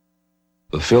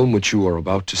The film which you are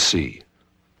about to see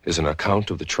is an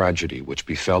account of the tragedy which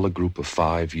befell a group of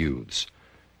 5 youths,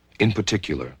 in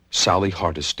particular, Sally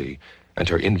Hardesty and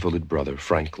her invalid brother,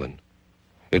 Franklin.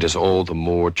 It is all the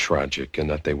more tragic in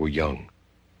that they were young.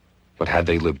 But had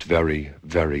they lived very,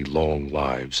 very long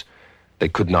lives, they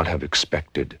could not have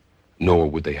expected, nor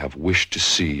would they have wished to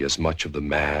see as much of the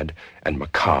mad and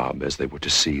macabre as they were to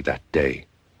see that day.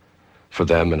 For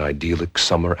them, an idyllic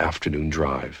summer afternoon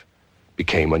drive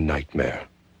became a nightmare.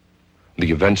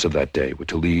 The events of that day were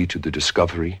to lead to the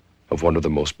discovery of one of the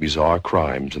most bizarre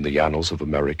crimes in the annals of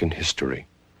American history,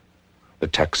 the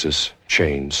Texas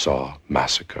Chainsaw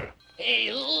Massacre.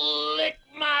 Hey, lick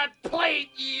my plate,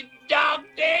 you dog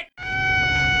dick!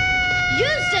 You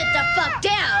sit the fuck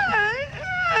down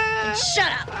and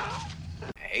shut up.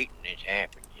 I hate when this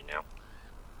happens, you know.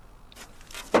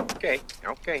 Okay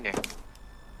now.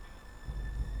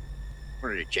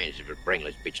 What are the chances of a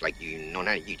brainless bitch like you knowing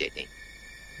how to use that thing?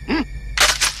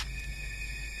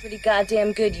 Pretty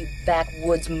goddamn good, you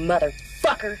backwoods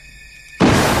motherfucker.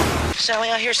 Sally,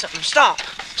 I hear something. Stop!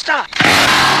 Stop!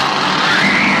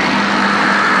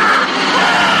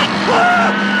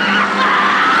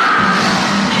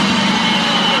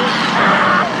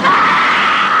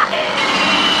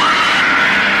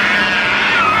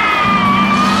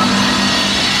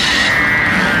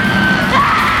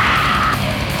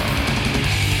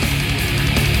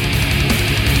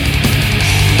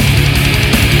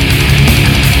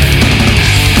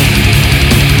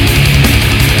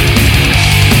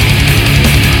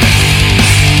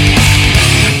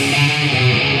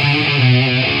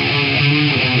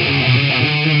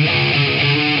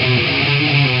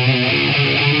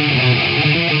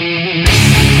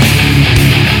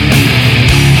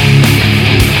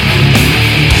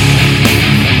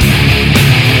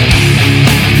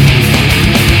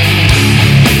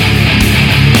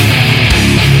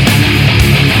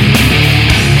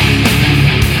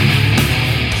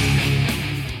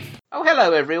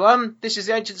 Hello everyone, this is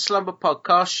the Ancient Slumber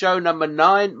Podcast, show number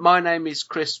 9. My name is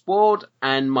Chris Ward,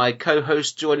 and my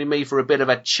co-host joining me for a bit of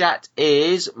a chat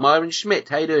is Myron Schmidt.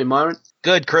 How you doing, Myron?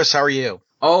 Good, Chris. How are you?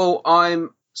 Oh, I'm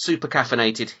super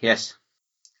caffeinated, yes.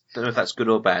 Don't know if that's good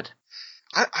or bad.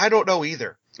 I don't know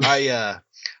either. I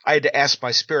had to ask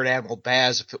my spirit animal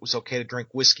Baz if it was okay to drink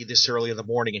whiskey this early in the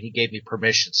morning, and he gave me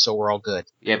permission, so we're all good.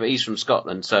 Yeah, but he's from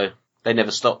Scotland, so they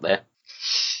never stop there.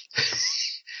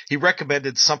 He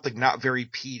recommended something not very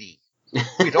peaty.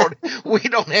 We don't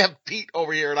have peat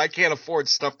over here, and I can't afford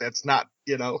stuff that's not,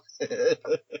 you know.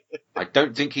 I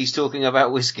don't think he's talking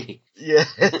about whiskey. Yeah.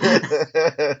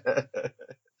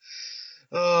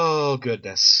 Oh,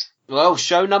 goodness. Well,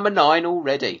 show number 9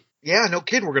 already. Yeah, no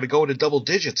kidding. We're going to go into double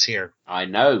digits here. I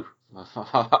know.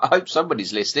 I hope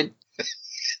somebody's listening.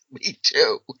 Me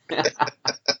too.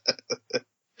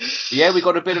 Yeah, we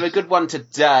got a bit of a good one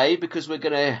today because we're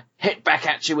going to hit back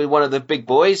at you with one of the big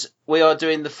boys. We are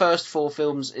doing the first 4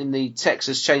 films in the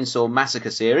Texas Chainsaw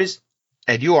Massacre series.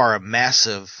 And you are a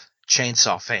massive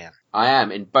chainsaw fan. I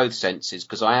am, in both senses,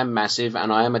 because I am massive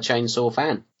and I am a chainsaw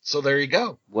fan. So there you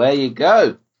go. Where you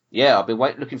go. Yeah, I've been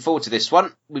looking forward to this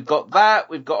one. We've got that.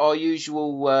 We've got our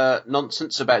usual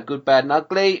nonsense about good, bad and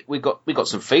ugly. We got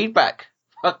some feedback.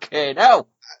 Fucking hell.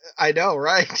 I know,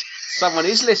 right? Someone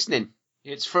is listening.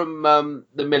 It's from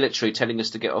the military telling us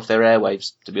to get off their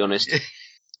airwaves, to be honest.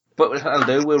 But that'll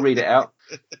do. We'll read it out.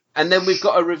 And then we've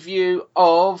got a review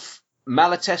of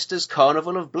Malatesta's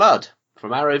Carnival of Blood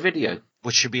from Arrow Video.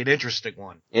 Which should be an interesting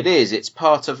one. It is. It's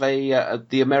part of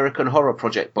the American Horror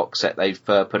Project box set they've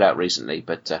put out recently.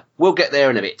 But we'll get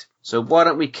there in a bit. So why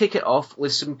don't we kick it off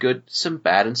with some good, some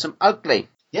bad, and some ugly?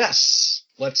 Yes.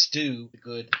 Let's do the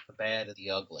good, the bad, and the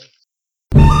ugly.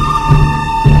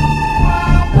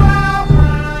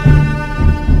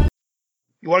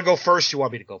 You want to go first? You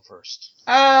want me to go first?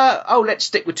 Let's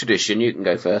stick with tradition. You can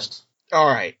go first. All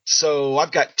right. So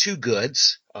I've got 2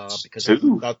 goods because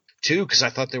I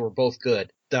thought they were both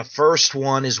good. The first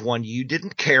one is one you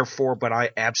didn't care for, but I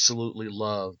absolutely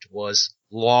loved. Was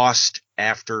Lost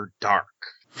After Dark.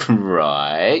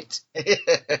 Right.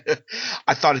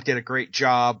 I thought it did a great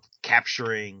job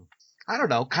capturing, I don't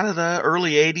know, kind of the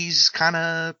early 80s kind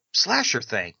of slasher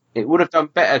thing. It would have done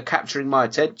better capturing my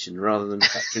attention rather than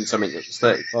capturing something that was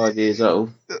 35 years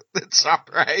old. That's all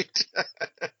right.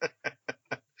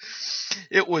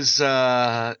 It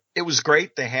was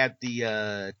great. They had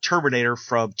the Terminator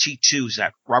from T2. Is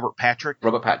that Robert Patrick?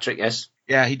 Robert Patrick, yes.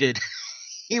 Yeah, he did.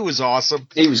 He was awesome.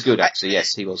 He was good, actually.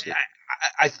 Yes, he was good.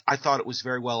 I thought it was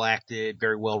very well acted,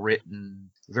 very well written,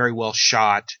 very well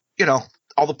shot. You know,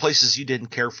 all the places you didn't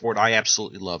care for it, I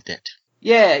absolutely loved it.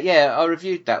 Yeah, I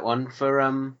reviewed that one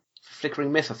for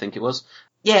Flickering Myth, I think it was.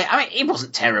 Yeah, I mean, it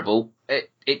wasn't terrible.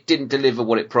 It didn't deliver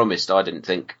what it promised, I didn't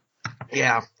think.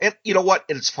 Yeah. And you know what?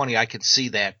 And it's funny, I can see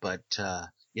that, but,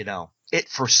 it,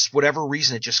 for whatever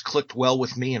reason, it just clicked well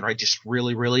with me, and I just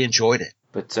really, really enjoyed it.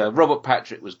 But Robert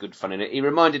Patrick was good fun in it. He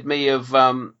reminded me of,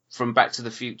 from Back to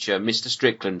the Future, Mr.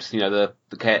 Strickland, the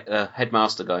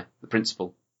headmaster guy, the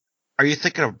principal. Are you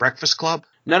thinking of Breakfast Club?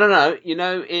 No.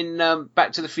 In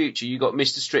Back to the Future, you got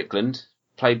Mr. Strickland,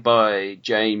 played by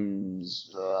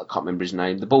James, I can't remember his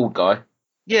name, the bald guy.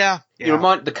 Yeah.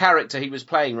 The character he was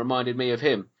playing reminded me of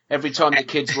him. Every time the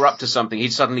kids were up to something,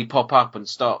 he'd suddenly pop up and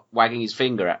start wagging his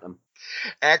finger at them.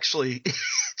 Actually,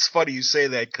 it's funny you say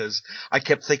that, because I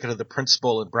kept thinking of the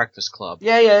principal in Breakfast Club.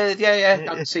 Yeah.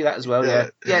 I can see that as well.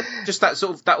 Yeah. Just that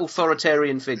sort of that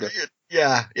authoritarian figure.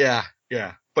 Yeah.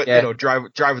 But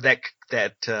driving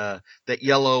that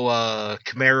yellow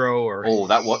Camaro, or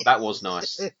that was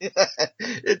nice.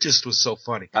 It just was so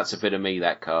funny. That's a bit of me,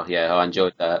 that car. Yeah, I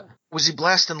enjoyed that. Was he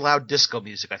blasting loud disco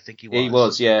music? I think he was. He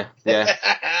was, yeah.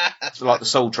 It's like the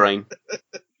Soul Train.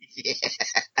 Yeah.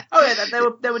 Oh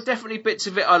yeah, there were definitely bits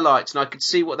of it I liked, and I could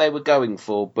see what they were going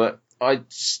for, but I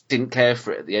just didn't care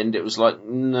for it at the end. It was like,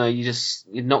 no, you're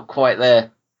not quite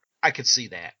there. I could see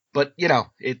that, but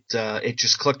it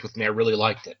just clicked with me. I really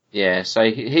liked it. Yeah, so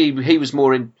he was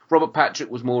Robert Patrick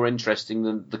was more interesting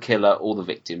than the killer or the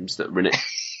victims that were in it.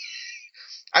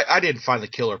 I didn't find the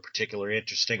killer particularly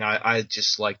interesting. I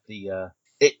just liked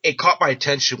it caught my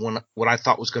attention when I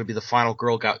thought was going to be the final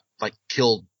girl got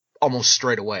killed almost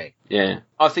straight away. Yeah.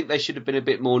 I think they should have been a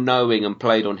bit more knowing and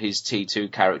played on his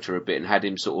T2 character a bit and had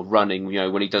him sort of running,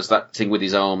 when he does that thing with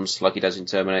his arms like he does in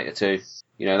Terminator 2.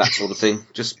 That sort of thing.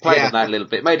 Just played on that a little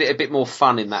bit. Made it a bit more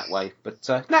fun in that way. But,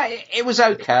 no, it was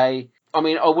okay. I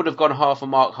mean, I would have gone half a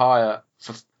mark higher,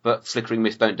 but Flickering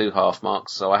Myth don't do half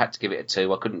marks, so I had to give it a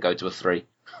 2. I couldn't go to a 3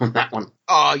 on that one.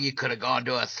 Oh, you could have gone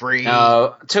to a 3.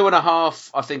 No,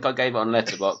 2.5, I think I gave it on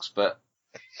Letterboxd, but,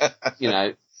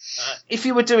 if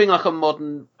you were doing like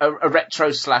a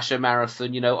retro slasher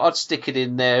marathon, I'd stick it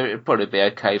in there. It'd probably be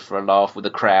okay for a laugh with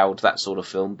a crowd, that sort of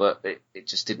film, but it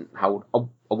just didn't hold. I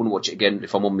wouldn't watch it again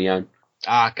if I'm on my own.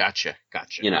 Ah, gotcha.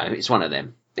 It's one of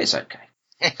them. It's okay.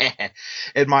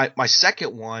 And my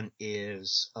second one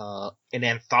is an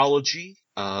anthology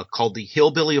called The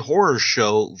Hillbilly Horror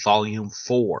Show Volume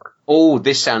 4. Oh,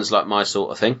 this sounds like my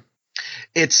sort of thing.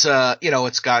 It's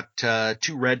it's got 2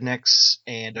 rednecks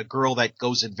and a girl that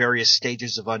goes in various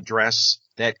stages of undress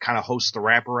that kind of hosts the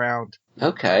wraparound.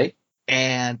 Okay.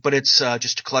 But it's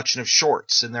just a collection of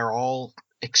shorts, and they're all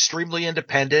extremely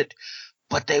independent,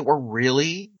 but they were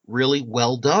really, really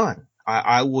well done.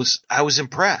 I was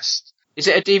impressed. Is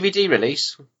it a DVD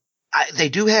release? They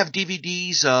do have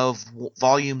DVDs of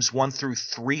volumes 1 through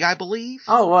 3, I believe.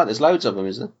 Oh, right. There's loads of them,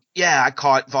 is there? Yeah, I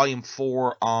caught volume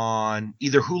 4 on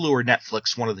either Hulu or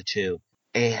Netflix, one of the two.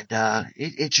 And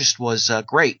it just was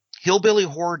great.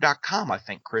 Hillbillyhorror.com, I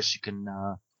think, Chris, you can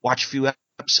watch a few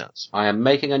episodes. I am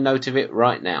making a note of it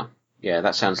right now. Yeah,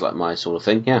 that sounds like my sort of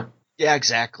thing, yeah. Yeah,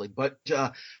 exactly. But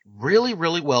really,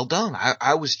 really well done.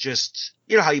 I was just,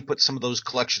 how you put some of those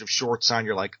collection of shorts on,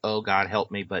 you're like, oh, God, help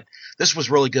me. But this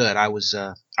was really good. I was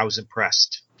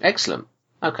impressed. Excellent.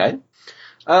 Okay.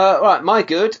 Right, my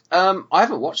good. I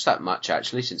haven't watched that much,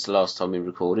 actually, since the last time we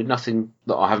recorded. Nothing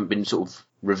that I haven't been sort of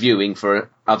reviewing for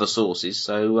other sources.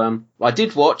 So I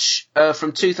did watch,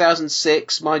 from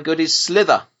 2006, my good is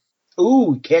Slither.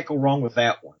 Ooh, can't go wrong with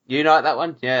that one. You like that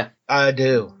one? Yeah. I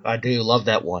do. Love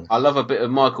that one. I love a bit of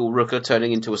Michael Rooker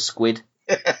turning into a squid.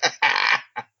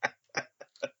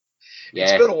 Yeah.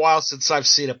 It's been a while since I've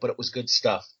seen it, but it was good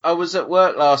stuff. I was at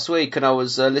work last week and I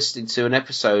was listening to an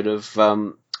episode of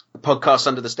the podcast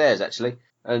Under the Stairs, actually.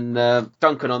 And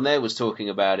Duncan on there was talking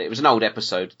about it. It was an old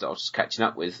episode that I was just catching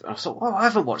up with. And I thought, well, I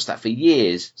haven't watched that for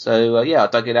years. So, I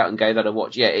dug it out and gave that a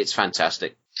watch. Yeah, it's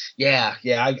fantastic. Yeah.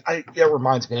 That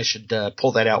reminds me I should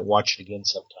pull that out and watch it again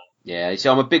sometime. Yeah, you see,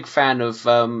 I'm a big fan of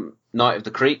Night of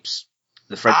the Creeps,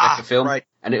 the Fred Becker film. Right.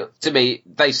 And to me,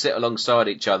 they sit alongside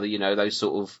each other, those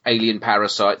sort of alien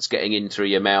parasites getting in through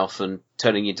your mouth and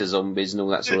turning into zombies and all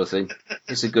that sort of thing.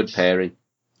 It's a good pairing.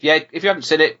 Yeah, if you haven't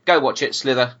seen it, go watch it.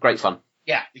 Slither, great fun.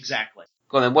 Yeah, exactly.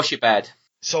 Go on then, what's your bad?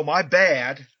 So my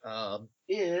bad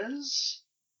is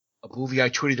a movie I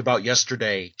tweeted about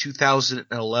yesterday,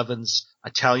 2011's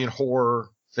Italian horror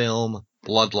film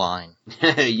Bloodline.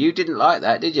 You didn't like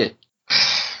that, did you?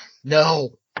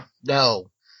 No.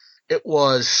 It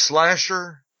was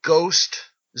slasher,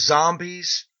 ghost,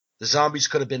 zombies. The zombies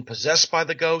could have been possessed by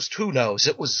the ghost. Who knows?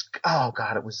 It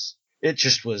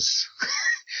just was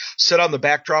set on the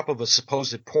backdrop of a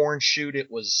supposed porn shoot.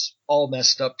 It was all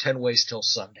messed up 10 ways till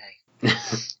Sunday.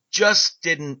 just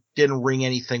didn't ring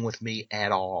anything with me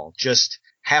at all. Just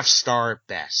half star at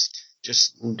best.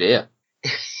 Just. Oh dear.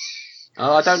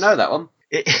 Oh, I don't know that one.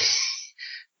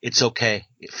 It's okay.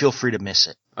 Feel free to miss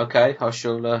it. Okay, I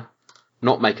shall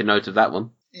not make a note of that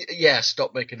one. Yes,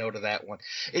 don't make a note of that one.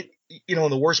 And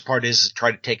the worst part is to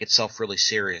try to take itself really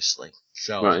seriously.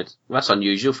 So. Right. Well, that's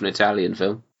unusual for an Italian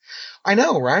film. I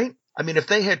know, right? I mean, if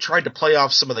they had tried to play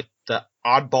off some of the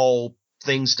oddball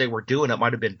things they were doing, it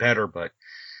might have been better, but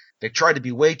they tried to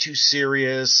be way too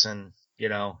serious, and,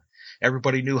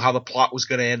 everybody knew how the plot was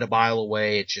going to end a mile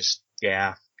away. It just,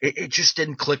 it just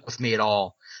didn't click with me at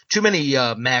all. Too many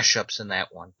mashups in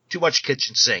that one. Too much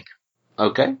kitchen sink.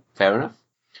 Okay, fair enough.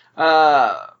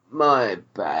 My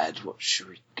bad. What should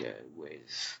we go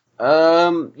with?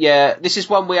 This is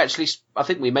one I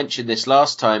think we mentioned this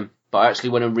last time, but I actually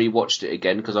went and rewatched it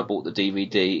again because I bought the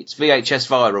DVD. It's VHS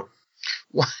Viral.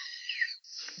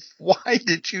 Why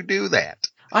did you do that?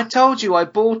 I told you I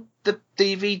bought the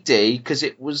DVD because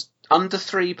it was under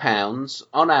 £3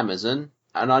 on Amazon,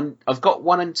 and I've got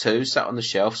 1 and 2 sat on the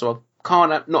shelf, so I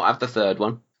can't not have the third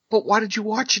one. But why did you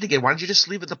watch it again? Why didn't you just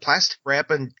leave it in the plastic wrap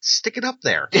and stick it up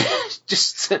there?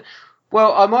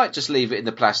 Well, I might just leave it in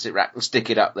the plastic wrap and stick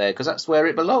it up there because that's where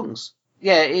it belongs.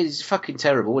 Yeah, it is fucking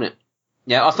terrible, isn't it?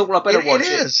 Yeah, I thought, well, I better watch it.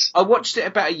 It is. I watched it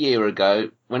about a year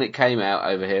ago when it came out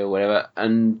over here or whatever,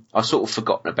 and I sort of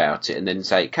forgotten about it, and then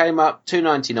it came up,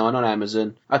 $2.99 on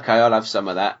Amazon. Okay, I'll have some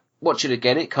of that. Watch it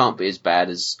again. It can't be as bad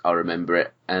as I remember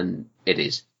it, and it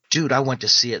is. Dude, I went to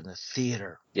see it in the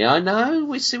theater. Yeah, I know.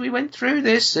 We went through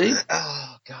this, see?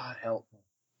 Oh, God help me.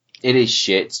 It is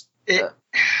shit.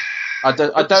 I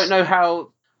don't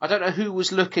know who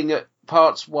was looking at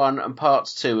parts 1 and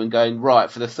parts 2 and going,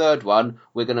 right, for the third one,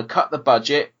 we're going to cut the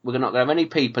budget. We're not going to have any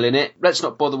people in it. Let's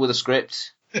not bother with a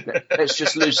script. Let's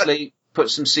just loosely put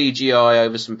some CGI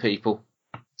over some people.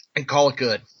 And call it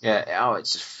good. Yeah,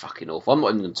 it's just fucking awful. I'm not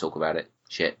even going to talk about it.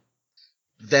 Shit.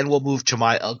 Then we'll move to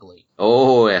my ugly.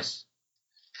 Oh, yes.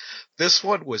 This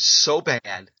one was so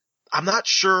bad. I'm not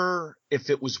sure if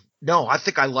it was... No, I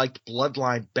think I liked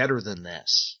Bloodline better than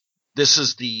this. This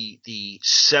is the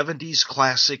 70s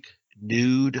classic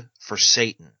Nude for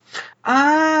Satan.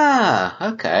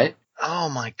 Ah, okay. Oh,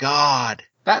 my God.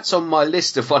 That's on my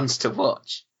list of ones to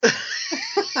watch.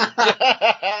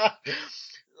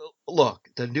 Look,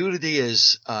 the nudity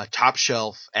is top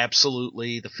shelf,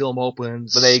 absolutely. The film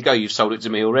opens. But there you go, you've sold it to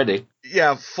me already.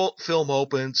 Yeah, film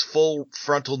opens, full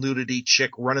frontal nudity,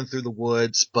 chick running through the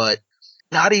woods, but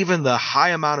not even the high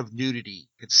amount of nudity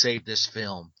could save this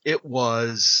film. It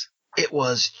was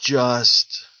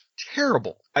just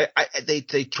terrible. They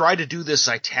tried to do this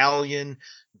Italian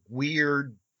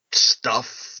weird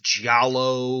stuff,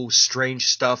 giallo, strange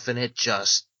stuff, and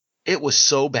it was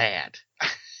so bad.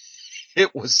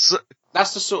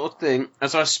 That's the sort of thing,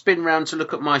 as I spin round to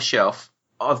look at my shelf,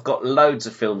 I've got loads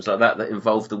of films like that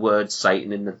involve the word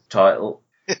Satan in the title.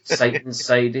 Satan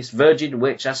Sadist, Virgin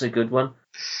Witch, that's a good one.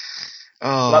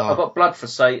 Oh. I've got Blood for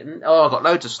Satan. Oh, I've got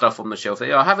loads of stuff on the shelf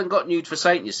there. I haven't got Nude for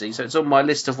Satan, you see, so it's on my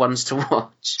list of ones to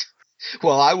watch.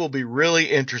 Well, I will be really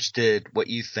interested what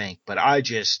you think, but I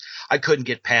couldn't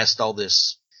get past all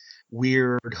this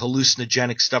weird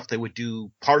hallucinogenic stuff they would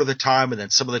do part of the time, and then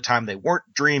some of the time they weren't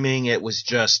dreaming. It was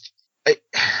just...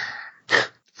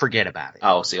 forget about it.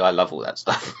 Oh, see, I love all that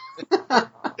stuff.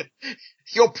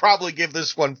 You'll probably give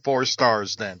this one 4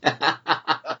 stars then.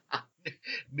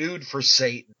 Nude for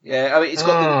Satan. Yeah, I mean, it's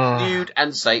got the nude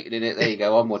and Satan in it. There you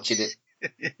go, I'm watching it.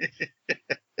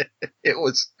 It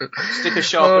was... Stick a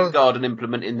sharpened garden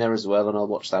implement in there as well, and I'll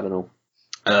watch that and all.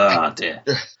 Oh, dear.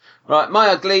 Right, my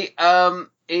ugly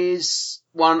is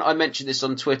one, I mentioned this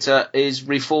on Twitter, is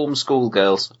Reform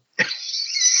Schoolgirls.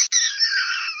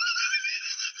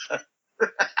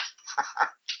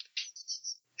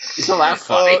 It's not that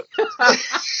funny.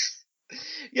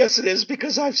 Yes, it is,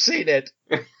 because I've seen it.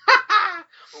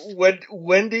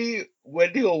 Wendy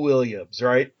Williams,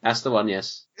 right? That's the one,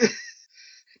 yes.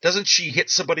 Doesn't she hit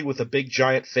somebody with a big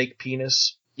giant fake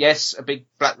penis? Yes, a big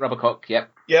black rubber cock, yep.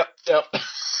 Yep.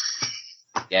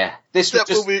 Yeah.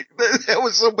 That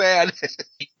was so bad.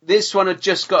 This one had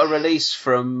just got a release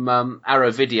from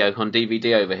Arrow Video on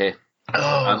DVD over here.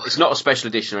 Oh. It's not a special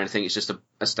edition or anything, it's just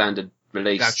a standard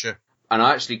release. Gotcha. And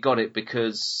I actually got it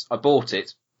because I bought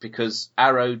it because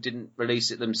Arrow didn't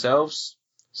release it themselves,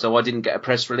 so I didn't get a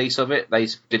press release of it. They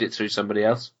did it through somebody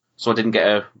else, so I didn't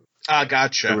get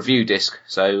gotcha. a review disc,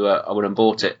 so I went and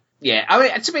bought it. Yeah, I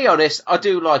mean, to be honest, I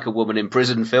do like a woman in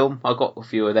prison film. I've got a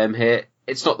few of them here.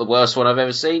 It's not the worst one I've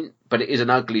ever seen, but it is an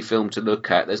ugly film to look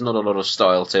at. There's not a lot of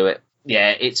style to it.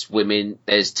 Yeah, it's women.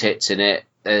 There's tits in it.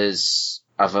 There's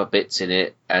other bits in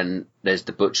it, and there's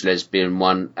the butch lesbian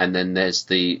one, and then there's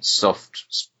the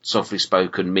softly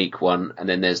spoken meek one, and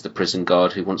then there's the prison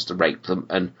guard who wants to rape them,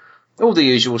 and all the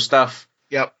usual stuff.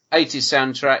 Yep. 80s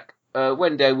soundtrack.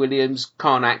 Wendell Williams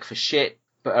can't act for shit,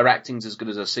 but her acting's as good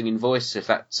as her singing voice, if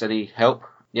that's any help.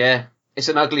 Yeah. It's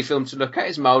an ugly film to look at.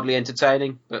 It's mildly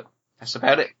entertaining, but that's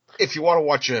about it. If you want to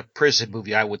watch a prison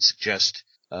movie, I would suggest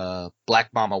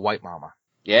Black Mama, White Mama.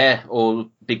 Yeah, or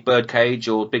Big Birdcage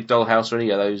or Big Dollhouse or any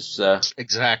of those.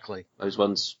 Exactly. Those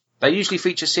ones. They usually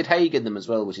feature Sid Haig in them as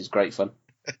well, which is great fun.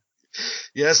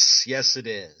 Yes, it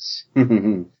is.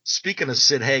 Speaking of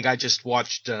Sid Haig, I just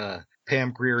watched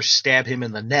Pam Grier stab him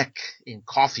in the neck in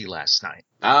Coffee last night.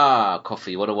 Ah,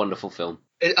 Coffee, what a wonderful film.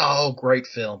 Great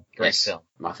film. Great film.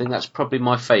 I think that's probably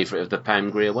my favourite of the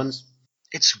Pam Grier ones.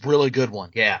 It's a really good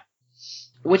one, yeah.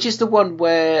 Which is the one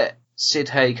where Sid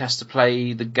Haig has to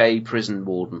play the gay prison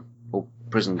warden or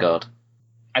prison guard?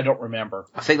 I don't remember.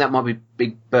 I think that might be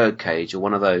Big Birdcage or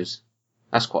one of those.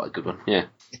 That's quite a good one, yeah.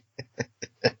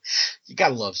 You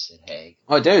gotta love Sid Haig.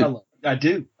 I do. I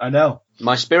do. I know.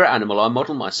 My spirit animal, I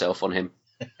model myself on him.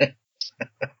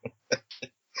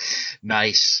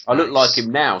 Nice. I look like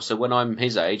him now, so when I'm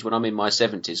his age, when I'm in my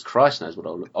 70s, Christ knows what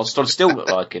I'll look. I'll still look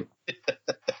like him.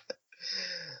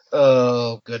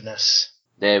 Oh, goodness.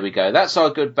 There we go. That's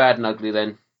our good, bad, and ugly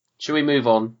then. Shall we move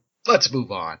on? Let's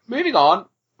move on. Moving on.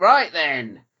 Right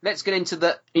then. Let's get into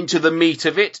the meat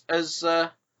of it, as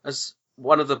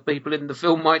one of the people in the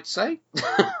film might say.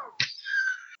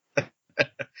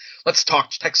 Let's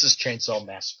talk Texas Chainsaw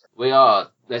Massacre. We are.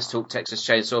 Let's talk Texas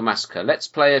Chainsaw Massacre. Let's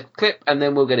play a clip and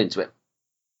then we'll get into it.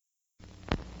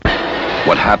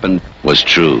 What happened was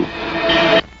true.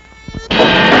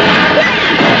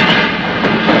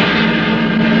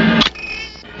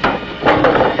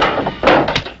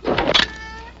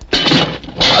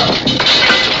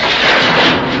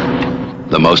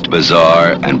 The most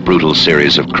bizarre and brutal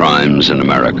series of crimes in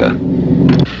America.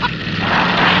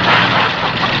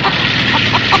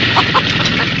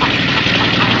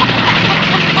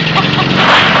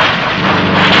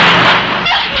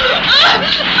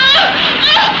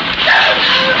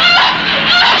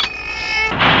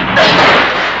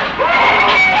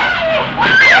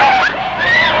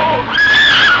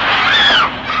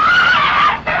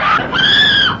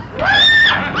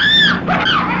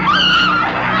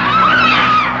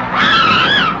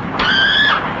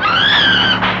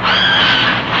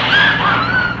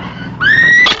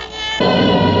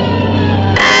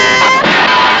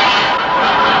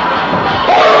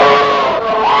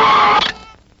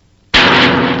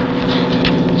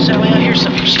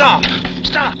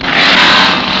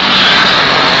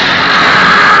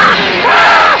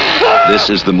 This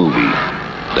is the movie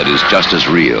that is just as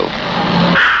real,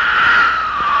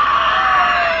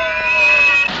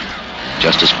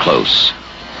 just as close,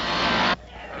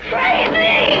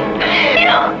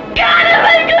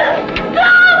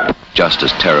 just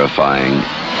as terrifying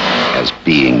as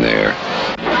being there.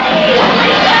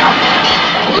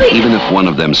 Even if one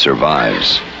of them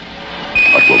survives,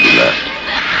 what will be left?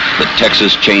 The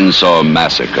Texas Chainsaw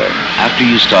Massacre. After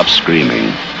you stop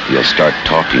screaming, you'll start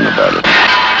talking about it.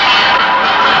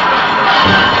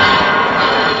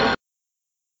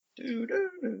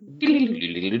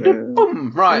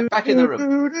 Right, back in the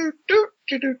room.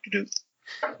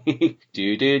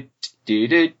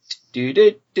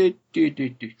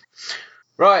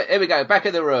 Right, here we go, back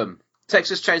in the room.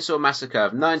 Texas Chainsaw Massacre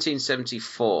of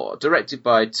 1974, directed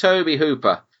by Tobe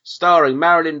Hooper, starring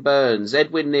Marilyn Burns,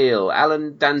 Edwin Neal,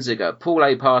 Alan Danziger, Paul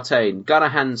A. Partain, Gunnar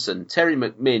Hansen, Terry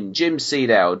McMinn, Jim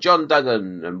Seedow, John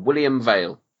Duggan, and William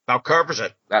Vale. That covers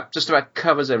it. That just about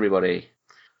covers everybody.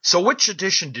 So which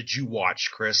edition did you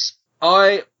watch, Chris?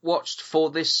 I watched, for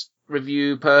this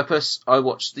review purpose, I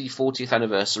watched the 40th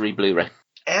anniversary Blu-ray.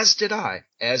 As did I.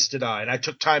 And I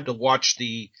took time to watch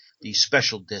the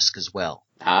special disc as well.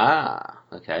 Ah,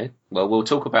 okay. Well, we'll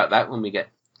talk about that when we get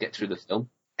through the film.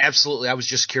 Absolutely. I was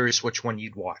just curious which one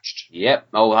you'd watched. Yep.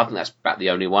 Oh, I think that's about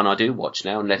the only one I do watch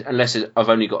now, unless I've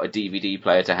only got a DVD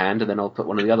player to hand, and then I'll put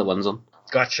one of the other ones on.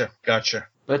 Gotcha.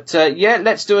 But,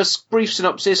 let's do a brief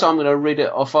synopsis. I'm going to read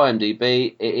it off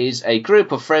IMDb. It is a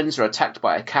group of friends are attacked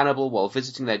by a cannibal while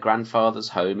visiting their grandfather's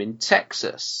home in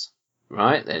Texas.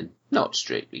 Right, then. Not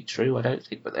strictly true, I don't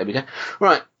think, but there we go.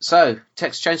 Right, so,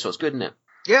 Texas Chainsaw's good, isn't it?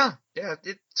 Yeah,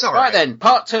 it's all right. Right then,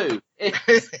 part 2.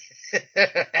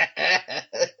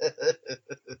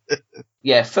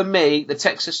 Yeah, for me, the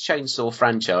Texas Chainsaw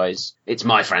franchise, it's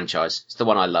my franchise. It's the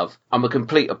one I love. I'm a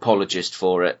complete apologist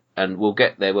for it, and we'll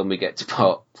get there when we get to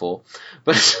part 4.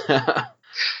 But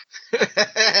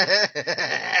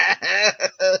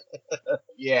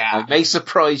yeah, I may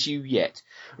surprise you yet.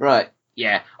 Right.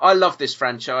 Yeah, I love this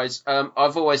franchise.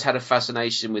 I've always had a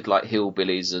fascination with like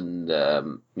hillbillies and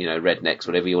rednecks,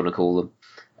 whatever you want to call them.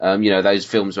 Those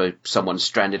films where someone's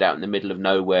stranded out in the middle of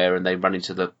nowhere and they run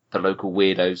into the local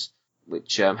weirdos,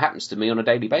 which happens to me on a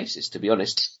daily basis, to be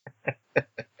honest.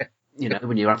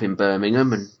 When you're up in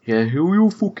Birmingham and who are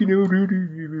you fucking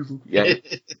out? Yeah.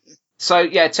 So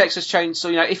yeah, Texas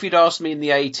Chainsaw. If you'd asked me in the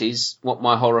 80s what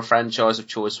my horror franchise of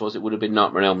choice was, it would have been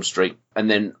Nightmare on Elm Street. And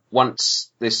then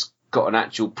once this got an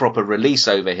actual proper release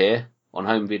over here on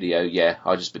home video,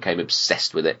 I just became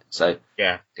obsessed with it. So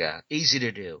yeah, easy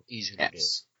to do.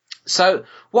 So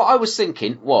what I was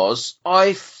thinking was,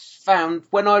 I found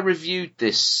when I reviewed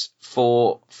this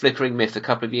for Flickering Myth a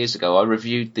couple of years ago, I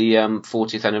reviewed the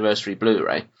 40th anniversary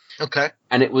Blu-ray. Okay.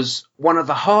 And it was one of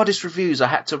the hardest reviews I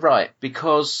had to write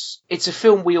because it's a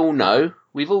film we all know.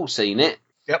 We've all seen it.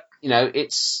 Yep.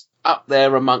 It's up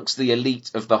there amongst the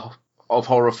elite of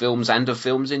horror films and of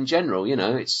films in general.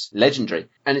 It's legendary.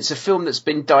 And it's a film that's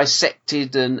been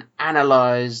dissected and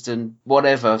analysed and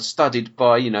whatever, studied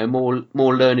by, more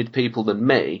learned people than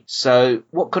me. So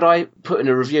what could I put in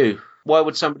a review? Why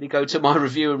would somebody go to my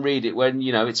review and read it when,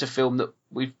 it's a film that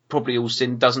we've probably all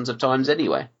seen dozens of times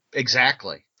anyway?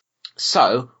 Exactly.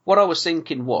 So what I was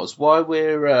thinking was, why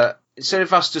we're, instead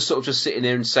of us just sitting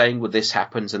there and saying, well, this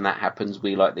happens and that happens,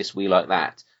 we like this, we like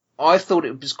that, I thought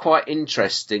it was quite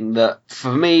interesting that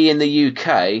for me in the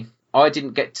UK, I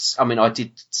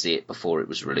did see it before it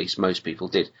was released. Most people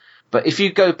did. But if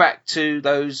you go back to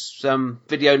those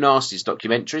Video Nasties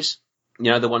documentaries,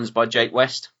 the ones by Jake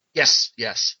West. Yes.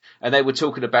 And they were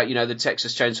talking about, the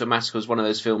Texas Chainsaw Massacre was one of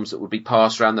those films that would be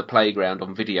passed around the playground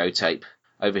on videotape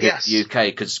over here in the UK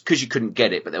because you couldn't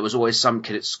get it, but there was always some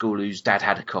kid at school whose dad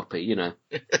had a copy, and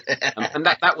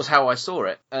that was how I saw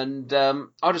it. And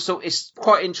I just thought it's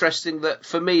quite interesting that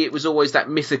for me it was always that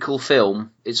mythical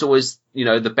film. It's always,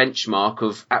 the benchmark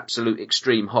of absolute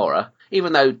extreme horror,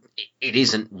 even though it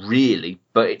isn't really,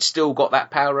 but it's still got that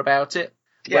power about it.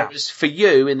 Yeah. Whereas for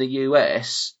you in the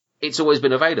US, it's always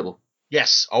been available.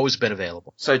 Yes, always been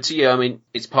available. So to you,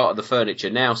 it's part of the furniture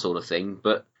now sort of thing,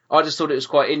 but I just thought it was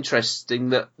quite interesting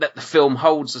that the film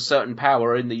holds a certain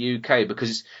power in the UK,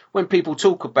 because when people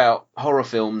talk about horror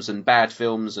films and bad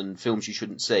films and films you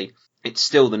shouldn't see, it's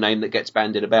still the name that gets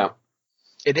bandied about.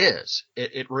 It is.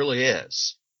 It really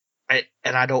is.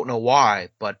 I don't know why,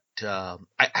 but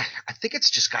I think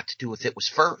it's just got to do with it was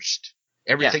first.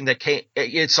 Everything that came,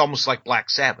 it's almost like Black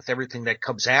Sabbath. Everything that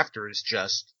comes after is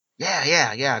just,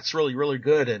 it's really, really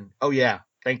good. And,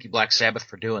 thank you, Black Sabbath,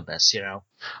 for doing this,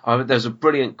 There's a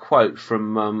brilliant quote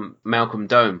from Malcolm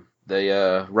Dome,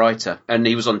 the writer, and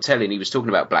he was on telly and he was talking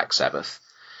about Black Sabbath.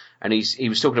 And he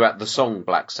was talking about the song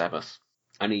Black Sabbath.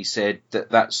 And he said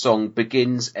that song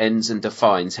begins, ends, and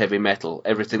defines heavy metal.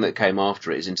 Everything that came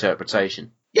after it is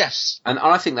interpretation. Yes. And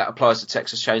I think that applies to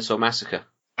Texas Chainsaw Massacre.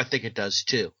 I think it does,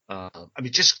 too.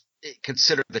 Just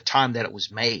consider the time that it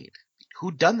was made.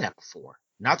 Who'd done that before?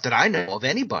 Not that I know of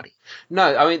anybody.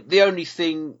 No, the only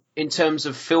thing in terms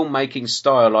of filmmaking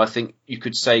style I think you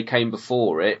could say came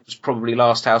before it was probably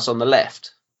Last House on the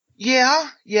Left. Yeah,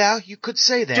 you could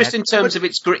say that. Just in terms of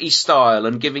its gritty style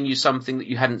and giving you something that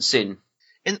you hadn't seen.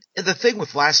 And the thing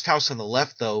with Last House on the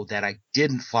Left, though, that I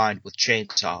didn't find with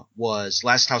Chainsaw was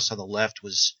Last House on the Left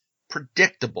was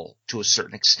predictable to a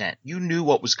certain extent. You knew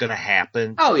what was going to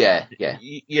happen. Oh, yeah.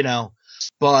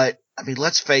 But,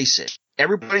 let's face it.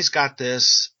 Everybody's got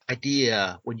this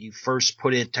idea when you first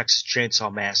put in Texas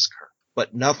Chainsaw Massacre,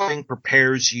 but nothing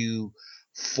prepares you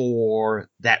for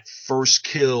that first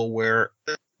kill where,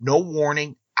 no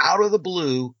warning, out of the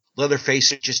blue,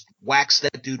 Leatherface just whacks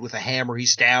that dude with a hammer.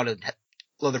 He's down and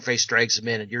Leatherface drags him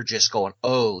in and you're just going,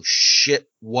 oh shit,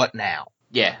 what now?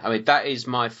 Yeah, that is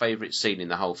my favourite scene in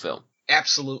the whole film.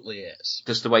 Absolutely is.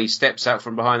 Just the way he steps out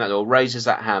from behind that door, raises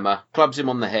that hammer, clubs him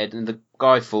on the head, and the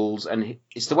guy falls, and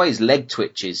it's the way his leg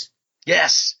twitches.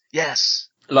 Yes.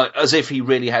 Like, as if he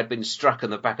really had been struck in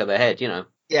the back of the head,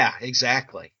 Yeah,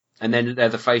 exactly. And then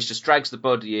Leatherface just drags the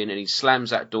body in, and he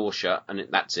slams that door shut, and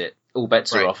that's it. All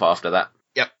bets are off after that.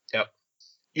 Yep.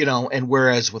 And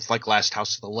whereas with, like, Last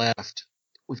House on the Left,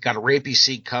 we've got a rapey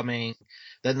scene coming,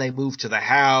 then they move to the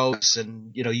house,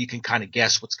 and, you can kind of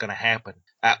guess what's going to happen.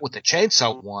 With the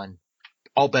Chainsaw one,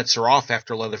 all bets are off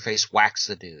after Leatherface whacks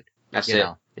the dude. That's it.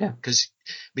 Yeah. Because,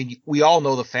 we all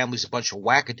know the family's a bunch of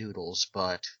wackadoodles,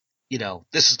 but,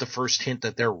 this is the first hint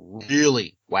that they're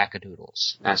really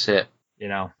wackadoodles. That's it.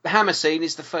 The hammer scene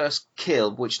is the first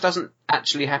kill, which doesn't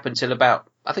actually happen till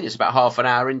about half an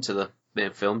hour into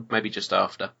the film, maybe just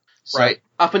after. So right.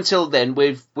 Up until then,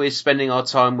 we're spending our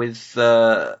time with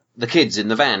the kids in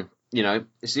the van.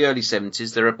 It's the early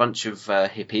 70s. They're a bunch of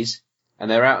hippies, and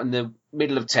they're out in the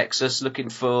middle of Texas looking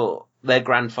for their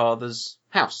grandfather's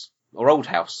house, or old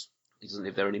house. He doesn't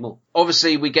live there anymore.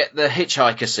 Obviously, we get the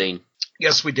hitchhiker scene.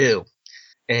 Yes, we do.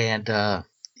 And,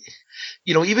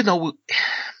 even though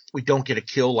we don't get a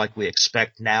kill like we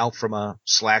expect now from a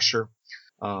slasher,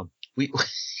 we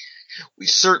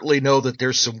certainly know that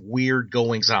there's some weird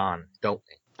goings on, don't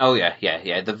we? Oh yeah.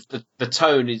 The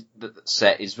tone is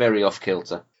set is very off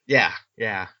kilter. Yeah.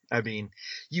 I mean,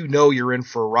 you're in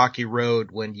for a rocky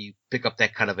road when you pick up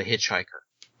that kind of a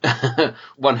hitchhiker.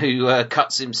 One who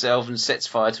cuts himself and sets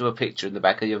fire to a picture in the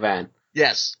back of your van.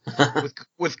 Yes,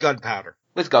 with gunpowder.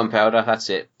 With gunpowder, that's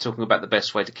it. Talking about the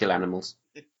best way to kill animals.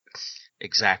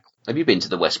 Exactly. Have you been to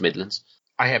the West Midlands?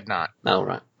 I have not. Oh,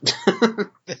 right.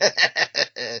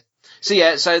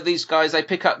 So these guys, they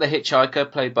pick up the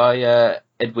hitchhiker, played by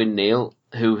Edwin Neal,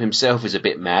 who himself is a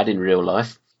bit mad in real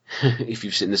life, if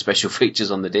you've seen the special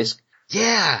features on the disc.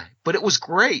 Yeah, but it was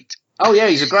great. Oh, yeah,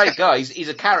 he's a great guy. He's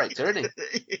a character, isn't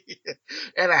he?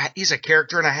 And he's a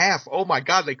character and a half. Oh, my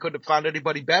God, they couldn't have found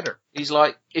anybody better. He's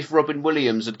like if Robin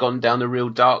Williams had gone down the real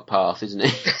dark path, isn't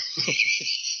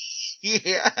he?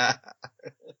 Yeah.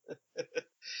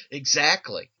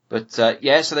 Exactly. But, so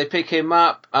they pick him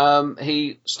up.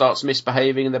 He starts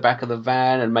misbehaving in the back of the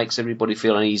van and makes everybody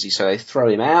feel uneasy, so they throw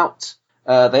him out.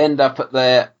 They end up at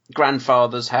their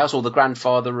grandfather's house, or the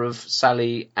grandfather of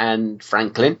Sally and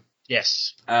Franklin.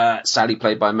 Yes. Sally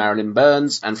played by Marilyn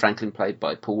Burns and Franklin played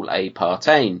by Paul A.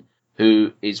 Partain,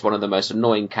 who is one of the most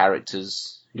annoying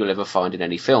characters you'll ever find in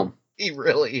any film. He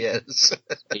really is.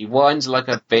 He whines like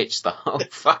a bitch the whole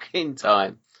fucking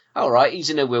time. All right, he's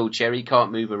in a wheelchair, he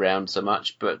can't move around so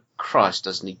much, but Christ,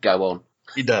 doesn't he go on?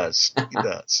 He does. He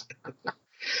does.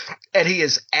 And he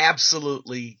is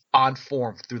absolutely on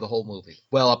form through the whole movie.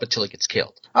 Well, up until he gets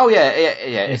killed. Oh yeah.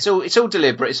 It's all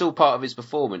deliberate. It's all part of his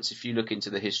performance. If you look into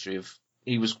the history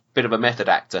he was a bit of a method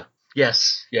actor.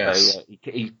 Yes. So,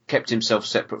 he kept himself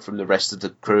separate from the rest of the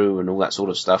crew and all that sort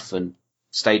of stuff, and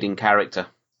stayed in character.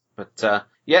 But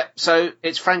so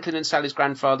it's Franklin and Sally's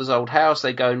grandfather's old house.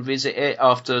 They go and visit it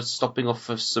after stopping off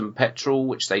for some petrol,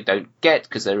 which they don't get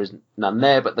because there isn't none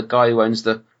there. But the guy who owns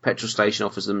the petrol station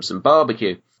offers them some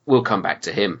barbecue. We'll come back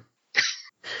to him.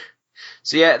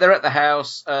 So they're at the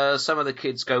house. Some of the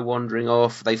kids go wandering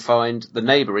off. They find the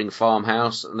neighbouring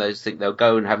farmhouse, and they think they'll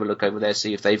go and have a look over there,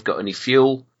 see if they've got any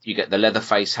fuel. You get the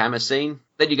Leatherface hammer scene.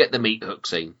 Then you get the meat hook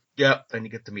scene. Yep, then you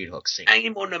get the meat hook scene.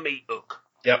 Aim on the meat hook.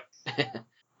 Yep.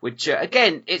 Which,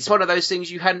 again, it's one of those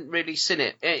things you hadn't really seen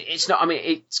it. It's not,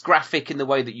 it's graphic in the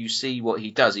way that you see what he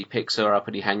does. He picks her up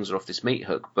and he hangs her off this meat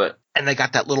hook, but... And they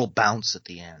got that little bounce at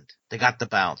the end. They got the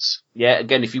bounce. Yeah,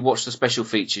 again, if you watch the special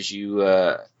features,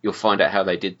 you'll find out how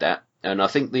they did that. And I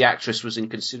think the actress was in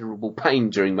considerable pain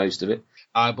during most of it.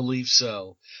 I believe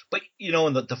so. But,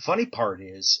 and the funny part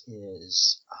is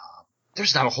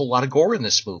there's not a whole lot of gore in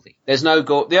this movie. There's no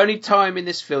gore. The only time in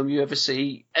this film you ever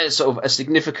see a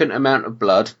significant amount of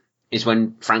blood is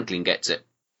when Franklin gets it.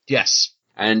 Yes.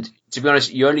 And to be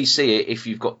honest, you only see it if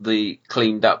you've got the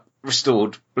cleaned up,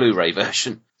 restored Blu-ray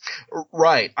version.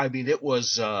 Right. I mean, it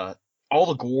was, all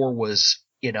the gore was,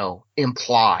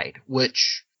 implied,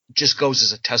 which just goes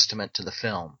as a testament to the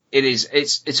film. It is.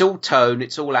 It's all tone,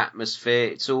 it's all atmosphere,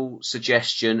 it's all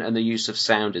suggestion and the use of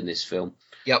sound in this film.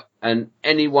 Yep. And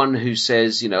anyone who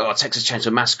says, Texas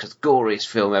Chainsaw Massacre, the goriest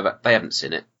film ever, they haven't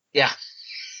seen it. Yeah.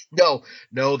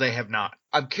 No, they have not.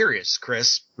 I'm curious,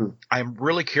 Chris. I'm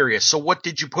really curious. So what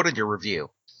did you put in your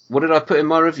review? What did I put in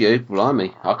my review?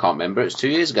 Blimey, I can't remember. It was 2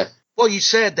 years ago. Well, you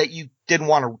said that you didn't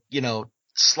want to,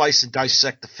 slice and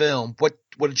dissect the film. What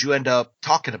did you end up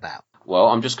talking about? Well,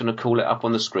 I'm just going to call it up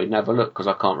on the screen and have a look because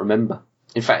I can't remember.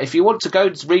 In fact, if you want to go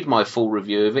to read my full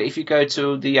review of it, if you go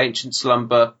to the Ancient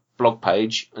Slumber blog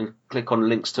page and click on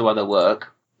links to other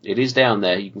work, it is down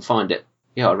there. You can find it.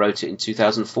 Yeah, I wrote it in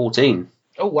 2014.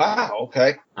 Oh, wow.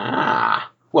 Okay.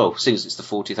 Well, since it's the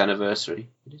 40th anniversary.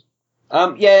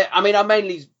 I'm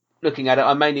mainly looking at it.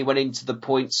 I mainly went into the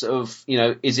points of,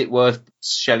 is it worth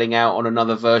shelling out on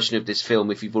another version of this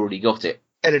film if you've already got it?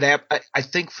 And I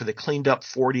think for the cleaned up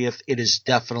 40th, it is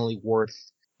definitely worth,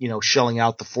 shelling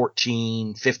out the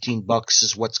 $14-15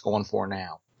 is what's going for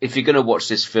now. If you're going to watch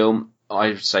this film, I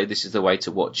would say this is the way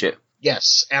to watch it.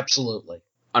 Yes, absolutely.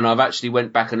 And I've actually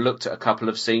went back and looked at a couple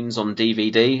of scenes on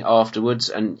DVD afterwards,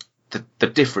 and the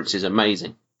difference is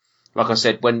amazing. Like I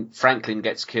said, when Franklin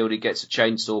gets killed, he gets a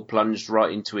chainsaw plunged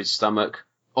right into his stomach.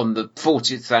 On the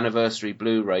 40th anniversary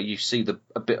Blu-ray, you see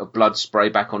a bit of blood spray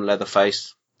back on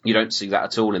Leatherface. You don't see that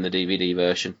at all in the DVD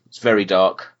version. It's very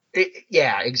dark.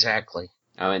 Yeah, exactly.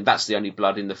 I mean, that's the only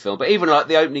blood in the film. But even like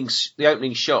the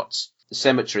opening shots,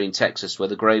 cemetery in Texas where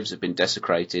the graves have been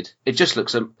desecrated. It just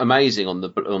looks amazing on the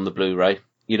Blu-ray.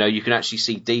 You know, you can actually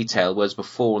see detail, whereas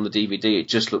before on the DVD it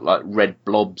just looked like red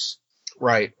blobs.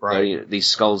 Right. These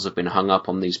skulls have been hung up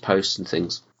on these posts and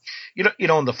things. You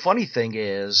know, and the funny thing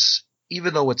is,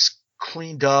 even though it's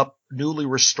cleaned up, newly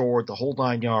restored, the whole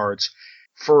 9 yards,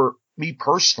 for me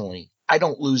personally, I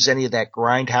don't lose any of that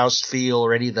grindhouse feel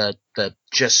or any of the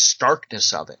just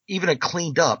starkness of it. Even it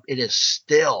cleaned up, it is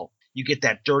still, you get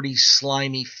that dirty,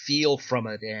 slimy feel from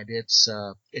it, and it's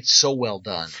so well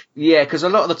done. Yeah, because a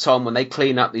lot of the time when they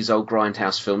clean up these old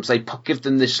grindhouse films, they give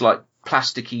them this like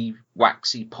plasticky,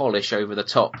 waxy polish over the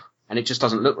top, and it just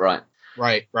doesn't look right.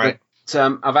 Right. But,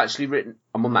 I've actually written,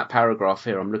 I'm on that paragraph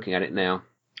here, I'm looking at it now.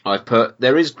 I've put,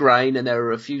 there is grain and there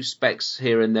are a few specks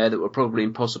here and there that were probably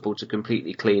impossible to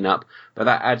completely clean up, but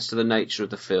that adds to the nature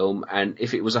of the film, and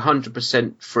if it was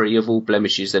 100% free of all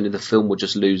blemishes, then the film would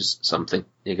just lose something.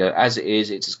 You go, as it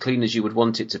is, it's as clean as you would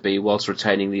want it to be whilst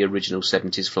retaining the original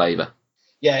 70s flavour.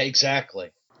 Yeah, exactly.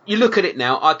 You look at it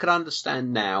now, I can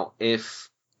understand now if,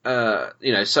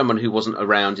 someone who wasn't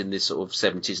around in this sort of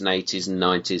 70s and 80s and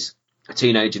 90s, a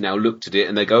teenager now looked at it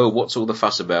and they go, oh, what's all the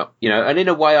fuss about? You know, and in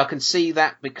a way I can see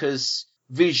that because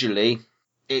visually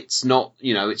it's not a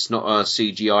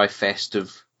CGI fest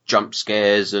of jump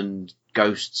scares and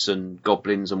ghosts and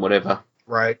goblins and whatever.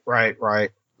 Right.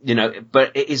 You know,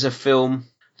 but it is a film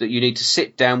that you need to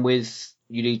sit down with,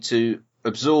 you need to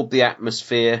absorb the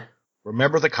atmosphere.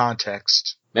 Remember the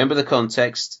context.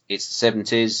 It's the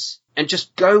 70s. And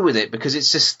just go with it because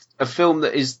it's just a film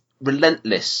that is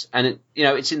relentless, and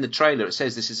it's in the trailer. It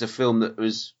says this is a film that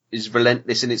is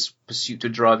relentless in its pursuit to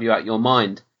drive you out your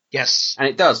mind. Yes, and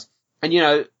it does. And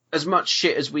as much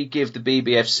shit as we give the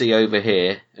BBFC over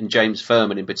here, and James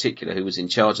Furman in particular, who was in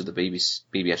charge of the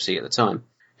BBFC at the time,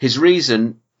 his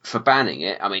reason for banning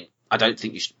it. I mean, I don't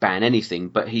think you should ban anything,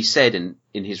 but he said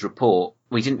in his report,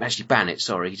 we didn't actually ban it.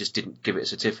 Sorry, he just didn't give it a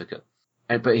certificate.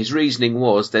 But his reasoning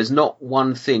was, there's not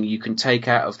one thing you can take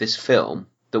out of this film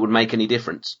that would make any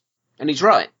difference. And he's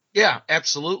right. Yeah,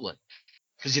 absolutely.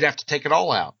 Because you'd have to take it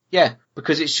all out. Yeah,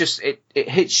 because it's just, it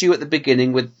hits you at the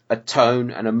beginning with a tone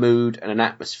and a mood and an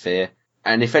atmosphere.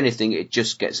 And if anything, it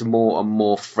just gets more and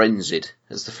more frenzied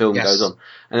as the film goes on.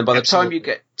 And then by the time you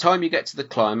get to the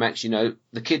climax,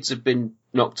 the kids have been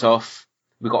knocked off.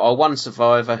 We've got our one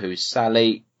survivor, who is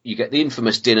Sally. You get the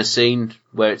infamous dinner scene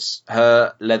where it's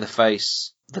her,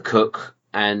 Leatherface, the cook,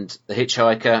 and the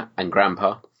hitchhiker, and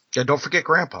Grandpa. Yeah, don't forget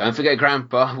Grandpa. Don't forget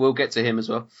Grandpa. We'll get to him as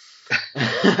well.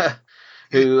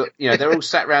 Who, they're all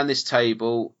sat around this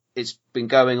table. It's been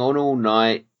going on all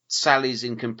night. Sally's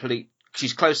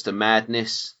she's close to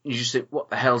madness. You just think, what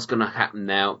the hell's going to happen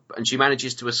now? And she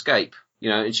manages to escape,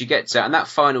 and she gets out. And that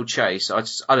final chase, I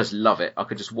just love it. I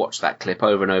could just watch that clip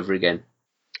over and over again.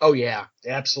 Oh yeah,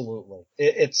 absolutely.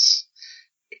 It's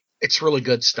really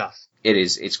good stuff. It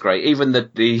is. It's great. Even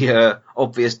the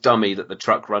obvious dummy that the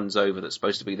truck runs over that's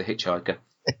supposed to be the hitchhiker.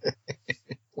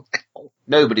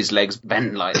 Nobody's legs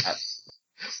bend like that.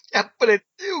 Yeah, but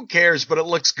who cares? But it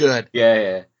looks good.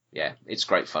 Yeah. It's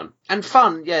great fun. And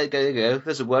fun, yeah, there you go.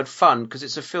 There's a word, fun, because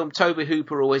it's a film. Tobe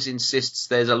Hooper always insists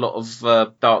there's a lot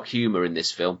of dark humour in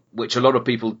this film, which a lot of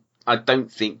people, I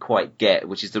don't think, quite get,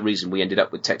 which is the reason we ended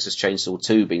up with Texas Chainsaw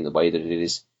 2 being the way that it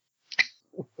is.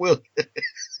 Well...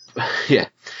 Yeah.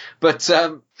 But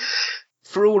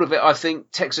for all of it, I think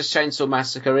Texas Chainsaw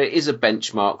Massacre, it is a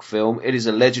benchmark film. It is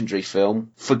a legendary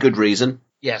film for good reason.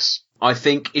 Yes. I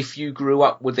think if you grew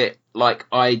up with it like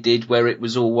I did, where it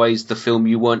was always the film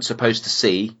you weren't supposed to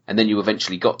see, and then you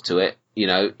eventually got to it,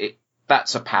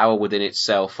 that's a power within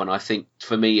itself. And I think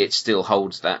for me, it still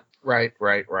holds that. Right.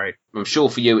 I'm sure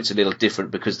for you it's a little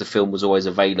different because the film was always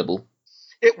available.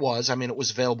 It was. I mean, it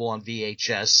was available on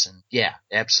VHS, and yeah,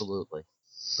 absolutely.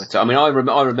 But I mean, I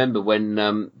remember when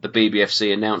the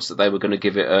BBFC announced that they were going to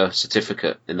give it a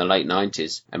certificate in the late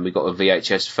 90s, and we got a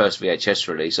first VHS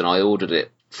release, and I ordered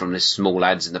it from this small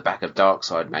ads in the back of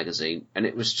Darkside magazine, and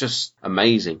it was just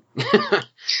amazing.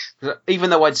 Even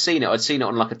though I'd seen it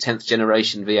on like a 10th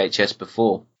generation VHS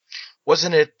before.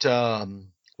 Wasn't it?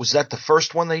 Was that the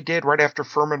first one they did right after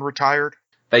Furman retired?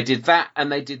 They did that, and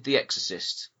they did The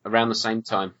Exorcist around the same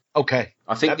time. Okay.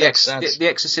 I think The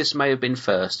Exorcist may have been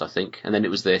first, I think, and then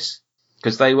it was this.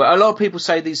 Because a lot of people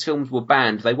say these films were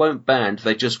banned. They weren't banned,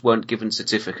 they just weren't given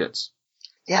certificates.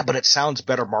 Yeah, but it sounds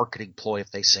better marketing ploy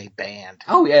if they say banned.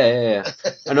 Oh, yeah.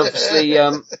 And obviously,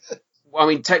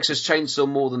 Texas Chainsaw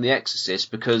more than The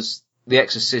Exorcist, because The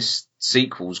Exorcist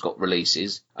sequels got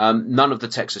releases. None of the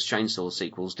Texas Chainsaw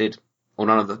sequels did. Or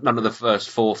none of the first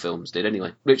 4 films did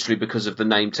anyway. Literally because of the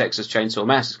name Texas Chainsaw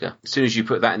Massacre. As soon as you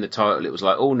put that in the title, it was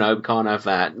like, oh no, we can't have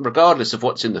that. Regardless of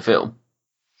what's in the film.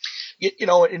 you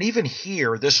know, and even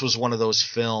here, this was one of those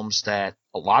films that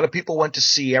a lot of people went to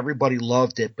see. Everybody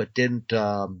loved it, but didn't.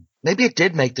 Maybe it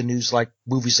did make the news like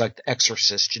movies like The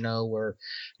Exorcist, you know, where,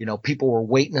 you know, people were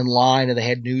waiting in line and they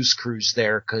had news crews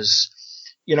there because,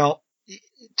 you know,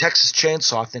 Texas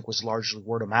Chainsaw, I think, was largely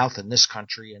word of mouth in this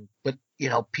country, but you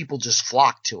know, people just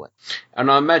flocked to it. And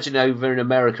I imagine over in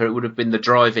America, it would have been the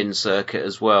drive-in circuit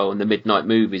as well, and the midnight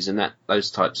movies and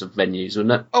those types of venues,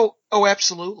 wouldn't it? Oh,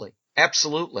 absolutely,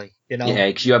 absolutely. You know, yeah,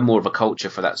 because you have more of a culture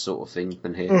for that sort of thing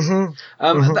than here. Mm-hmm.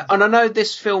 And I know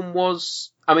this film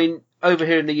was, I mean, over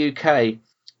here in the UK,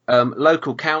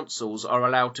 local councils are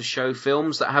allowed to show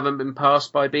films that haven't been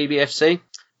passed by BBFC.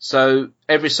 So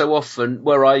every so often,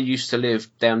 where I used to live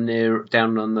down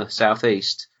on the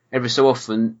southeast, every so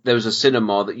often there was a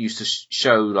cinema that used to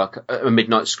show like a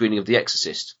midnight screening of The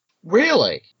Exorcist.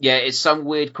 Really? Yeah, it's some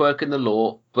weird quirk in the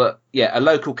law, but yeah, a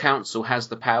local council has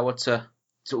the power to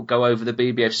sort of go over the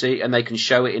BBFC and they can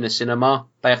show it in a cinema.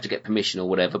 They have to get permission or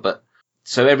whatever, but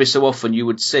so every so often you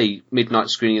would see midnight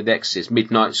screening of The Exorcist,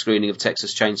 midnight screening of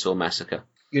Texas Chainsaw Massacre.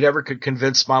 You never could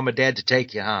convince Mom and Dad to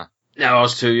take you, huh? No, I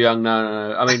was too young.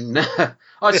 No. I mean,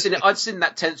 I'd seen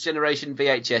that 10th generation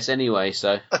VHS anyway,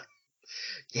 so.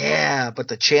 Yeah, but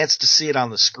the chance to see it on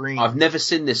the screen. I've never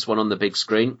seen this one on the big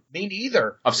screen. Me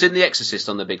neither. I've seen The Exorcist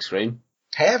on the big screen.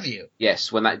 Have you?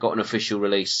 Yes, when that got an official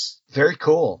release. Very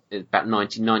cool. About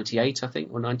 1998, I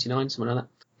think, or 99, something like that.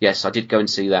 Yes, I did go and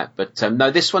see that, but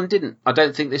no, this one didn't. I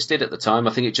don't think this did at the time.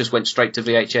 I think it just went straight to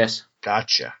VHS.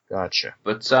 Gotcha.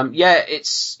 But yeah,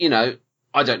 it's, you know,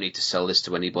 I don't need to sell this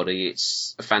to anybody.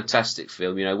 It's a fantastic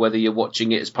film, you know, whether you're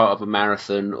watching it as part of a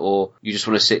marathon or you just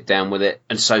want to sit down with it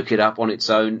and soak it up on its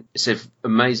own. It's an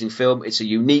amazing film. It's a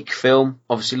unique film.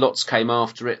 Obviously, lots came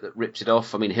after it that ripped it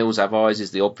off. I mean, Hills Have Eyes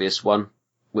is the obvious one,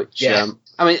 which,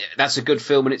 I mean, that's a good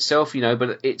film in itself, you know,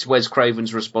 but it's Wes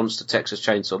Craven's response to Texas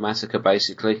Chainsaw Massacre,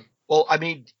 basically. Well, I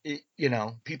mean, you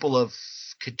know, people have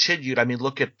continued. I mean,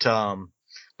 look at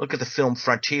the film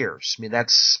Frontiers. I mean,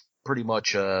 that's pretty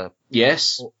much a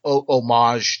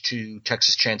homage to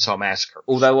Texas Chainsaw Massacre.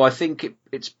 Although I think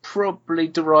it's probably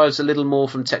derives a little more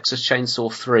from Texas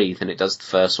Chainsaw 3 than it does the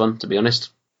first one, to be honest.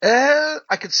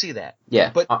 I could see that. Yeah.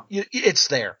 But it's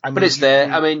there. I mean, but it's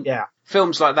there. I mean, yeah.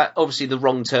 Films like that, obviously the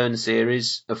Wrong Turn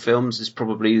series of films is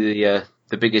probably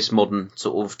the biggest modern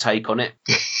sort of take on it.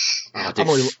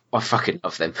 I fucking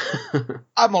love them.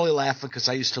 I'm only laughing because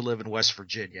I used to live in West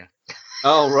Virginia.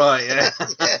 Oh, right,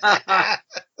 yeah.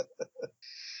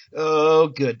 Oh,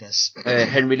 goodness.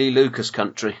 Henry Lee Lucas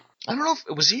country. I don't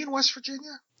know was he in West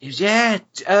Virginia? Yeah.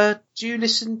 Do you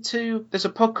listen to, there's a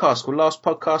podcast called Last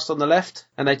Podcast on the Left,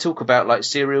 and they talk about like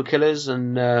serial killers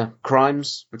and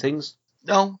crimes and things.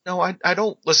 No, I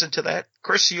don't listen to that.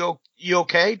 Chris, you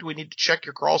okay? Do we need to check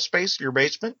your crawl space in your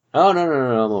basement? Oh, no,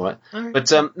 I'm all right. All right.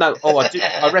 But, no,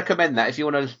 I recommend that if you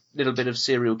want a little bit of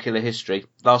serial killer history.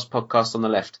 Last Podcast on the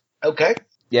Left. Okay.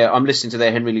 Yeah, I'm listening to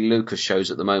their Henry Lee Lucas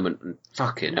shows at the moment, and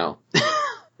fucking hell.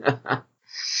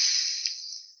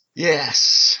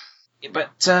 Yes.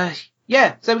 But,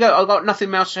 yeah, there we go. I've got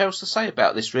nothing else to say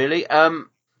about this, really.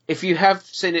 If you have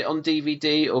seen it on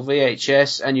DVD or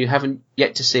VHS and you haven't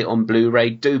yet to see it on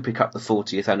Blu-ray, do pick up the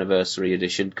 40th anniversary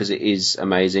edition because it is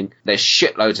amazing. There's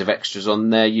shitloads of extras on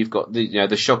there. You've got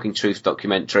the Shocking Truth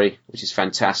documentary, which is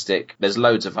fantastic. There's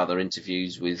loads of other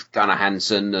interviews with Gunnar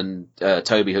Hansen and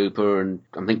Toby Hooper, and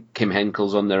I think Kim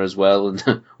Henkel's on there as well.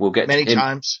 And we'll get many to him.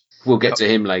 times. We'll get to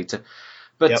him later.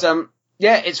 But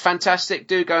yeah, it's fantastic.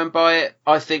 Do go and buy it.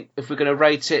 I think if we're going to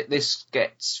rate it, this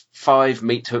gets 5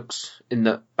 meat hooks in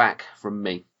the back from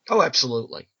me. Oh,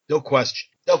 absolutely. No question.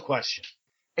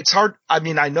 It's hard. I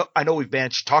mean, I know we've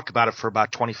managed to talk about it for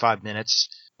about 25 minutes,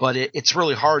 but it's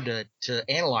really hard to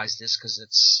analyze this because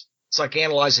it's like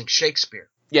analyzing Shakespeare.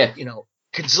 Yeah. You know,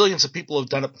 gazillions of people have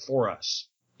done it before us.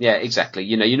 Yeah, exactly.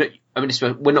 You know, I mean,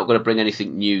 we're not going to bring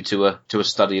anything new to a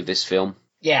study of this film.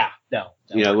 Yeah, no.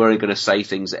 You know, we're only going to say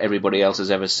things that everybody else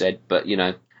has ever said. But, you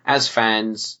know, as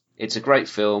fans, it's a great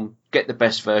film. Get the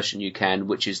best version you can,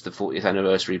 which is the 40th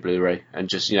anniversary Blu-ray. And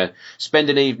just, you know, spend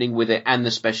an evening with it and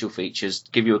the special features.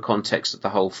 Give you a context of the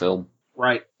whole film.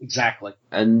 Right, exactly.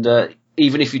 And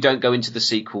even if you don't go into the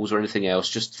sequels or anything else,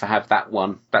 just to have that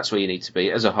one, that's where you need to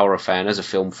be. As a horror fan, as a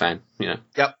film fan, you know.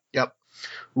 Yep.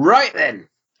 Right then.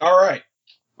 All right.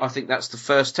 I think that's the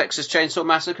first Texas Chainsaw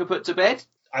Massacre put to bed.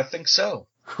 I think so.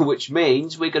 Which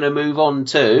means we're going to move on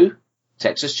to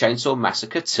Texas Chainsaw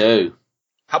Massacre 2.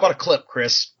 How about a clip,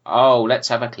 Chris? Oh, let's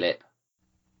have a clip.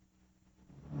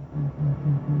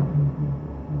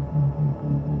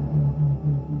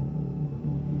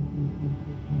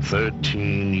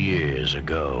 "13 years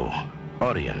ago,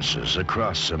 Audiences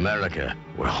across America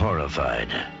were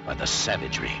horrified by the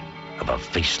savagery of a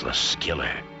faceless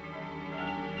killer.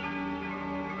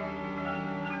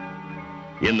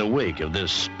 In the wake of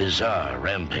this bizarre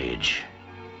rampage,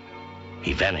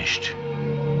 he vanished.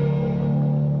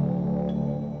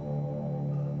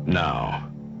 Now,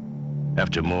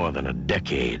 after more than a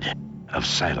decade of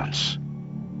silence,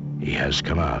 he has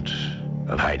come out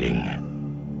of hiding.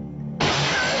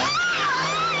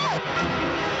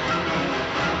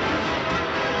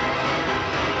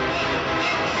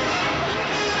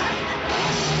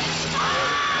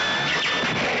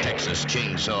 Texas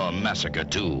Chainsaw Massacre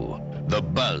 2. The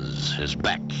Buzz is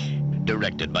back.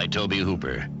 Directed by Tobe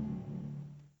Hooper.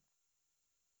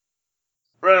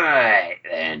 Right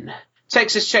then.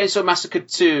 Texas Chainsaw Massacre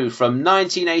 2 from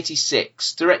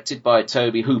 1986. Directed by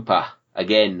Tobe Hooper.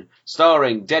 Again.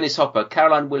 Starring Dennis Hopper,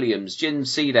 Caroline Williams, Jim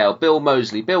Seedale, Bill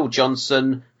Moseley, Bill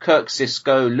Johnson, Kirk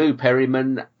Sisko, Lou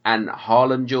Perryman, and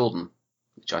Harlan Jordan.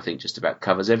 Which I think just about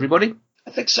covers everybody.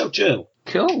 I think so too.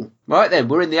 Cool. Right then,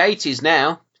 we're in the 80s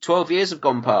now. 12 years have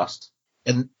gone past.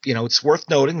 And, you know, it's worth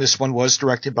noting this one was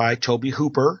directed by Tobe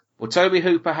Hooper. Well, Tobe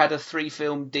Hooper had a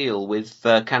 3-film deal with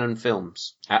Cannon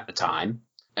Films at the time.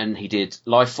 And he did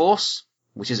Life Force,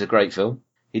 which is a great film.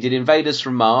 He did Invaders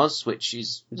from Mars, which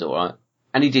is alright.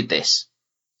 And he did this.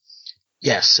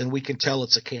 Yes, and we can tell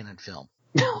it's a Cannon film.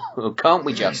 Can't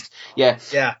we just? Yeah.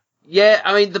 Yeah. Yeah,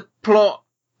 I mean, the plot,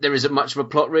 there isn't much of a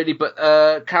plot really, but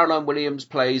Caroline Williams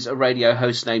plays a radio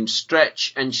host named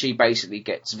Stretch, and she basically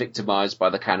gets victimized by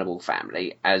the cannibal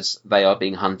family as they are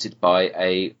being hunted by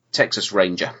a Texas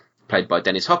Ranger, played by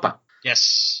Dennis Hopper.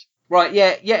 Yes. Right,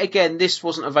 yeah, yet again, this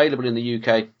wasn't available in the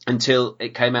UK until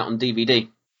it came out on DVD.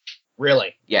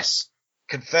 Really? Yes.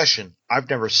 Confession, I've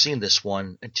never seen this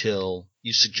one until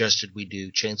you suggested we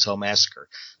do Chainsaw Massacre.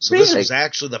 So Really? This was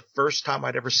actually the first time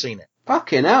I'd ever seen it.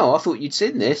 Fucking hell, I thought you'd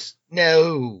seen this.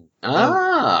 No.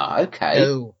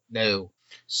 Okay. No.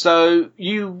 So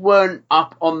you weren't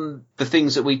up on the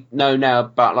things that we know now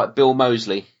about, like Bill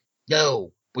Moseley?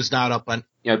 No. Was not up on...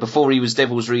 You know, before he was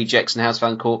Devil's Rejects and House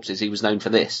Found Corpses, he was known for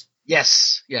this.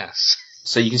 Yes.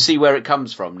 So you can see where it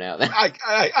comes from now then. I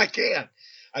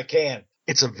can.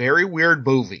 It's a very weird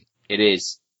movie. It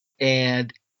is.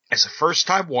 And as a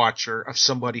first-time watcher of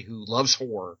somebody who loves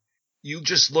horror, you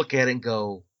just look at it and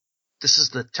go, this is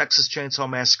the Texas Chainsaw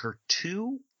Massacre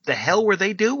 2? The hell were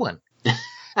they doing?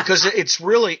 Because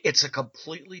it's a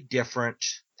completely different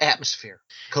atmosphere.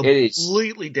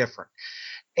 Completely different.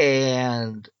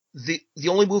 And the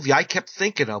only movie I kept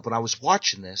thinking of when I was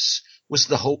watching this was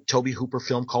the Tobe Hooper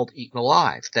film called Eaten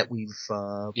Alive that we've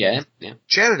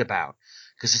chatted about.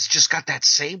 Because it's just got that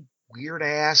same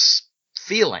weird-ass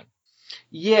feeling.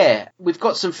 Yeah, we've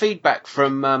got some feedback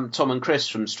from Tom and Chris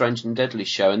from Strange and Deadly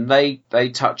Show, and they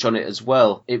touch on it as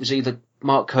well. It was either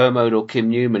Mark Kermode or Kim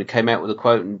Newman who came out with a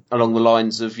quote along the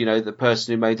lines of, you know, the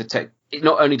person who made the tech...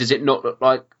 Not only does it not look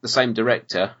like the same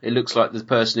director, it looks like the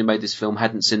person who made this film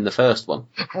hadn't seen the first one.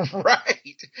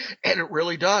 Right. And it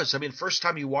really does. I mean, first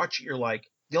time you watch it, you're like,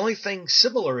 the only thing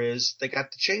similar is they got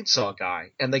the chainsaw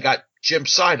guy, and they got Jim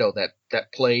Sido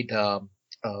that played the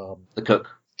cook.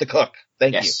 The cook.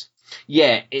 Thank you.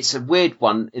 Yeah, it's a weird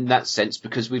one in that sense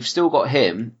because we've still got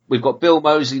him. We've got Bill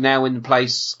Moseley now in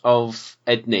place of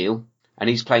Ed Neal, and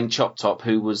he's playing Chop Top,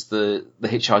 who was the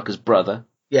hitchhiker's brother.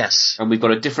 Yes. And we've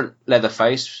got a different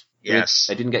Leatherface. Yes.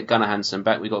 They didn't get Gunnar Hansen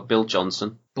back. We've got Bill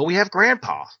Johnson. But we have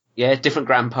Grandpa. Yeah, different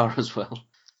Grandpa as well.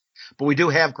 But we do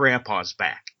have Grandpa's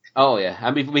back. Oh, yeah.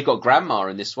 And we've got Grandma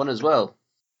in this one as well.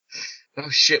 Oh,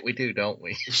 shit, we do, don't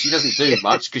we? She doesn't do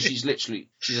much because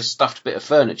she's a stuffed bit of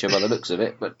furniture by the looks of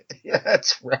it. But yeah,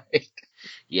 that's right.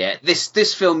 Yeah,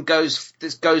 this film goes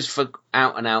for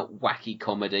out and out wacky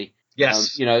comedy.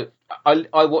 Yes. You know, I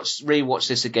rewatched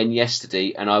this again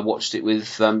yesterday, and I watched it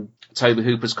with Tobe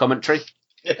Hooper's commentary.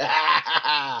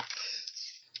 To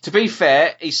be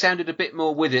fair, he sounded a bit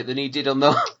more with it than he did on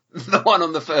the one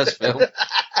on the first film.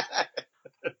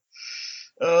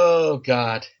 Oh,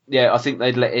 God. Yeah, I think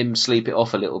they'd let him sleep it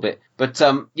off a little bit. But,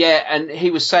 yeah, and he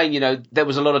was saying, you know, there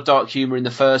was a lot of dark humour in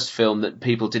the first film that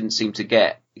people didn't seem to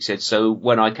get. He said, so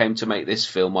when I came to make this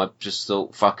film, I just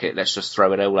thought, fuck it, let's just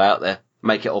throw it all out there.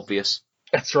 Make it obvious.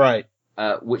 That's right.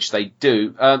 Which they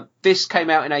do. This came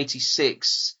out in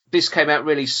 86. This came out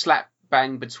really slap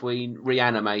bang between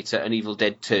Reanimator and Evil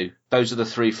Dead 2. Those are the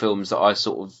three films that I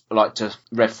sort of like to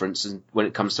reference when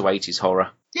it comes to 80s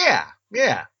horror. Yeah.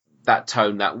 That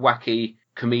tone, that wacky,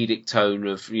 comedic tone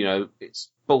of, you know,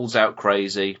 it's balls out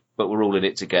crazy, but we're all in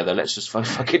it together. Let's just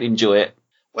fucking enjoy it.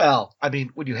 Well, I mean,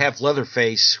 when you have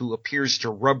Leatherface who appears to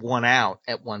rub one out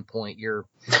at one point, you're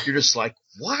just like,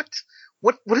 what?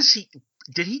 What is he?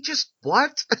 did he just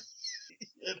what?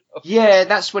 Yeah,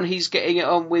 that's when he's getting it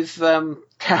on with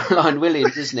Caroline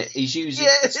Williams, isn't it? He's using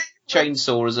his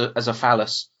chainsaw as a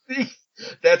phallus.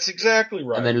 That's exactly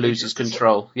right. And then loses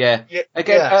control. Yeah.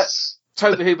 Again, yes.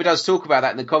 Toby Hooper does talk about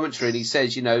that in the commentary, and he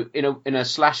says, in a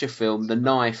slasher film, the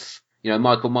knife,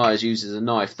 Michael Myers uses a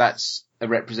knife. That's a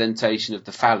representation of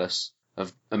the phallus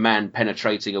of a man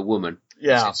penetrating a woman.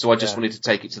 Yeah. So I just wanted to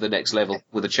take it to the next level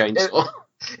with a chainsaw.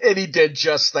 And he did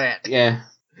just that. Yeah.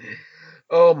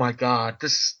 Oh my God,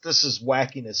 this is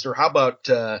wackiness. Or how about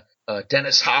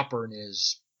Dennis Hopper and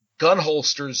his gun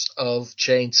holsters of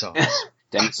chainsaws?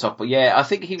 Dennis Hopper, yeah, I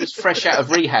think he was fresh out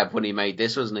of rehab when he made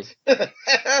this, wasn't he?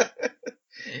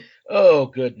 Oh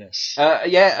goodness.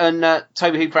 And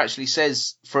Toby Hooper actually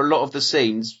says for a lot of the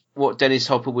scenes, what Dennis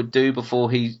Hopper would do before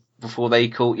they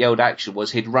yelled action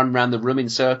was he'd run around the room in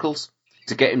circles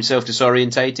to get himself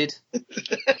disorientated.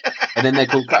 And then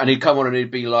and he'd come on and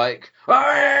he'd be like,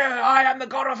 I am the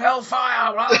god of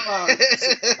hellfire. Blah,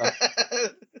 blah.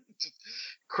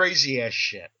 Crazy ass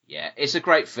shit. Yeah, it's a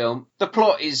great film. The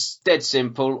plot is dead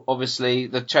simple. Obviously,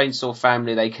 the Chainsaw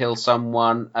family, they kill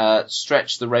someone.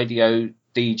 Stretch, the radio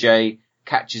DJ,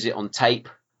 catches it on tape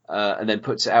and then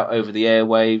puts it out over the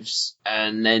airwaves.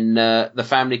 And then the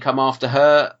family come after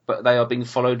her, but they are being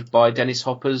followed by Dennis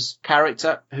Hopper's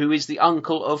character, who is the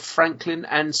uncle of Franklin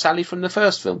and Sally from the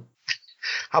first film.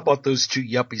 How about those two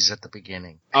yuppies at the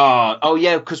beginning? Oh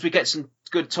yeah, because we get some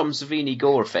good Tom Savini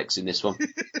gore effects in this one.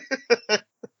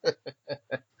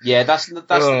 Yeah, that's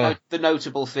the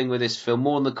notable thing with this film.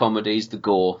 More than the comedies, the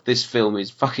gore. This film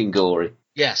is fucking gory.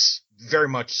 Yes, very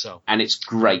much so. And it's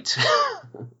great.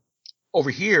 Over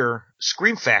here,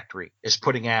 Scream Factory is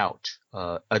putting out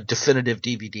a definitive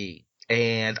DVD.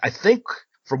 And I think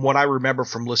from what I remember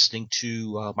from listening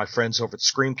to my friends over at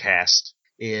Screamcast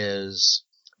is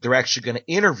they're actually going to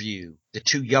interview the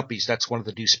two yuppies. That's one of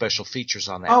the new special features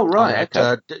on that. Oh, right.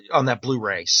 On that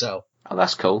Blu-ray. So. Oh,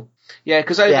 that's cool. Yeah,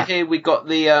 because over here we got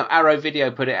the Arrow Video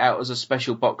put it out as a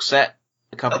special box set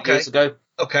a couple of years ago.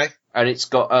 Okay. And it's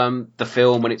got the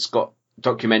film and it's got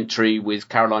documentary with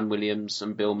Caroline Williams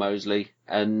and Bill Moseley.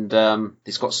 And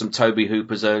it's got some Toby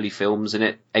Hooper's early films in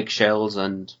it, Eggshells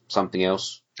and something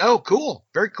else. Oh, cool.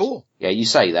 Very cool. Yeah, you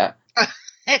say that.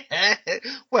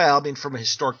 Well, I mean, from a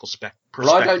historical perspective.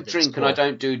 Well, I don't drink and I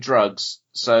don't do drugs,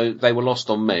 so they were lost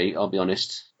on me, I'll be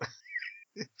honest.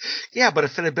 Yeah, but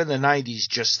if it had been the 90s,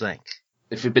 just think.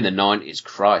 If it had been the 90s,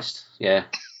 Christ, yeah.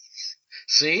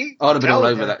 See? I'd have been all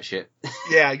over that shit.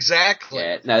 Yeah, exactly.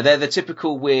 Yeah, no, they're the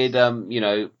typical weird,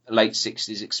 late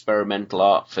 60s experimental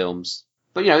art films.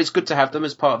 But, it's good to have them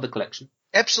as part of the collection.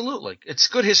 Absolutely. It's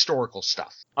good historical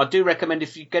stuff. I do recommend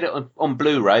if you get it on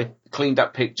Blu-ray, the cleaned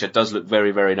up picture does look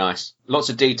very, very nice. Lots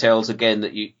of details, again,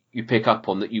 that you pick up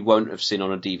on that you won't have seen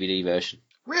on a DVD version.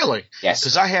 Really? Yes.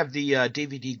 Because I have the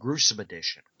DVD gruesome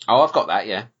edition. Oh, I've got that,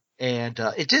 yeah. And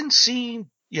it didn't seem,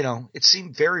 it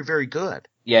seemed very, very good.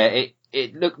 Yeah,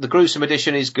 the gruesome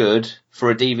edition is good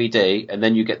for a DVD, and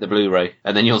then you get the Blu-ray,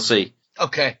 and then you'll see.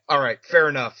 Okay, all right, fair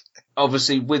enough.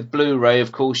 Obviously, with Blu-ray,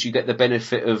 of course, you get the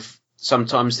benefit of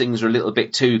sometimes things are a little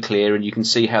bit too clear, and you can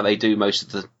see how they do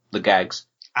most of the gags.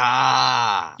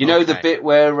 Ah, you know the bit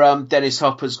where Dennis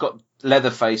Hopper's got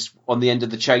Leatherface on the end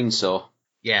of the chainsaw?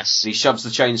 Yes. He shoves the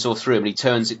chainsaw through him and he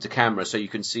turns it to camera so you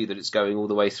can see that it's going all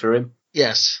the way through him.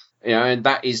 Yes. And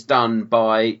that is done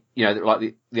by,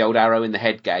 like the old arrow in the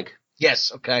head gag.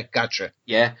 Yes, okay, gotcha.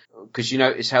 Yeah, because you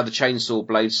notice how the chainsaw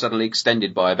blade suddenly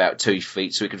extended by about 2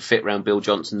 feet so it could fit around Bill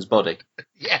Johnson's body.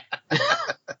 Yeah.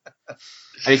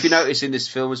 And if you notice in this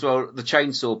film as well, the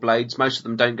chainsaw blades, most of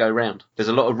them don't go round. There's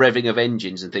a lot of revving of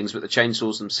engines and things, but the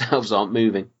chainsaws themselves aren't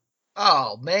moving.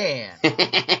 Oh, man.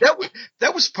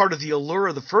 That was part of the allure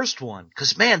of the first one,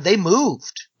 because, man, they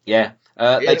moved. Yeah.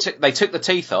 They took the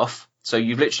teeth off, so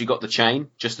you've literally got the chain,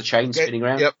 just the chain spinning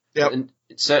around. Yep. And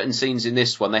certain scenes in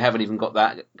this one, they haven't even got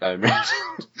that going round.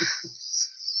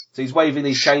 So he's waving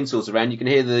these chainsaws around. You can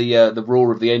hear the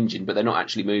roar of the engine, but they're not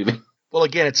actually moving. Well,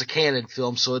 again, it's a canon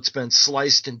film, so it's been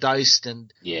sliced and diced,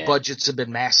 and budgets have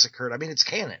been massacred. I mean, it's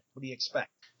canon. What do you expect?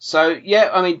 So, yeah,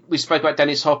 I mean, we spoke about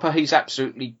Dennis Hopper. He's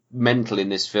absolutely mental in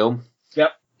this film.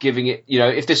 Yep. Giving it,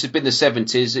 if this had been the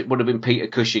 70s, it would have been Peter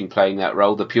Cushing playing that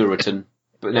role, the Puritan.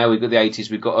 But now we've got the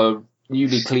 80s, we've got a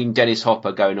newly clean Dennis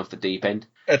Hopper going off the deep end.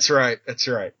 That's right.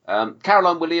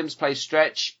 Caroline Williams plays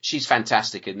Stretch. She's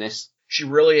fantastic in this. She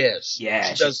really is.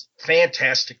 Yeah. She does a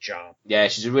fantastic job. Yeah,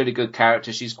 she's a really good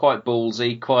character. She's quite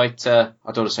ballsy, quite, I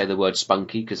don't want to say the word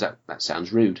spunky, because that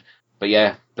sounds rude. But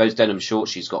yeah, those denim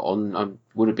shorts she's got on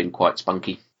would have been quite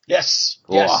spunky. Yes.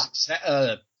 Yes.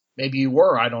 Maybe you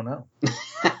were. I don't know.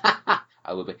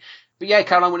 I would be. But yeah,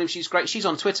 Caroline Williams, she's great. She's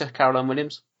on Twitter, Caroline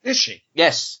Williams. Is she?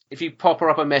 Yes. If you pop her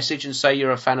up a message and say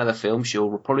you're a fan of the film,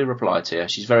 she'll probably reply to you.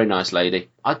 She's a very nice lady.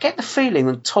 I get the feeling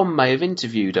that Tom may have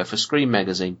interviewed her for Scream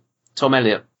magazine. Tom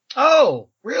Elliott. Oh,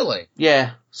 really?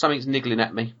 Yeah, something's niggling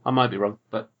at me. I might be wrong,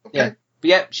 but Okay. yeah. But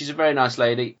yeah, she's a very nice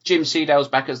lady. Jim Seadale's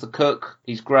back as the cook.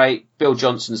 He's great. Bill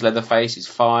Johnson's Leatherface is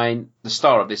fine. The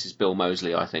star of this is Bill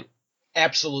Moseley, I think.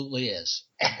 Absolutely is.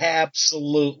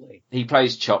 Absolutely. He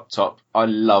plays Chop Top. I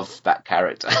love that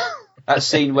character. That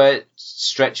scene where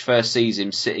Stretch first sees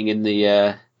him sitting in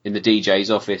the DJ's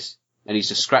office, and he's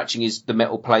just scratching the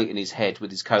metal plate in his head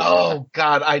with his coat. Oh,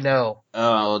 God, I know.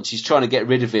 Oh, and she's trying to get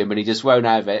rid of him, and he just won't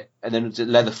have it. And then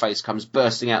Leatherface comes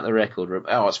bursting out the record room.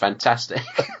 Oh, it's fantastic.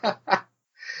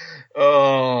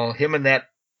 Oh, him and that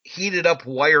heated up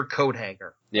wire coat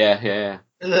hanger. Yeah.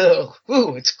 Ugh.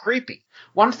 Ooh, it's creepy.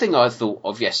 One thing I thought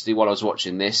of yesterday while I was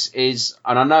watching this is,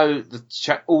 and I know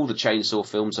all the Chainsaw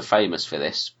films are famous for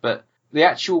this, but the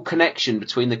actual connection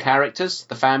between the characters,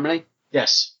 the family.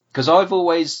 Yes. Because I've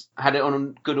always had it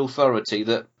on good authority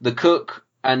that the cook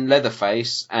and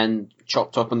Leatherface and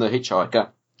Chop Top and the hitchhiker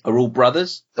are all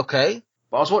brothers. Okay.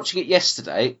 But I was watching it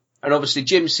yesterday, and obviously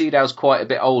Jim Seadale's quite a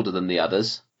bit older than the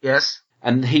others. Yes.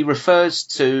 And he refers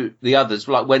to the others,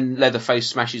 like when Leatherface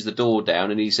smashes the door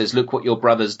down and he says, "Look what your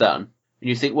brother's done." And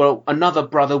you think, well, another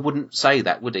brother wouldn't say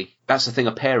that, would he? That's the thing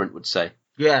a parent would say.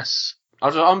 Yes.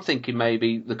 I'm thinking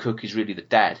maybe the cook is really the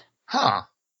dad. Huh.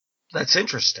 That's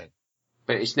interesting.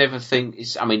 But it's never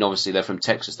I mean, obviously they're from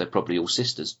Texas. They're probably all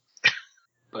sisters.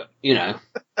 But, you know.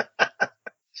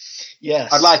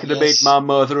 Yes. I'd like to meet my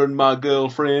mother and my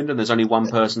girlfriend, and there's only one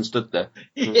person stood there.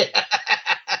 Yeah.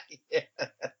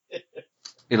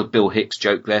 Little Bill Hicks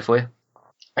joke there for you.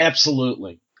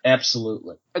 Absolutely.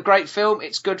 Absolutely. A great film.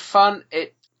 It's good fun.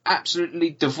 It absolutely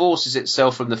divorces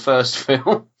itself from the first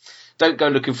film. Don't go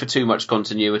looking for too much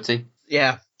continuity.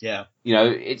 Yeah. Yeah. You know,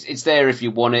 it's there if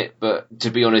you want it, but to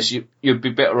be honest, you'd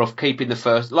be better off keeping the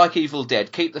first, like Evil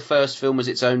Dead, keep the first film as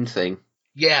its own thing.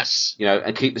 Yes. You know,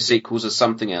 and keep the sequels as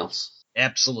something else.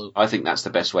 Absolutely. I think that's the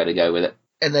best way to go with it.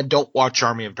 And then don't watch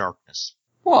Army of Darkness.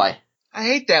 Why? I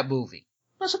hate that movie.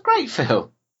 That's a great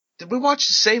film. Did we watch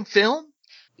the same film?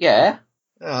 Yeah.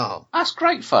 Oh. That's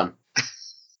great fun.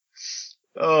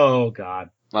 Oh, God.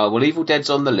 Well, Evil Dead's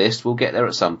on the list. We'll get there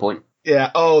at some point.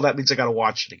 Yeah. Oh, that means I gotta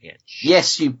watch it again.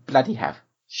 Yes, you bloody have.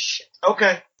 Shit.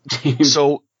 Okay.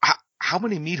 So, how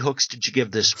many meat hooks did you give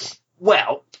this one?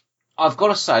 Well, I've got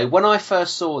to say, when I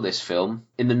first saw this film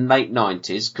in the late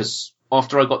 90s, because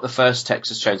after I got the first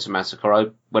Texas Chainsaw Massacre, I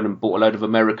went and bought a load of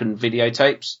American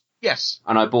videotapes. Yes.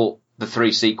 And I bought the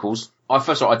 3 sequels. I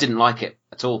didn't like it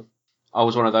at all. I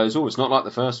was one of those, it's not like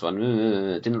the first one.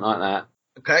 Didn't like that.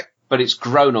 Okay. But it's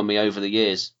grown on me over the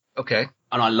years. Okay.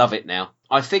 And I love it now.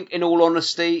 I think, in all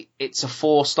honesty, it's a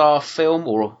 4-star film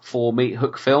or a 4 meat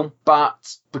hook film.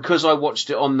 But because I watched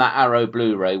it on that Arrow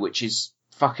Blu-ray, which is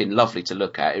fucking lovely to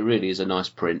look at, it really is a nice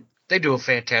print. They do a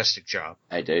fantastic job.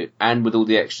 They do. And with all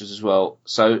the extras as well.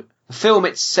 So the film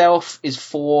itself is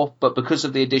 4, but because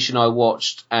of the edition I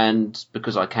watched and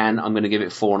because I can, I'm going to give it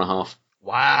 4.5.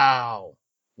 Wow.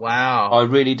 Wow. I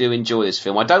really do enjoy this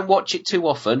film. I don't watch it too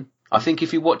often. I think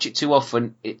if you watch it too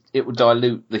often, it will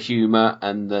dilute the humour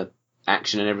and the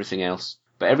action and everything else.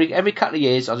 But every couple of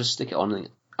years, I'll just stick it on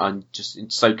and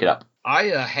just soak it up. I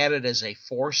had it as a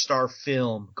 4-star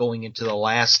film going into the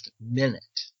last minute.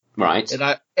 Right.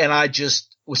 And I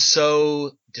just was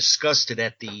so disgusted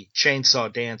at the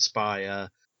chainsaw dance by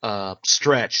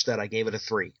Stretch that I gave it a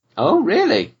 3. Oh,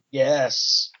 really?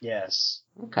 Yes. Yes.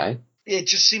 Okay. It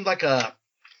just seemed like a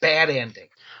bad ending.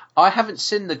 I haven't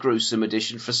seen the gruesome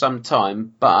edition for some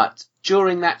time, but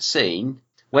during that scene,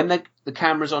 when the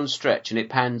camera's on Stretch and it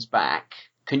pans back,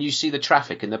 can you see the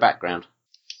traffic in the background?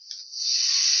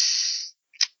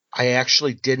 I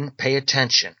actually didn't pay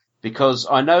attention. Because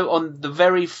I know on the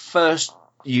very first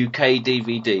UK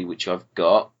DVD, which I've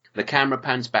got, the camera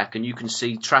pans back and you can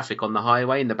see traffic on the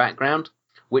highway in the background,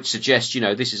 which suggests,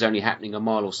 this is only happening a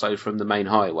mile or so from the main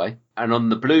highway. And on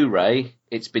the Blu-ray,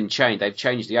 it's been changed. They've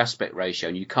changed the aspect ratio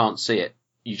and you can't see it.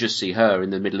 You just see her in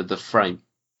the middle of the frame.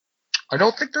 I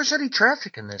don't think there's any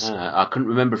traffic in this. I couldn't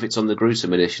remember if it's on the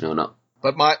gruesome edition or not.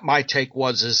 But my take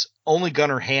is only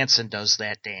Gunnar Hansen does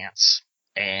that dance.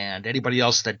 And anybody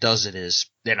else that does it is,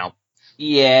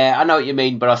 Yeah, I know what you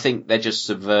mean, but I think they're just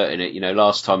subverting it.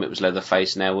 Last time it was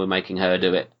Leatherface, now we're making her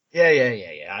do it. Yeah.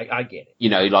 I get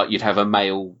it. Like you'd have a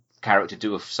male character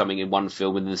do something in one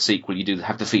film, and in the sequel you do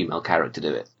have the female character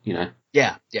do it.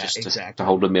 Yeah, just exactly. To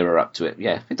hold a mirror up to it.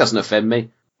 Yeah, it doesn't offend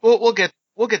me. We'll get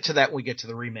to that when we get to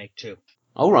the remake too.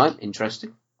 All right,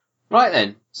 interesting. Right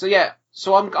then. So yeah,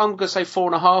 So I'm going to say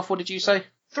 4.5. What did you say?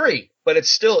 3, but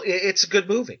it's still, it's a good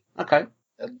movie. Okay.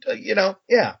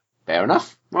 Yeah. Fair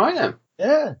enough. Right then.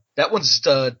 Yeah. That one's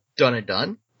done and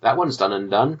done. That one's done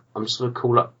and done. I'm just going to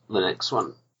call up the next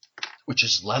one. Which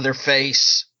is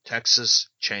Leatherface, Texas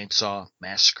Chainsaw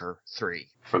Massacre 3.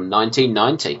 From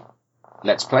 1990.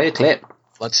 Let's play a clip.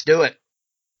 Let's do it.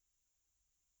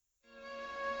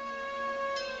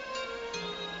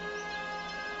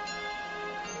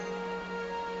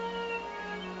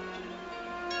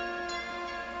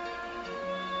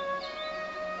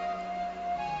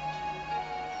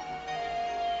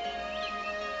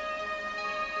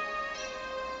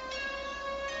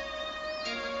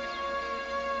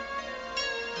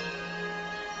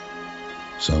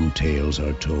 Some tales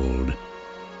are told,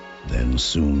 then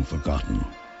soon forgotten.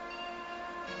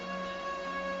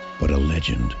 But a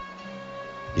legend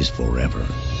is forever.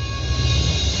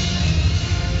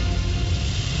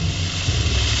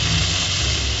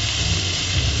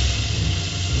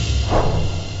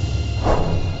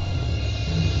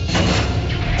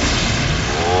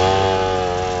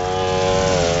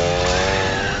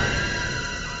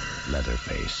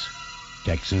 Leatherface,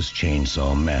 Texas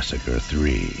Chainsaw Massacre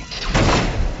 3.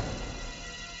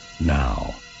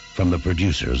 Now, from the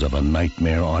producers of A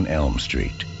Nightmare on Elm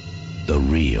Street, the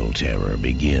real terror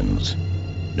begins.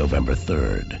 November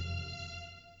 3rd.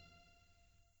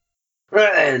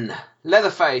 Right then.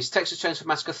 Leatherface, Texas Chainsaw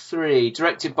Massacre 3,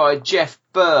 directed by Jeff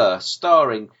Burr,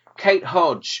 starring Kate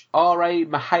Hodge, R.A.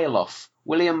 Mihailoff,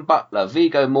 William Butler,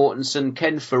 Viggo Mortensen,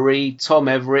 Ken Faree, Tom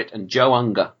Everett, and Joe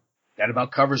Unger. That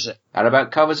about covers it. That about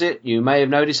covers it. You may have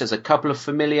noticed there's a couple of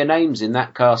familiar names in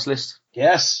that cast list.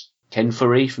 Yes. Ken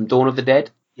Faree from Dawn of the Dead.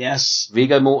 Yes.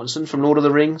 Viggo Mortensen from Lord of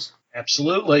the Rings.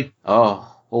 Absolutely.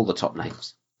 Oh, all the top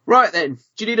names. Right then,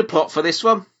 do you need a plot for this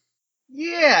one?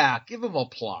 Yeah, give him a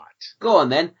plot. Go on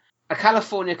then. A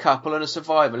California couple and a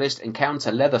survivalist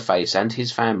encounter Leatherface and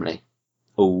his family.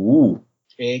 Ooh.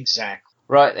 Exactly.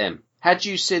 Right then. Had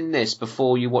you seen this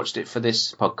before you watched it for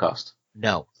this podcast?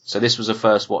 No. So this was a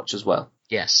first watch as well?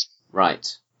 Yes. Right.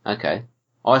 Okay.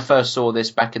 I first saw this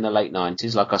back in the late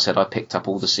 90s. Like I said, I picked up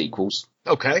all the sequels.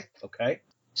 Okay.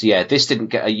 So yeah, this didn't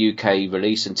get a UK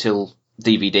release until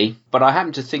DVD. But I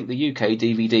happen to think the UK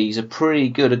DVD is a pretty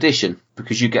good addition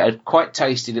because you get a quite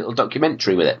tasty little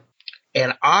documentary with it.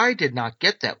 And I did not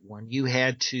get that one. You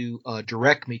had to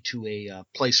direct me to a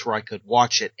place where I could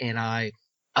watch it, and I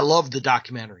loved the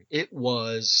documentary. It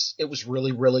was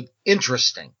really, really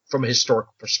interesting from a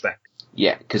historical perspective.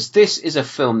 Yeah, because this is a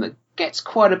film that gets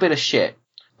quite a bit of shit.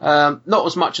 Not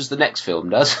as much as the next film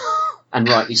does, and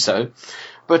rightly so.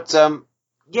 But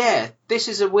yeah, this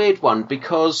is a weird one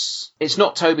because it's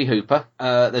not Tobe Hooper.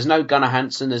 There's no Gunnar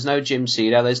Hansen. There's no Jim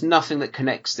Cedar. There's nothing that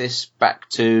connects this back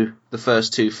to the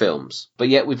first two films. But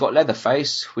yet we've got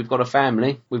Leatherface. We've got a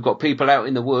family. We've got people out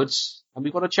in the woods, and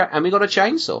we've got a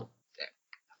chainsaw.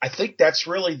 I think that's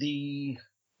really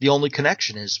the only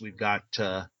connection is we've got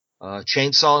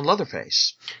Chainsaw and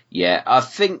Leatherface. Yeah, I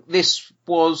think this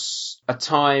was a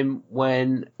time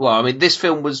when, this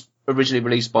film was originally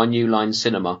released by New Line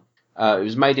Cinema. It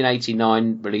was made in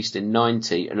 89, released in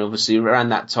 90, and obviously around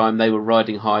that time they were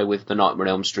riding high with the Nightmare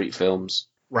on Elm Street films.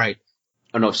 Right.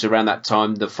 And obviously around that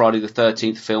time the Friday the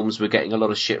 13th films were getting a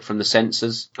lot of shit from the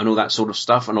censors and all that sort of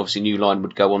stuff, and obviously New Line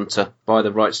would go on to buy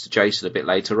the rights to Jason a bit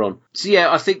later on. So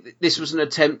yeah, I think this was an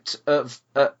attempt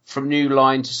from New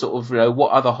Line to sort of,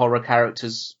 what other horror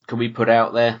characters can we put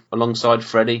out there alongside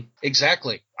Freddy?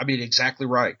 Exactly. I mean, exactly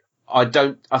right. I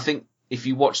think if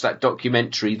you watch that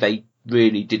documentary, they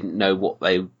really didn't know what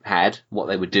they had, what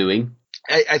they were doing.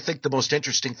 I think the most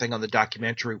interesting thing on the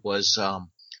documentary was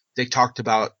they talked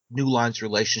about New Line's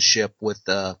relationship with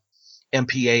the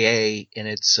MPAA and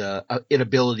its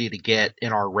inability to get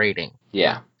an R rating.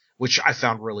 Yeah. Which I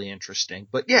found really interesting.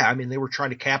 But yeah, I mean, they were trying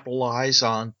to capitalize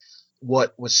on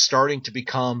what was starting to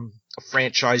become a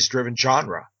franchise-driven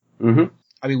genre. Mm-hmm.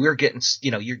 I mean, you're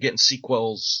getting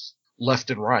sequels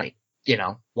left and right.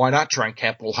 Why not try and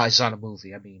capitalize on a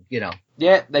movie? I mean,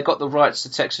 Yeah, they got the rights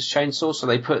to Texas Chainsaw, so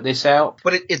they put this out.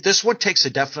 But this one takes a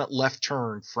definite left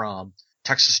turn from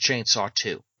Texas Chainsaw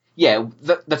 2. Yeah,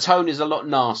 the tone is a lot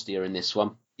nastier in this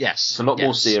one. Yes. It's a lot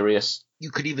more serious. You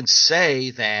could even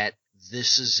say that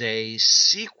this is a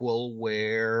sequel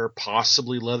where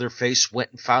possibly Leatherface went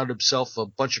and found himself a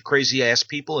bunch of crazy-ass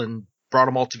people and brought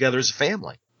them all together as a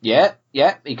family. Yeah,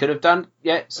 he could have done.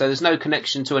 Yeah, so there's no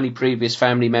connection to any previous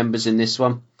family members in this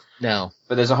one. No.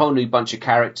 But there's a whole new bunch of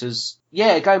characters.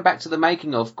 Yeah, going back to the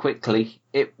making of quickly,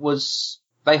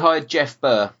 they hired Jeff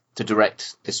Burr to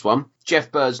direct this one.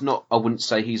 Jeff Burr's not, I wouldn't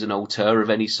say he's an auteur of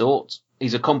any sort.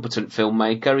 He's a competent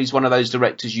filmmaker. He's one of those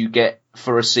directors you get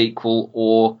for a sequel,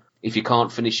 or if you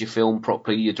can't finish your film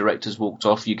properly, your director's walked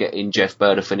off, you get in Jeff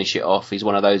Burr to finish it off. He's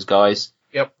one of those guys.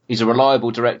 Yep. He's a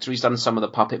reliable director. He's done some of the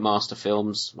Puppet Master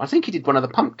films. I think he did one of the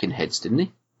Pumpkinheads, didn't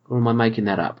he? Or am I making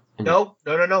that up? No,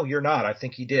 you're not. I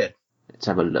think he did. Let's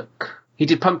have a look. He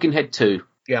did Pumpkinhead 2.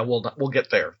 Yeah, we'll get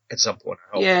there at some point,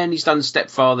 I hope. Yeah, and he's done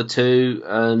Stepfather 2,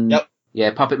 and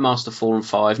yeah, Puppet Master 4 and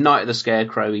 5, Night of the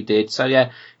Scarecrow he did. So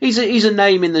yeah, he's a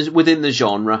name within the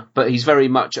genre, but he's very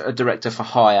much a director for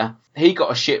hire. He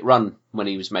got a shit run when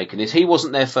he was making this. He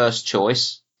wasn't their first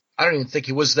choice. I don't even think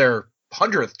he was their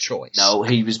 100th choice. No,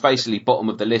 he was basically bottom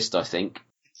of the list, I think.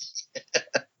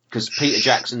 Because Peter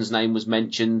Jackson's name was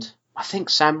mentioned. I think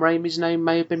Sam Raimi's name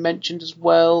may have been mentioned as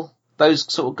well.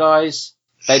 Those sort of guys.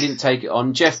 They didn't take it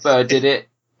on. Jeff Burr did it,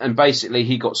 and basically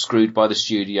he got screwed by the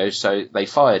studio, so they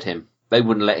fired him. They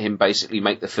wouldn't let him basically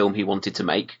make the film he wanted to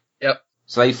make. Yep.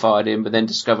 So they fired him, but then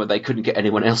discovered they couldn't get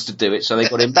anyone else to do it, so they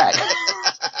got him back.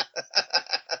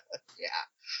 Yeah,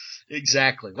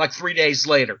 exactly. Like 3 days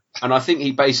later. And I think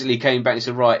he basically came back and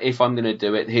said, right, if I'm going to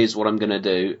do it, here's what I'm going to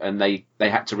do. And they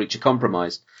had to reach a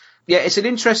compromise. Yeah, it's an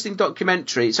interesting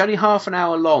documentary. It's only half an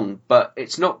hour long, but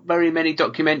it's not very many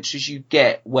documentaries you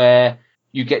get where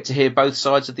you get to hear both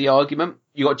sides of the argument.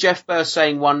 You got Jeff Burr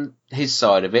saying his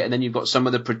side of it, and then you've got some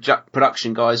of the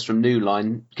production guys from New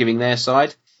Line giving their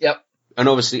side. Yep. And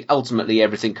obviously, ultimately,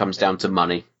 everything comes down to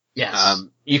money. Yes.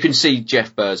 You can see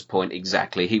Jeff Burr's point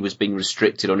exactly. He was being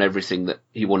restricted on everything that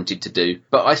he wanted to do.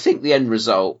 But I think the end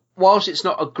result, whilst it's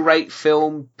not a great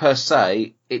film per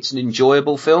se, it's an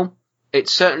enjoyable film.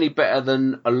 It's certainly better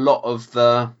than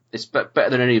it's better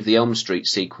than any of the Elm Street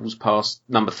sequels past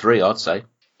number 3, I'd say.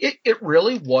 It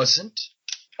really wasn't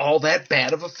all that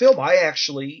bad of a film. I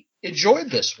actually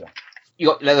enjoyed this one. You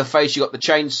got Leatherface, you got the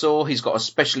chainsaw. He's got a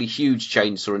specially huge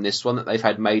chainsaw in this one that they've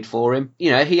had made for him.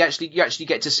 You know, you actually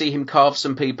get to see him carve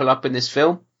some people up in this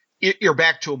film. You're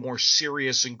back to a more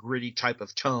serious and gritty type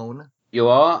of tone. You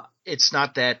are. It's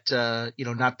not that,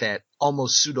 not that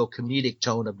almost pseudo-comedic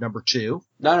tone of number 2.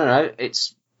 No.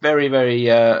 It's very,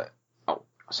 very, I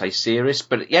say serious,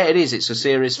 but yeah, it is. It's a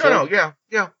serious film.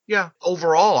 Yeah.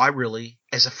 Overall,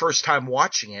 as a first time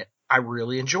watching it, I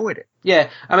really enjoyed it. Yeah,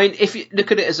 I mean, if you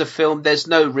look at it as a film, there's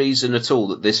no reason at all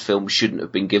that this film shouldn't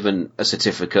have been given a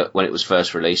certificate when it was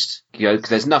first released. You know, 'cause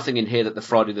there's nothing in here that the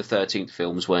Friday the 13th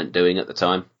films weren't doing at the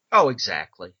time. Oh,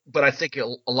 exactly. But I think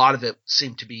a lot of it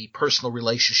seemed to be personal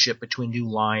relationship between New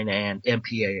Line and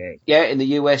MPAA. Yeah, in the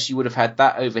US you would have had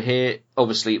that. Over here,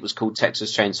 obviously it was called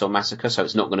Texas Chainsaw Massacre, so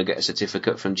it's not going to get a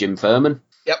certificate from Jim Furman.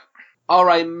 Yep.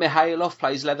 R.A. Mihailov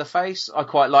plays Leatherface. I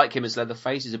quite like him as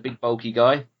Leatherface. He's a big, bulky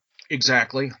guy.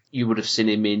 Exactly. You would have seen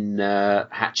him in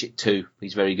Hatchet 2.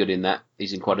 He's very good in that.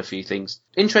 He's in quite a few things.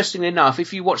 Interestingly enough,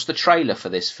 if you watch the trailer for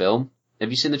this film, have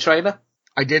you seen the trailer?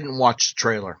 I didn't watch the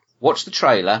trailer. Watch the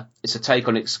trailer. It's a take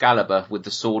on Excalibur with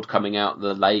the sword coming out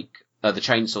the lake, the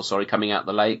chainsaw, coming out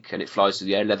the lake, and it flies through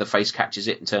the air. Leatherface catches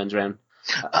it and turns around.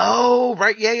 Oh,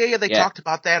 right. Yeah. They talked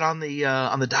about that on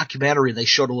the documentary. They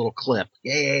showed a little clip.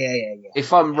 Yeah.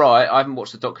 If I'm right, I haven't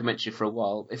watched the documentary for a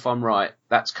while. If I'm right,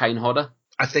 that's Kane Hodder.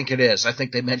 I think it is. I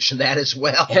think they mentioned that as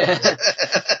well. Yeah.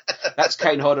 That's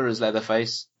Kane Hodder as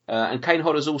Leatherface. And Kane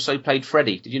Hodder's also played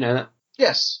Freddy. Did you know that?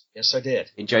 Yes, I did.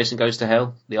 In Jason Goes to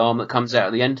Hell, the arm that comes out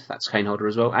at the end, that's Kane Hodder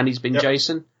as well. And he's been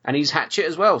Jason, and he's Hatchet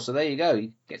as well, so there you go.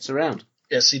 He gets around.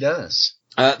 Yes, he does.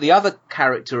 The other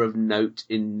character of note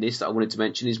in this that I wanted to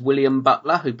mention is William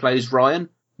Butler, who plays Ryan,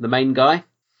 the main guy,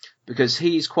 because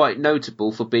he's quite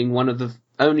notable for being one of the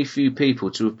only few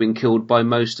people to have been killed by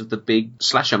most of the big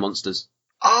slasher monsters.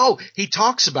 Oh, he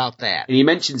talks about that. And he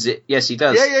mentions it. Yes, he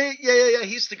does. Yeah.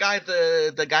 He's the guy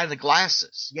in the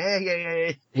glasses.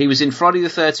 Yeah. He was in Friday the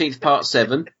 13th, Part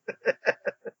 7.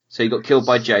 So he got killed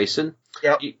by Jason.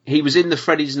 Yep. He was in the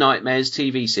Freddy's Nightmares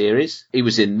TV series. He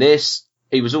was in this.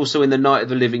 He was also in the Night of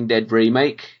the Living Dead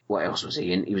remake. What else was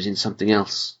he in? He was in something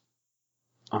else.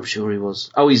 I'm sure he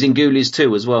was. Oh, he's in Ghoulies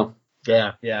 2 as well.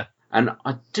 Yeah. And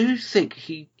I do think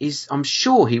I'm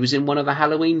sure he was in one of the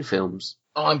Halloween films.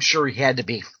 Oh, I'm sure he had to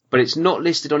be. But it's not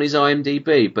listed on his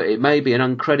IMDb, but it may be an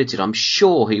uncredited. I'm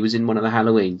sure he was in one of the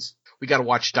Halloweens. We got to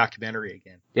watch the documentary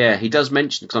again. Yeah, he does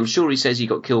mention, because I'm sure he says he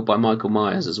got killed by Michael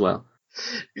Myers as well.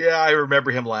 Yeah, I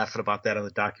remember him laughing about that on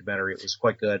the documentary. It was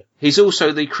quite good. He's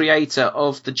also the creator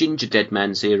of the Ginger Dead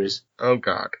Man series. Oh,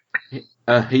 God.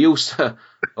 He also,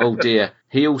 oh dear,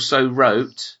 he also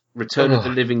wrote Return of the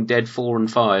Living Dead 4 and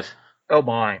 5. Oh,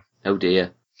 my. Oh,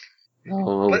 dear.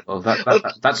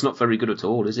 That's not very good at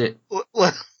all, is it?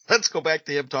 Let's go back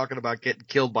to him talking about getting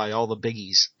killed by all the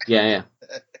biggies. Yeah.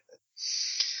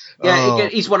 Yeah, again,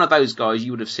 he's one of those guys.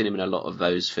 You would have seen him in a lot of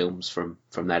those films from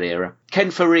that era. Ken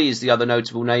Faree is the other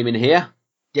notable name in here.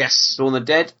 Yes. Dawn of the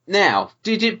Dead. Now,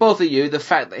 did it bother you, the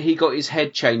fact that he got his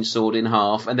head chainsawed in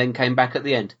half and then came back at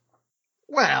the end?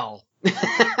 Well,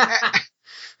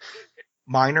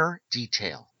 minor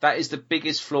detail. That is the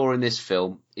biggest flaw in this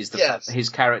film, is the fact that his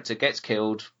character gets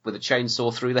killed with a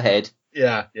chainsaw through the head.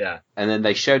 Yeah. And then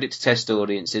they showed it to test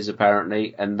audiences,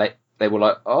 apparently, and they were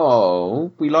like,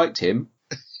 oh, we liked him.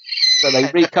 So they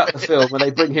recut the film and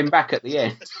they bring him back at the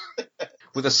end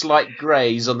with a slight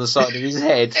graze on the side of his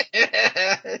head.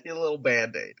 A little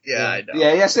Band-Aid. Yeah, I know.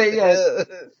 Yeah,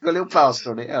 got a little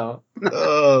plaster on it. Oh,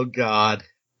 oh God.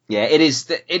 Yeah, it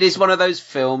is one of those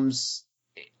films.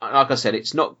 Like I said,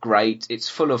 it's not great. It's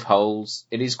full of holes.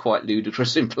 It is quite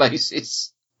ludicrous in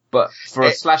places. But for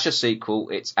a slasher sequel,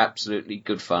 it's absolutely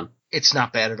good fun. It's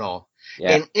not bad at all.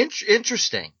 Yeah. And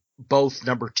interesting, both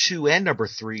number 2 and number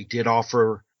 3 did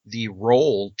offer the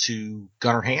role to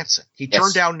Gunnar Hansen. He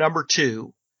turned down number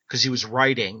 2 because he was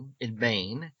writing in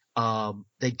Maine.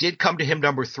 They did come to him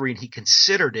number 3 and he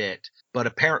considered it, but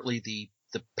apparently the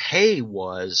pay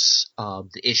was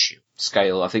the issue.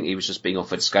 Scale. I think he was just being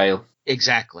offered scale.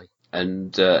 Exactly.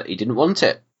 And he didn't want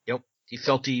it. Yep. He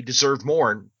felt he deserved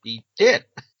more, and he did.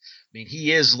 I mean,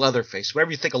 he is Leatherface.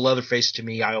 Whenever you think of Leatherface to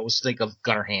me, I always think of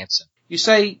Gunnar Hansen. You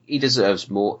say he deserves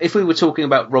more. If we were talking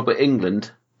about Robert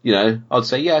Englund, I'd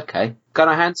say, yeah, okay.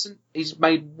 Gunnar Hansen, he's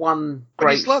made one great...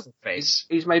 But he's Leatherface.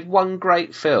 He's made one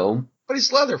great film. But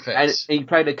he's Leatherface. And he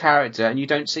played a character, and you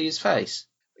don't see his face.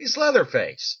 He's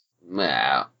Leatherface.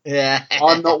 Well, yeah.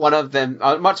 I'm not one of them.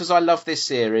 Much as I love this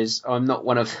series, I'm not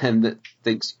one of them that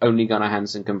thinks only Gunnar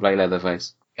Hansen can play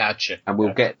Leatherface. Gotcha. And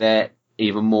we'll get there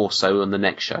even more so on the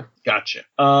next show. Gotcha.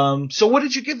 So what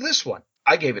did you give this one?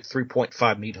 I gave it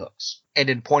 3.5 meat hooks. And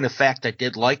in point of fact, I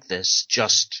did like this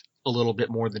just a little bit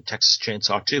more than Texas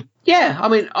Chainsaw 2. Yeah, I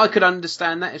mean, I could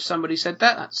understand that if somebody said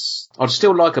that. I'd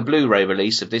still like a Blu-ray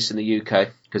release of this in the UK,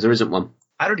 because there isn't one.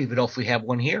 I don't even know if we have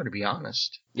one here, to be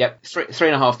honest. Yep,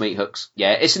 3.5 meat hooks.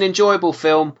 Yeah, it's an enjoyable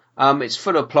film. It's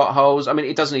full of plot holes. I mean,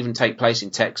 it doesn't even take place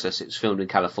in Texas. It's filmed in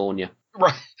California.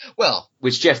 Right. Well.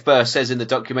 Which Jeff Burr says in the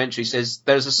documentary, says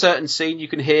there's a certain scene you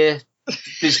can hear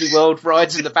Disney World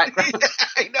rides in the background.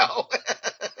 I know.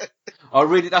 I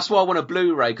really, that's why I want a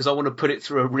Blu-ray, because I want to put it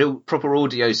through a real proper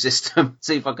audio system,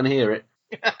 see if I can hear it.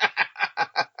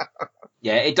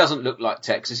 Yeah, it doesn't look like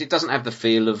Texas. It doesn't have the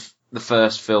feel of the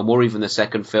first film or even the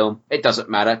second film. It doesn't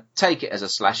matter. Take it as a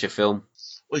slasher film.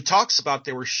 Well, he talks about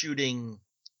they were shooting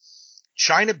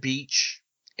China Beach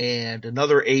and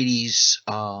another 80s,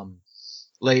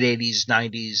 late 80s,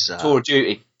 90s. Tour of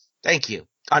Duty. Thank you.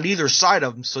 On either side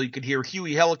of them, so you could hear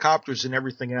Huey helicopters and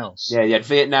everything else. Yeah, you had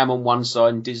Vietnam on one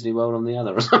side and Disney World on the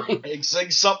other or something.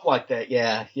 Something like that,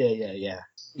 yeah.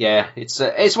 Yeah,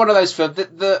 it's one of those films.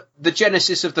 The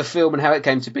genesis of the film and how it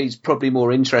came to be is probably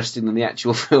more interesting than the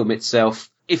actual film itself.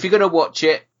 If you're going to watch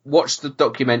it, watch the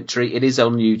documentary. It is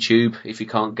on YouTube if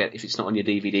it's not on your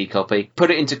DVD copy. Put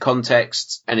it into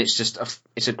context, and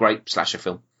it's a great slasher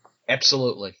film.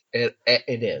 Absolutely, it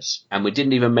is. And we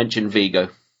didn't even mention Vigo.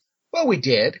 Well, we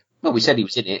did. Well, we said he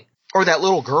was in it. Or that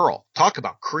little girl. Talk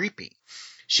about creepy.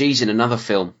 She's in another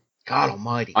film. God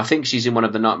almighty. I think she's in one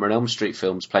of the Nightmare on Elm Street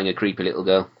films playing a creepy little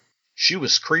girl. She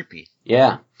was creepy.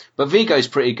 Yeah. But Vigo's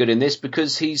pretty good in this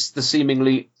because he's the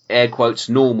seemingly, air quotes,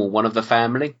 normal one of the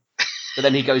family. But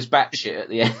then he goes batshit at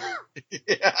the end.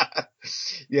 Yeah.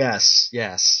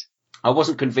 Yes. I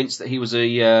wasn't convinced that he was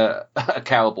a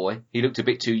cowboy. He looked a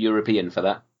bit too European for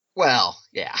that. Well,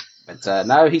 yeah. But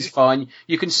no, he's fine.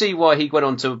 You can see why he went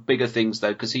on to bigger things,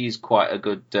 though, because he is quite a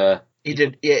good... he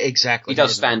did, yeah, exactly. He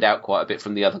does stand out quite a bit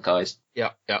from the other guys. Yeah.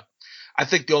 I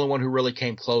think the only one who really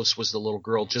came close was the little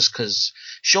girl, just because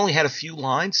she only had a few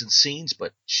lines and scenes,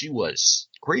 but she was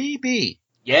creepy.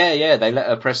 Yeah, they let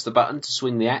her press the button to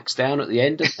swing the axe down at the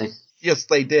end, didn't they? Yes,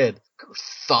 they did.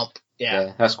 Thump.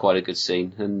 Yeah, that's quite a good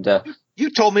scene. And you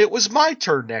told me it was my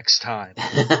turn next time.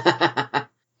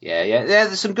 Yeah,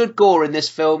 there's some good gore in this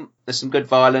film. There's some good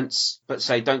violence, but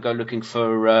don't go looking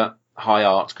for high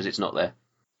art because it's not there.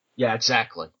 Yeah,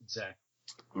 exactly.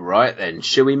 Right then,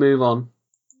 shall we move on?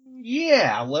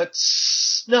 Yeah,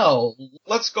 let's go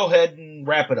ahead and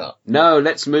wrap it up. No,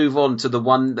 let's move on to the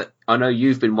one that I know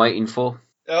you've been waiting for.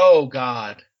 Oh,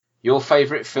 God. Your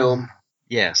favourite film.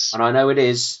 Yes. And I know it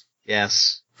is.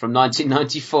 Yes. From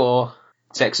 1994,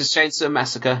 Texas Chainsaw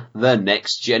Massacre, The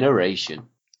Next Generation.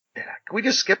 Yeah. Can we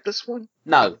just skip this one?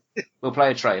 No. We'll play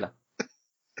a trailer.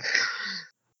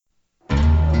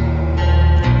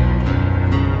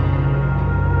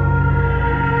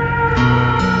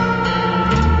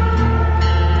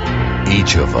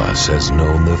 Each of us has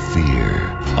known the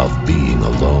fear of being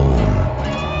alone,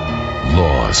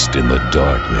 lost in the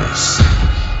darkness,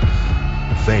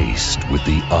 faced with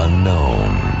the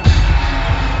unknown.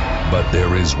 But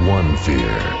there is one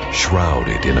fear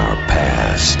shrouded in our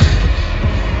past,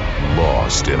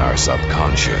 lost in our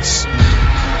subconscious,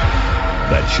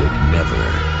 that should never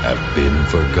have been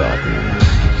forgotten.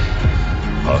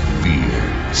 A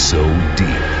fear so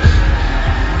deep,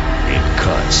 it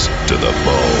cuts to the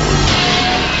bone.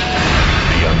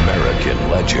 The American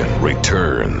legend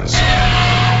returns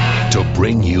to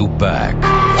bring you back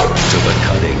to the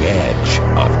cutting edge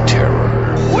of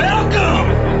terror. Welcome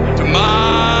to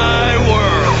my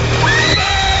world.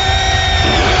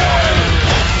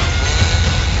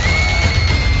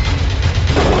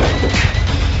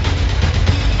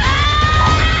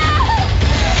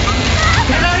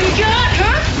 That all you got,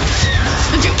 huh?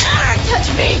 Don't you dare touch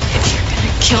me! If you're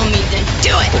gonna kill me, then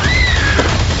do it!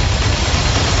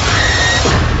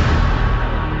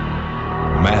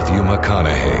 Matthew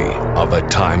McConaughey of A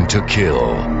Time to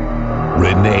Kill.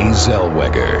 Renee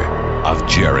Zellweger of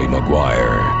Jerry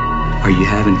Maguire. Are you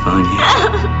having fun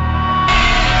yet?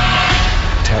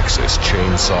 Texas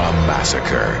Chainsaw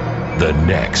Massacre. The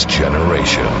Next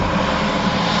Generation.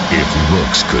 If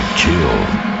looks could kill,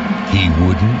 he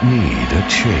wouldn't need a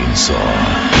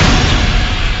chainsaw.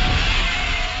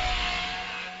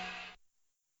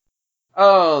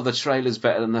 Oh, the trailer's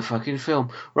better than the fucking film.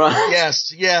 Right.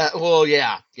 Yes, yeah, well,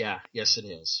 yeah, yes it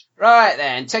is. Right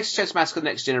then, Texas Chainsaw Massacre: The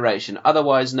Next Generation,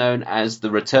 otherwise known as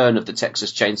The Return of the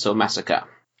Texas Chainsaw Massacre.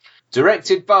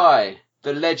 Directed by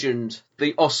the legend,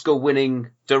 the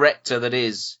Oscar-winning director that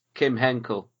is Kim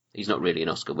Henkel. He's not really an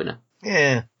Oscar winner.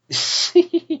 Yeah.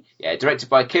 Yeah, directed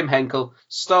by Kim Henkel,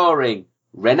 starring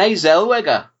Renee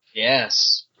Zellweger.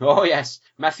 Yes. Oh, yes.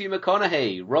 Matthew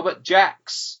McConaughey, Robert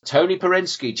Jacks, Tony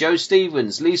Perensky, Joe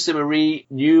Stevens, Lisa Marie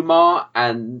Newmar,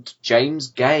 and James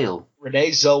Gale.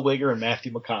 Renee Zellweger and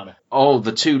Matthew McConaughey. Oh,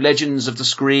 the two legends of the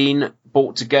screen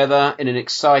brought together in an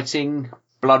exciting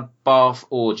bloodbath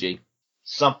orgy.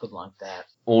 Something like that.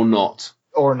 Or not.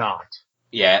 Or not.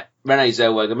 Yeah. Renee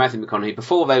Zellweger, Matthew McConaughey,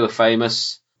 before they were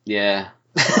famous. Yeah.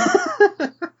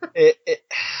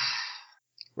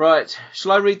 Right.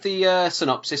 Shall I read the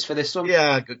synopsis for this one?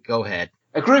 Yeah, go ahead.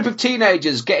 A group of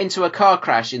teenagers get into a car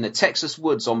crash in the Texas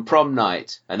woods on prom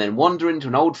night and then wander into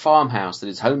an old farmhouse that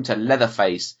is home to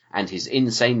Leatherface and his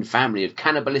insane family of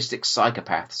cannibalistic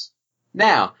psychopaths.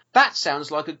 Now, that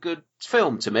sounds like a good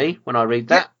film to me when I read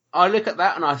that. Yeah. I look at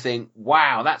that and I think,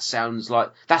 wow, that sounds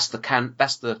like that's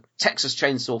the Texas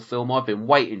Chainsaw film I've been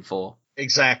waiting for.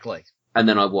 Exactly. And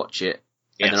then I watch it.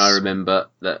 Yes. And then I remember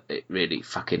that it really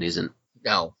fucking isn't.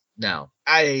 No.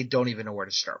 I don't even know where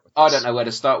to start with this. I don't know where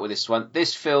to start with this one.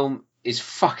 This film is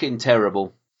fucking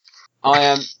terrible. I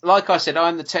am, like I said,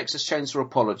 I'm the Texas Chainsaw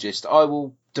apologist. I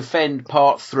will defend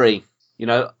part 3. You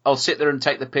know, I'll sit there and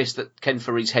take the piss that Ken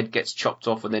Forey's head gets chopped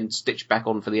off and then stitched back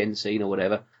on for the end scene or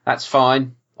whatever. That's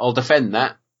fine. I'll defend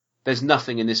that. There's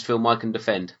nothing in this film I can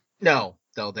defend. No,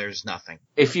 there's nothing.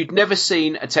 If you'd never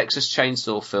seen a Texas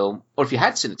Chainsaw film, or if you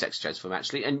had seen a Texas Chainsaw film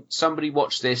actually, and somebody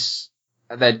watched this,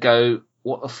 they'd go,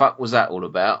 what the fuck was that all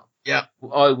about? Yep.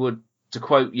 I would, to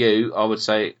quote you, I would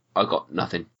say, I got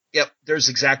nothing. Yep. There's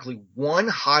exactly one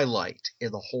highlight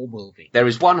in the whole movie. There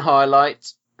is one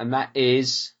highlight, and that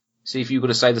is, see if you're going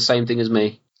to say the same thing as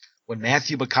me. When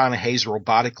Matthew McConaughey's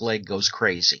robotic leg goes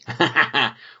crazy.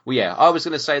 Well, yeah, I was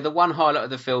going to say the one highlight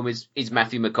of the film is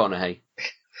Matthew McConaughey.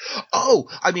 Oh,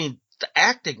 I mean, the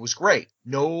acting was great.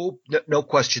 No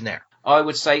question there. I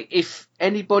would say if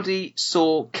anybody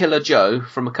saw Killer Joe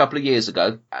from a couple of years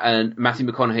ago, and Matthew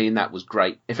McConaughey in that was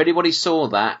great. If anybody saw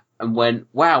that and went,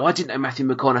 wow, I didn't know Matthew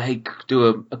McConaughey could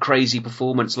do a crazy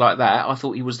performance like that. I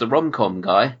thought he was the rom-com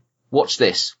guy. Watch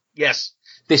this. Yes.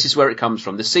 This is where it comes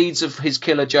from. The seeds of his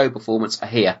Killer Joe performance are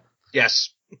here.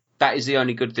 Yes. That is the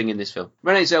only good thing in this film.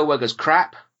 Renee Zellweger's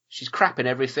crap. She's crap in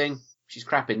everything. She's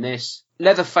crap in this.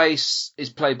 Leatherface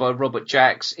is played by Robert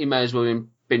Jacks. He may as well have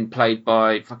been played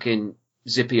by fucking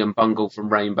Zippy and Bungle from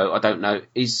Rainbow. I don't know.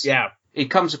 He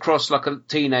comes across like a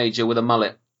teenager with a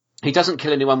mullet. He doesn't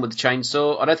kill anyone with the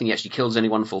chainsaw. I don't think he actually kills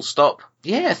anyone full stop.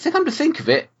 Yeah, come to think of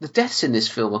it, the deaths in this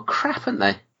film are crap, aren't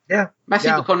they? Yeah.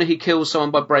 Matthew McConaughey kills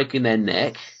someone by breaking their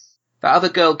neck. That other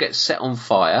girl gets set on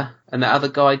fire, and that other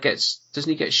guy doesn't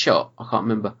he get shot? I can't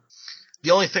remember.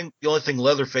 The only thing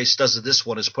Leatherface does in this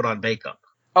one is put on makeup.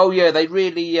 Oh yeah, they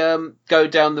really go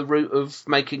down the route of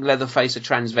making Leatherface a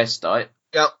transvestite.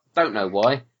 Yep. Don't know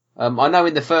why. I know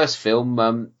in the first film,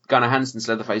 Gunnar Hansen's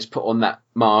Leatherface put on that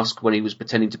mask when he was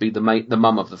pretending to be the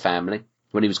mum of the family,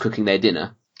 when he was cooking their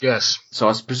dinner. Yes. So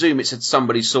I presume it's that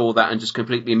somebody saw that and just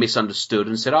completely misunderstood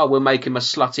and said, oh, we'll make him a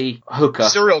slutty hooker.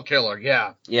 Serial killer,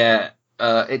 yeah. Yeah,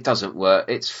 it doesn't work.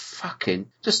 It's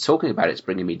fucking... Just talking about it's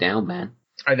bringing me down, man.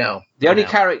 I know. The only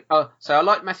character... so I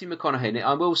like Matthew McConaughey in it.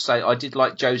 I will say I did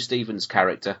like Joe Stevens'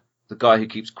 character, the guy who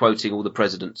keeps quoting all the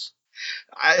presidents.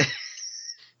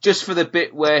 Just for the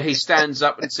bit where he stands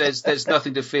up and says, there's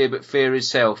nothing to fear but fear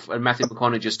itself, and Matthew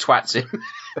McConaughey just twats him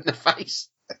in the face.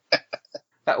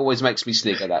 That always makes me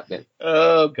snigger, that bit.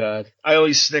 Oh, God. I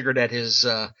always sniggered at his...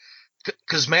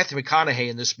 Because Matthew McConaughey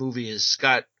in this movie has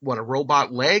got, what, a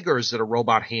robot leg, or is it a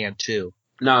robot hand, too?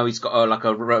 No, he's got like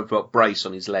a robot brace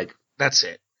on his leg. That's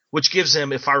it. Which gives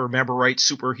him, if I remember right,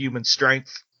 superhuman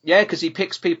strength. Yeah, because he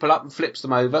picks people up and flips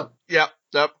them over. Yep.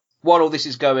 While all this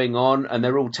is going on, and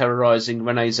they're all terrorising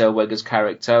Renee Zellweger's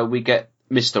character, we get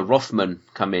Mr. Rothman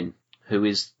come in, who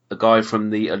is the guy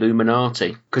from the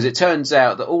Illuminati. Because it turns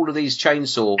out that all of these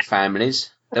chainsaw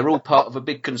families, they're all part of a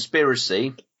big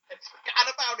conspiracy. I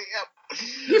forgot about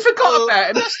him. You forgot about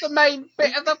him. That's the main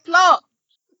bit of the plot.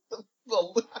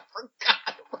 Well, I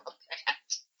forgot about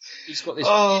that. He's got this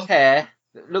weird hair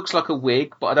that looks like a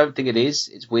wig, but I don't think it is.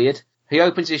 It's weird. He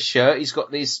opens his shirt. He's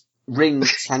got these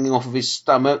rings hanging off of his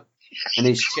stomach and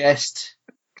his chest.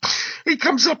 He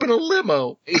comes up in a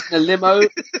limo. He's in a limo.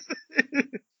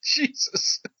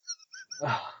 Jesus.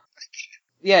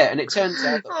 Yeah, and it turns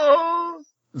out that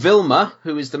Vilma,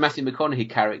 who is the Matthew McConaughey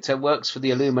character, works for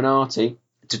the Illuminati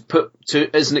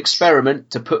as an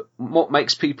experiment to put what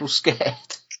makes people scared.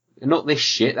 Not this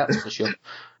shit, that's for sure.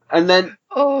 And then...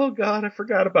 Oh, God, I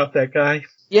forgot about that guy.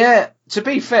 Yeah, to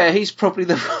be fair, he's probably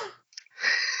the...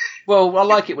 Well, I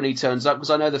like it when he turns up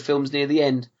because I know the film's near the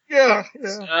end. Yeah.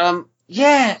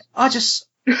 I just...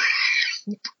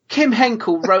 Kim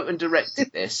Henkel wrote and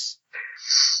directed this.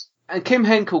 And Kim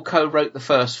Henkel co-wrote the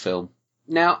first film.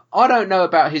 Now, I don't know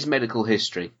about his medical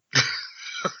history.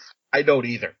 I don't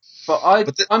either. But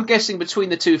I'm guessing between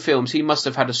the two films, he must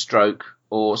have had a stroke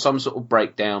or some sort of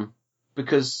breakdown.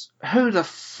 Because who the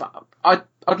fuck...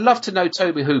 I'd love to know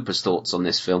Toby Hooper's thoughts on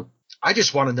this film. I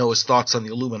just want to know his thoughts on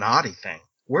the Illuminati thing.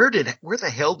 Where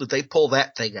the hell did they pull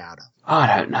that thing out of?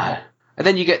 I don't know. And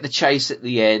then you get the chase at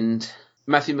the end.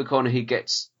 Matthew McConaughey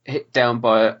gets hit down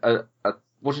by a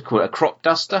what do you call it? A crop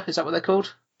duster? Is that what they're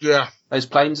called? Yeah. Those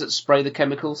planes that spray the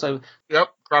chemicals. So yep,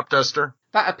 crop duster.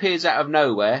 That appears out of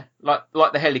nowhere, like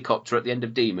the helicopter at the end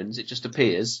of Demons. It just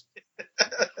appears.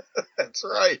 That's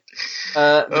right.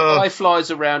 The guy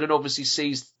flies around and obviously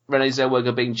sees Renee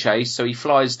Zellweger being chased, so he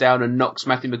flies down and knocks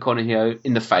Matthew McConaughey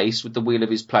in the face with the wheel of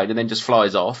his plane and then just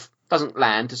flies off. Doesn't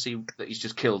land to see that he's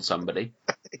just killed somebody.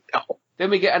 No. Then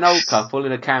we get an old couple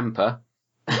in a camper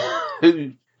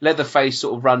who Leatherface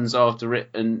sort of runs after it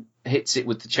and hits it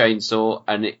with the chainsaw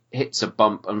and it hits a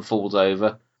bump and falls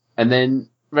over. And then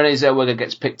Renee Zellweger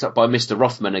gets picked up by Mr.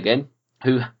 Rothman again,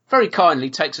 who very kindly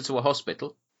takes her to a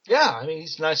hospital. Yeah, I mean,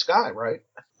 he's a nice guy, right?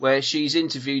 Where she's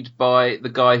interviewed by the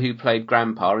guy who played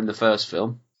Grandpa in the first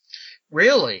film.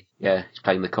 Really? Yeah, he's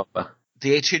playing the copper.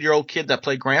 The 18-year-old kid that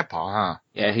played Grandpa, huh?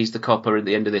 Yeah, he's the copper at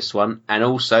the end of this one. And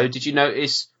also, did you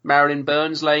notice Marilyn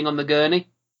Burns laying on the gurney?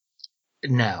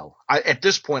 No. At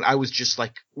this point, I was just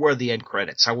like, where are the end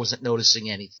credits? I wasn't noticing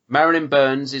anything. Marilyn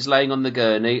Burns is laying on the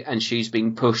gurney and she's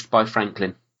being pushed by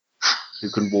Franklin, who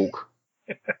can walk.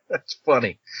 That's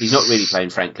funny. He's not really playing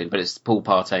Franklin, but it's Paul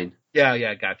Partain.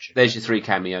 Yeah, gotcha. There's your 3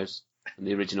 cameos from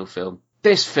the original film.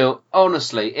 This film,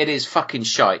 honestly, it is fucking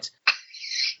shite.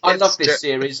 I love this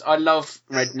series. I love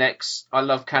rednecks. I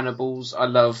love cannibals. I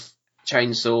love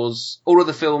chainsaws. All of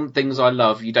the film things I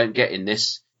love, you don't get in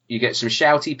this. You get some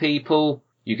shouty people.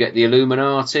 You get the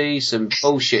Illuminati, some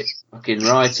bullshit fucking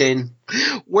writing.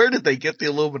 Where did they get the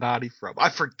Illuminati from? I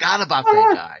forgot about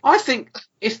that guy. I think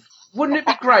wouldn't it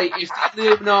be great if the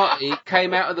Illuminati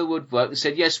came out of the woodwork and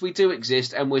said, yes, we do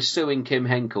exist and we're suing Kim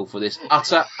Henkel for this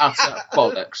utter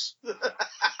bollocks.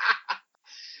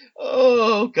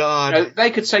 Oh, God. You know,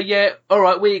 they could say, yeah, all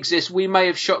right, we exist. We may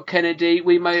have shot Kennedy.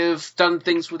 We may have done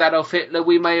things with Adolf Hitler.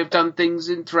 We may have done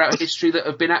things throughout history that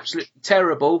have been absolutely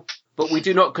terrible, but we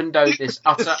do not condone this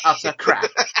utter crap.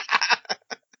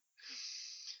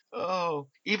 Oh,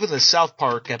 even the South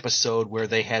Park episode where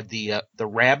they had the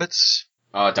rabbits.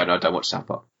 Oh, I don't know. I don't watch South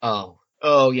Park.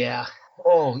 Oh, yeah.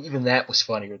 Oh, even that was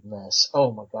funnier than this.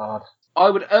 Oh, my God. I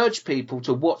would urge people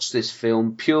to watch this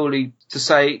film purely to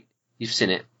say you've seen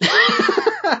it.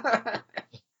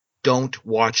 Don't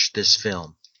watch this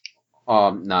film.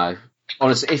 No.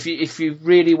 Honestly, if you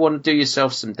really want to do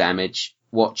yourself some damage,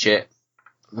 watch it.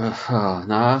 Oh,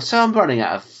 no. So I'm running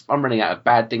out of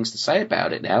bad things to say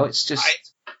about it now. It's just,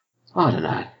 I don't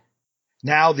know.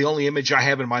 Now the only image I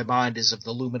have in my mind is of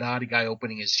the Illuminati guy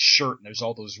opening his shirt and there's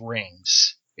all those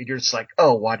rings. And you're just like,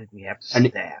 oh, why did we have to see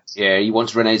that? Yeah, he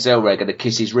wants Renee Zellweger to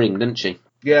kiss his ring, doesn't she?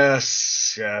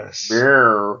 Yes. Yeah.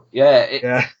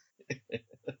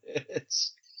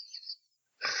 It's...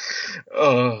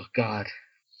 Oh, God.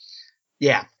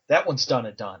 Yeah, that one's done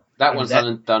and done. That one's done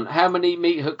and done. How many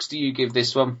meat hooks do you give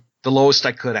this one? The lowest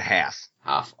I could, a half.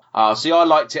 Half. See, I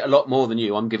liked it a lot more than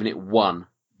you. I'm giving it 1.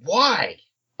 Why?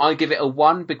 I give it a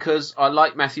 1 because I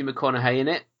like Matthew McConaughey in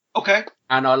it. Okay.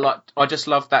 And I just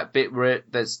love that bit where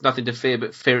there's nothing to fear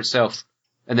but fear itself.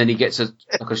 And then he gets a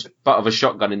butt of a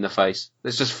shotgun in the face.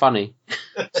 It's just funny.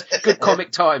 It's good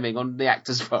comic timing on the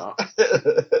actor's part.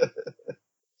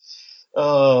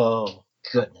 Oh,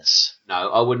 goodness. No,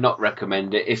 I would not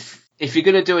recommend it. If you're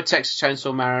going to do a Texas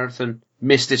Chainsaw Marathon,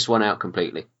 miss this one out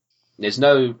completely. There's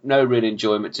no real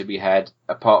enjoyment to be had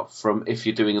apart from if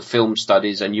you're doing a film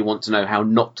studies and you want to know how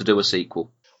not to do a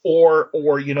sequel.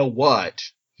 Or you know what?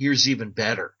 Here's even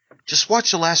better. Just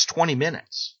watch the last 20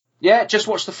 minutes. Yeah, just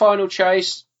watch the final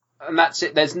chase, and that's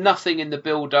it. There's nothing in the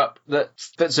build-up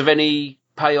that's of any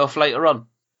payoff later on.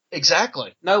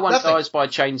 Exactly. No one dies by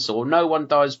chainsaw. No one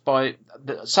dies by...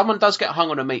 Someone does get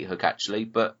hung on a meat hook, actually,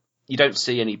 but you don't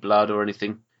see any blood or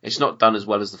anything. It's not done as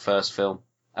well as the first film.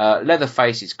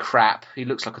 Leatherface is crap. He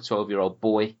looks like a 12-year-old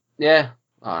boy. Yeah,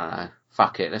 I don't know.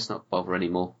 Fuck it. Let's not bother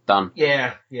anymore. Done.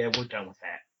 Yeah, we're done with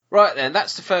that. Right then,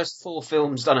 that's the first 4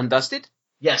 films done and dusted.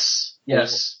 Yes. Or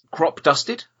crop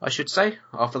dusted, I should say,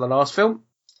 after the last film.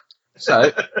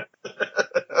 So...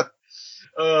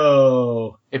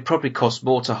 Oh. It probably cost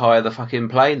more to hire the fucking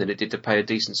plane than it did to pay a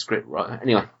decent script writer.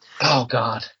 Anyway. Oh,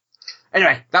 God.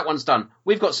 Anyway, that one's done.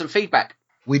 We've got some feedback.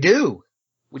 We do.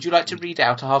 Would you like to read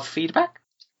out our feedback?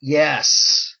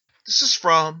 Yes. This is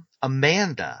from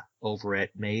Amanda over at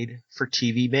Made for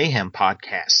TV Mayhem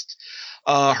podcast.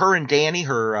 Her and Danny,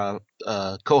 her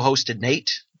co-host, and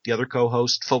Nate, the other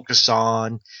co-host, focus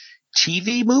on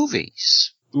TV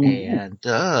movies. Ooh. And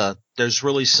there's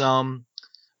really some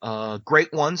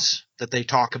great ones that they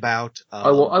talk about.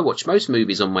 I watch most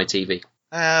movies on my TV.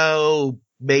 Oh,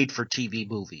 made for TV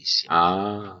movies.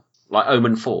 Like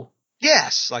Omen 4.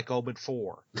 Yes, like Omen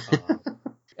 4.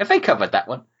 Have they covered that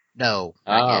one? No.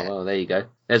 Well, there you go.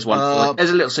 There's one. There's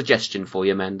a little suggestion for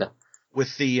you, Amanda.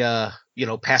 With the,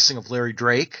 passing of Larry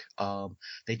Drake,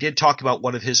 they did talk about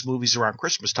one of his movies around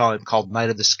Christmas time called Night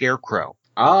of the Scarecrow.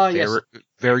 Yes.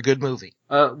 Very good movie.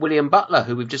 William Butler,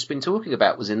 who we've just been talking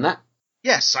about, was in that.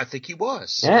 Yes, I think he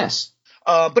was. Yes.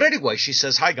 But anyway, she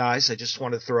says, hi guys, I just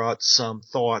want to throw out some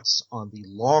thoughts on the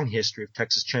long history of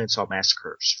Texas Chainsaw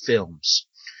Massacre's films.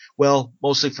 Well,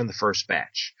 mostly from the first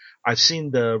batch. I've seen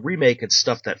the remake and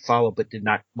stuff that followed, but did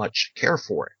not much care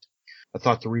for it. I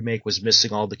thought the remake was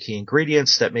missing all the key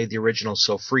ingredients that made the original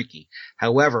so freaky.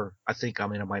 However, I think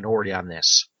I'm in a minority on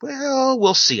this. Well,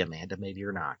 we'll see, Amanda, maybe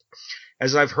or not.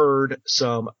 As I've heard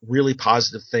some really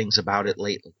positive things about it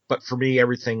lately. But for me,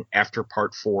 everything after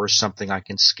part 4 is something I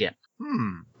can skip.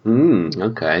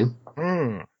 Okay.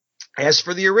 As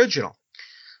for the original,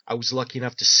 I was lucky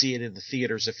enough to see it in the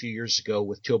theaters a few years ago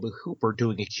with Toby Hooper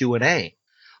doing a Q&A.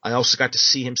 I also got to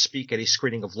see him speak at a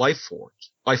screening of Life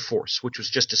Force, which was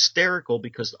just hysterical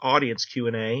because the audience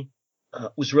Q&A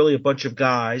was really a bunch of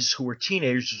guys who were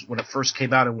teenagers when it first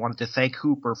came out and wanted to thank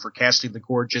Hooper for casting the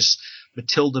gorgeous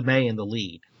Matilda May in the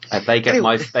lead. They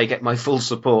get my full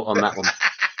support on that one.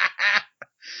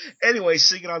 Anyway,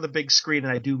 seeing it on the big screen,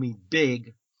 and I do mean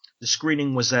big, the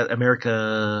screening was at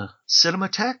America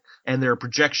Cinematheque, and their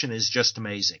projection is just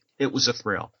amazing. It was a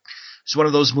thrill. It's one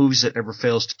of those movies that never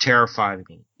fails to terrify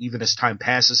me. Even as time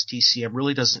passes, TCM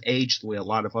really doesn't age the way a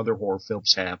lot of other horror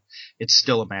films have. It's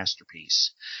still a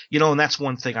masterpiece. And that's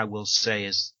one thing I will say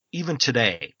is, even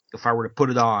today, if I were to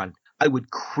put it on, I would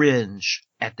cringe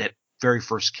at that very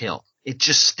first kill. It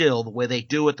just still, the way they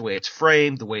do it, the way it's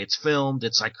framed, the way it's filmed,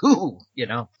 it's like, ooh,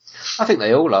 I think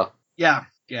they all are. Yeah,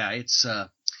 it's,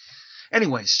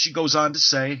 anyways, she goes on to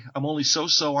say, I'm only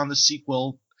so-so on the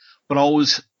sequel, but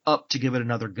always up to give it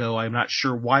another go. I'm not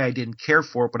sure why I didn't care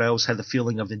for it, but I always had the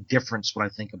feeling of indifference when I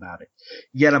think about it.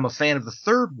 Yet I'm a fan of the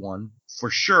third one, for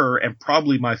sure, and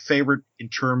probably my favorite in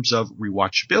terms of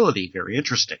rewatchability. Very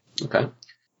interesting. Okay.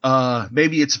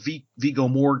 Maybe it's Viggo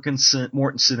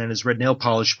Mortensen and his red nail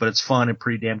polish, but it's fun and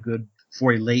pretty damn good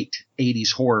for a late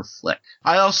 80s horror flick.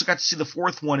 I also got to see the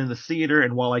fourth one in the theater,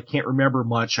 and while I can't remember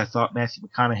much, I thought Matthew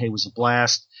McConaughey was a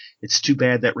blast. It's too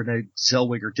bad that Renee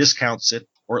Zellweger discounts it,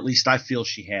 or at least I feel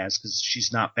she has, because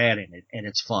she's not bad in it, and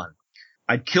it's fun.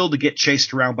 I'd kill to get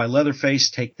chased around by Leatherface.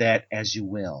 Take that as you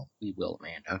will. We will,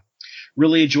 Amanda.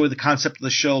 Really enjoy the concept of the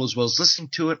show as well as listening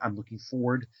to it. I'm looking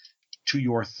forward to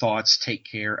your thoughts. Take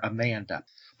care, Amanda.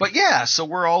 But yeah, so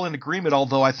we're all in agreement,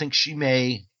 although I think she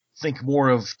may think more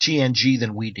of TNG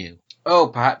than we do. Oh,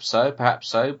 perhaps so.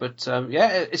 But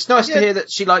yeah, it's nice to hear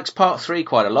that she likes Part 3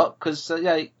 quite a lot, because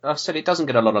yeah, I said it doesn't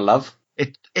get a lot of love.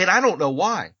 And I don't know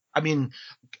why. I mean,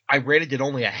 I rated it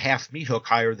only a half meat hook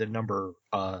higher than number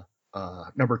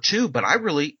 2, but I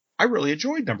really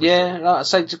enjoyed number 3. Yeah, like I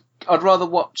say, I'd rather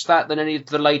watch that than any of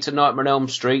the later Nightmare on Elm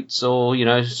Streets or,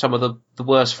 some of the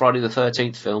worst Friday the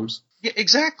 13th films. Yeah,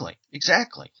 exactly.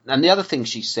 And the other thing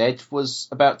she said was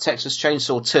about Texas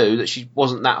Chainsaw 2, that she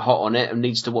wasn't that hot on it and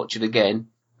needs to watch it again.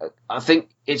 I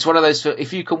think it's one of those,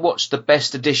 if you can watch the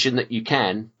best edition that you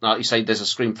can, like you say, there's a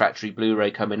Scream Factory Blu-ray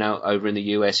coming out over in the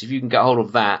US. If you can get hold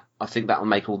of that, I think that'll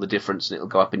make all the difference and it'll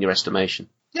go up in your estimation.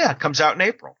 Yeah, it comes out in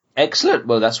April. Excellent.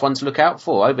 Well, that's one to look out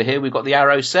for. Over here, we've got the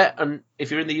Arrow set, and if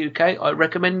you're in the UK, I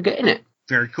recommend getting it.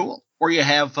 Very cool. Or you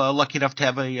have lucky enough to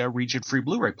have a region-free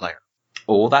Blu-ray player.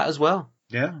 Or that as well.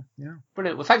 Yeah.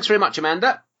 Brilliant. Well, thanks very much,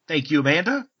 Amanda. Thank you,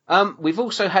 Amanda. We've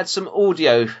also had some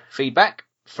audio feedback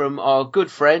from our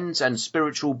good friends and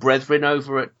spiritual brethren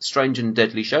over at Strange and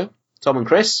Deadly Show, Tom and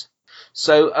Chris.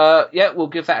 So, we'll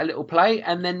give that a little play,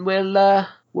 and then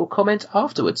we'll comment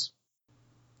afterwards.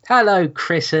 Hello,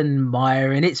 Chris and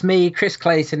Myron. It's me, Chris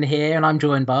Clayton here, and I'm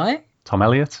joined by... Tom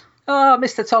Elliott. Oh,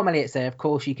 Mr. Tom Elliott's there. Of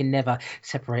course, you can never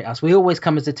separate us. We always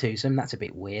come as a twosome. That's a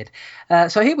bit weird.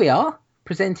 So here we are,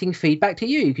 presenting feedback to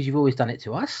you, because you've always done it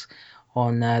to us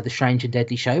on the Strange and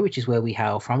Deadly Show, which is where we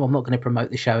hail from. I'm not going to promote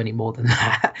the show any more than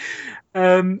that.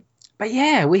 But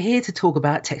yeah, we're here to talk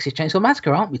about Texas Chainsaw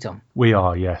Massacre, aren't we, Tom? We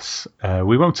are, yes.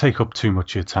 We won't take up too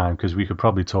much of your time because we could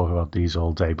probably talk about these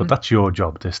all day, but that's your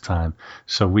job this time.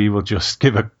 So we will just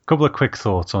give a couple of quick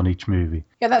thoughts on each movie.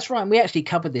 Yeah, that's right. We actually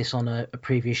covered this on a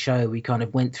previous show. We kind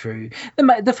of went through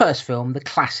the first film, the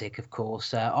classic, of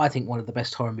course. I think one of the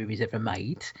best horror movies ever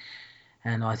made.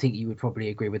 And I think you would probably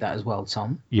agree with that as well,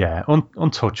 Tom. Yeah,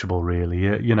 untouchable, really.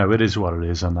 It is what it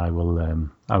is, and I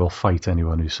will fight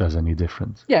anyone who says any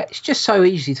different. Yeah, it's just so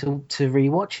easy to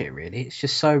rewatch it, really. It's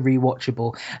just so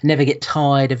rewatchable. I never get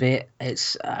tired of it.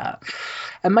 It's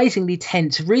amazingly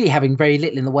tense, really having very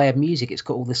little in the way of music. It's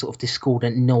got all this sort of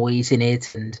discordant noise in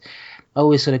it, and I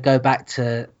always sort of go back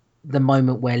to the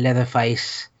moment where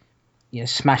Leatherface,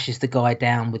 smashes the guy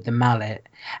down with the mallet,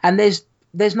 and there's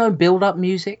no build-up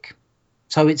music.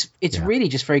 So it's really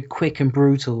just very quick and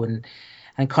brutal and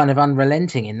kind of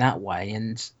unrelenting in that way.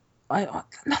 And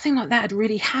nothing like that had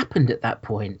really happened at that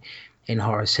point in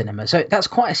horror cinema. So that's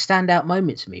quite a standout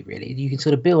moment to me, really. You can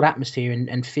sort of build atmosphere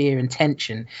and fear and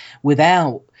tension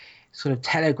without sort of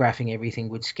telegraphing everything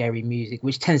with scary music,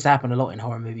 which tends to happen a lot in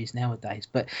horror movies nowadays.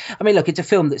 But I mean, look, it's a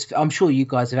film that's, I'm sure you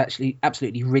guys have actually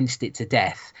absolutely rinsed it to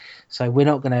death. So we're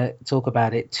not going to talk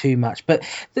about it too much. But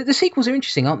the sequels are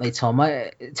interesting, aren't they, Tom?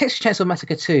 Texas Chainsaw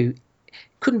Massacre 2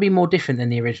 couldn't be more different than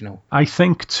the original. I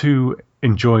think to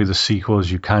enjoy the sequels,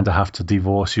 you kind of have to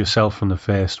divorce yourself from the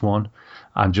first one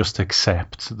and just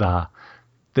accept that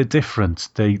they're different.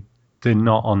 They're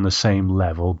not on the same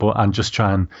level, and just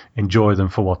try and enjoy them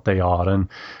for what they are. And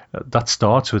that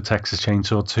starts with Texas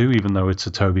Chainsaw 2, even though it's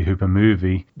a Tobe Hooper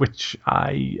movie, which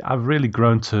I've really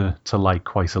grown to like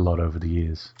quite a lot over the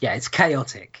years. Yeah, it's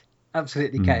chaotic.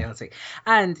 Absolutely chaotic.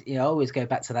 And I always go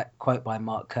back to that quote by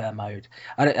Mark Kermode.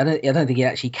 I don't think it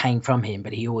actually came from him,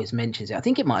 but he always mentions it. I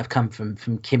think it might have come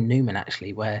from Kim Newman,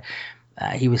 actually, where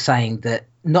he was saying that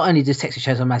not only does Texas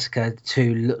Chainsaw Massacre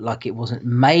 2 look like it wasn't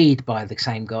made by the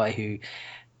same guy who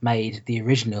made the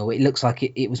original, it looks like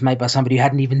it was made by somebody who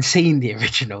hadn't even seen the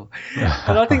original.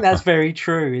 And I think that's very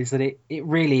true, is that it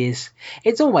really is.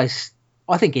 It's almost,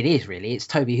 I think it is really, it's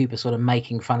Tobe Hooper sort of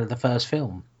making fun of the first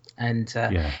film. And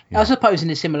I suppose in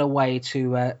a similar way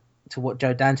to what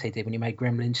Joe Dante did when he made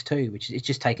Gremlins 2, which is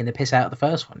just taking the piss out of the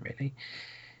first one, really.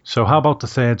 So how about the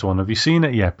third one? Have you seen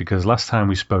it yet? Because last time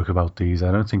we spoke about these,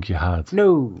 I don't think you had.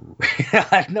 No,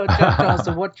 I've not had a chance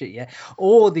to watch it yet.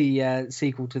 Or the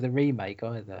sequel to the remake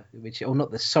either.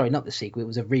 Not the sequel. It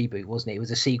was a reboot, wasn't it? It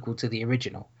was a sequel to the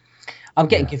original. I'm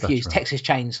getting confused. Right. Texas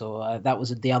Chainsaw, that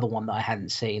was the other one that I hadn't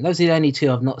seen. Those are the only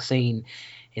two I've not seen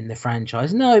in the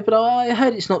franchise. No, but I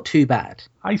heard it's not too bad.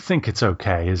 I think it's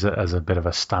okay as a bit of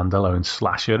a standalone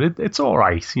slasher. It's all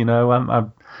right,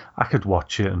 I could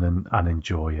watch it and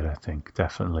enjoy it. I think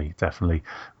definitely,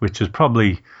 which is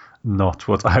probably not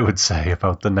what I would say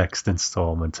about the next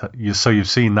installment. So you've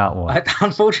seen that one?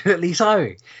 Unfortunately, so.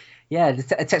 Yeah, the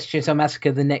Texas Chainsaw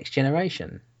Massacre: The Next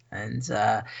Generation, and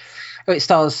it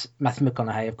stars Matthew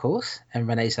McConaughey, of course, and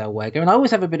Renee Zellweger. And I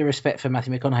always have a bit of respect for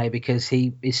Matthew McConaughey because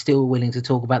he is still willing to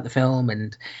talk about the film,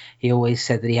 and he always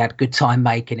said that he had a good time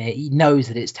making it. He knows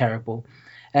that it's terrible.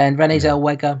 And Renee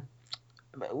Zellweger,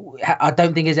 I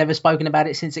don't think has ever spoken about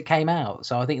it since it came out.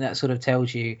 So I think that sort of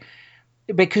tells you,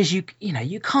 because you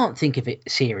can't think of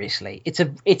it seriously.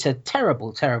 It's a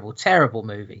terrible, terrible, terrible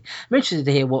movie. I'm interested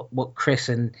to hear what Chris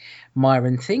and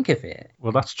Myron think of it.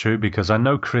 Well, that's true, because I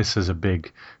know Chris is a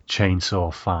big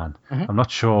Chainsaw fan. Mhm. I'm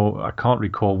not sure. I can't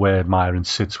recall where Myron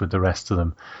sits with the rest of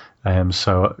them.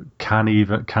 So can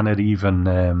it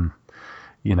even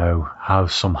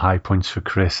have some high points for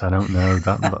Chris? I don't know.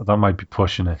 That might be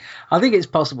pushing it. I think it's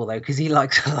possible though, because he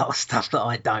likes a lot of stuff that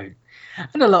I don't.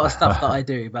 And a lot of stuff that I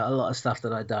do, but a lot of stuff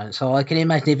that I don't. So I can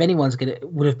imagine if anyone's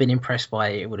would have been impressed by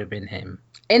it, it would have been him.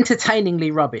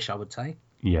 Entertainingly rubbish, I would say.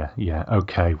 Yeah.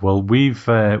 Okay. Well, we've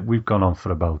gone on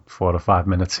for about 4 or 5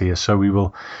 minutes here, so we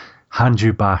will hand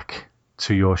you back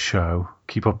to your show.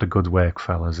 Keep up the good work,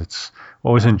 fellas. It's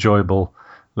always enjoyable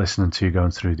listening to you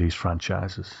going through these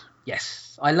franchises.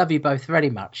 Yes, I love you both very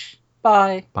much.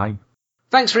 Bye. Bye.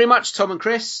 Thanks very much, Tom and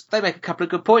Chris. They make a couple of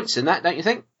good points in that, don't you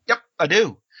think? Yep, I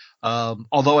do.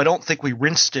 Although I don't think we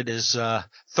rinsed it as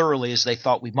thoroughly as they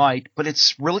thought we might, but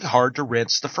it's really hard to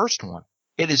rinse the first one.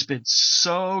 It has been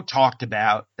so talked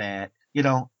about that, we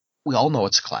all know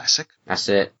it's a classic. That's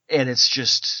it. And it's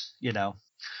just,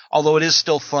 although it is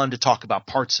still fun to talk about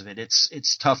parts of it,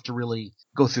 it's tough to really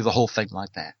go through the whole thing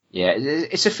like that. Yeah,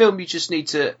 it's a film you just need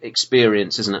to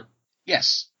experience, isn't it?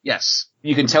 Yes.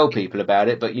 You can tell people about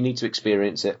it, but you need to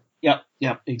experience it. Yep,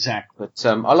 exactly. But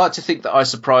I like to think that I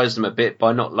surprised them a bit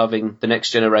by not loving The Next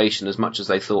Generation as much as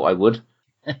they thought I would.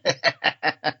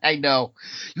 I know.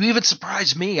 You even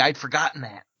surprised me. I'd forgotten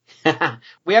that.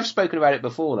 We have spoken about it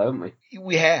before, though, haven't we?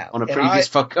 We have. On a previous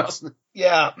podcast.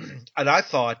 Yeah, and I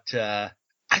thought I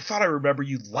remember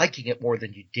you liking it more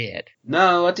than you did.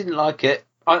 No, I didn't like it.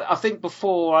 I think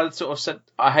before I sort of said,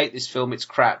 I hate this film, it's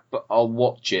crap, but I'll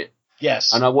watch it.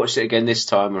 Yes. And I watched it again this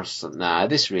time, and I was like, nah,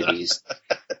 this really is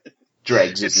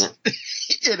dregs, isn't it?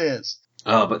 It is.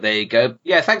 Oh, but there you go.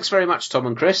 Yeah, thanks very much, Tom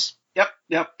and Chris.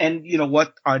 Yep. And you know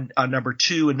what? On number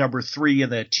 2 and number 3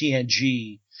 in the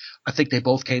TNG, I think they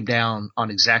both came down on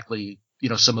exactly,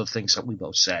 some of the things that we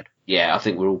both said. Yeah, I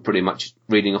think we're all pretty much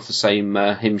reading off the same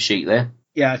hymn sheet there.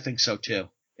 Yeah, I think so too.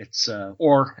 It's,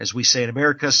 or as we say in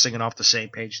America, singing off the same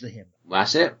page of the hymn.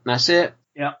 That's it.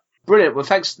 Yeah. Brilliant. Well,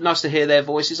 thanks. Nice to hear their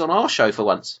voices on our show for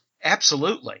once.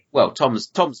 Absolutely. Well,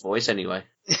 Tom's voice anyway.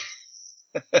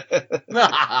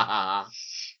 I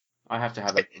have to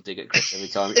have a dig at Chris every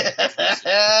time.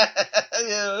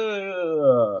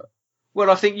 Well,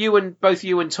 I think both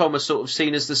you and Tom are sort of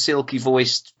seen as the silky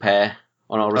voiced pair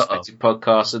on our respective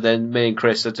podcasts, and then me and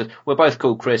Chris we're both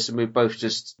called Chris, and we're both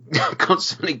just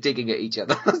constantly digging at each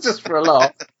other just for a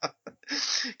laugh.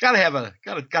 Gotta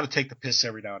take the piss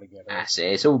every now and again. Right? That's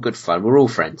it. It's all good fun. We're all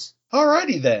friends.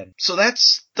 Alrighty then. So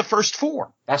that's the first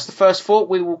 4. That's the first 4.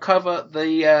 We will cover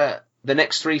the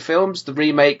next 3 films, the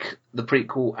remake, the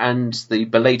prequel, and the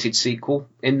belated sequel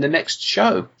in the next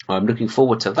show. I'm looking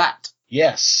forward to that.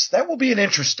 Yes, that will be an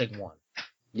interesting one.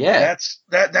 Yeah.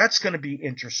 That's going to be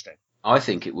interesting. I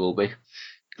think it will be.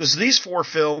 Because these 4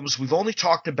 films, we've only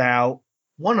talked about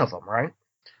one of them, right?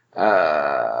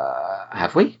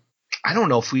 Have we? I don't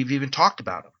know if we've even talked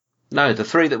about them. No, the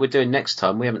 3 that we're doing next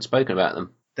time, we haven't spoken about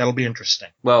them. That'll be interesting.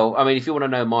 Well, I mean, if you want to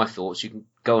know my thoughts, you can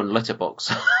go on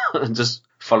Letterboxd and just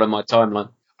follow my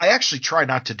timeline. I actually try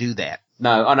not to do that.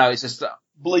 No, I know. It's just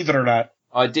believe it or not,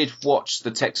 I did watch the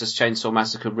Texas Chainsaw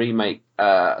Massacre remake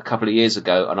a couple of years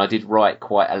ago, and I did write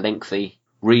quite a lengthy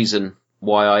reason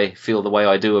why I feel the way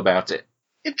I do about it.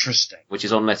 Interesting. Which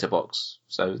is on Letterboxd.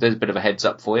 So there's a bit of a heads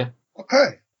up for you.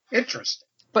 Okay. Interesting.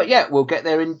 But yeah, we'll get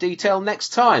there in detail next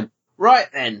time. Right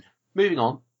then. Moving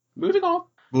on. We've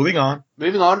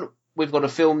got a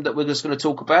film that we're just going to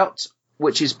talk about,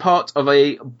 which is part of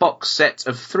a box set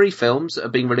of 3 films that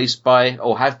have been released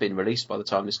have been released by the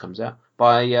time this comes out,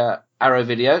 by Arrow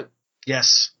Video.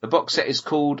 Yes. The box set is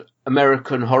called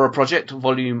American Horror Project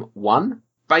Volume 1.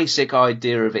 Basic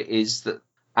idea of it is that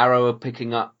Arrow are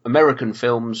picking up American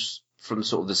films from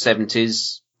sort of the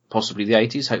 70s, possibly the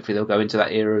 80s. Hopefully they'll go into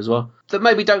that era as well. That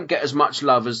maybe don't get as much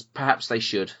love as perhaps they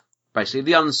should. Basically,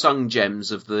 the unsung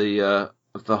gems of the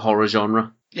horror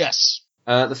genre. Yes.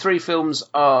 The 3 films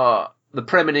are The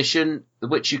Premonition, The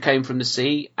Witch Who Came from the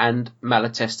Sea, and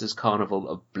Malatesta's Carnival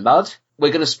of Blood.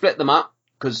 We're going to split them up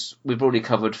because we've already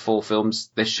covered 4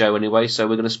 films this show anyway, so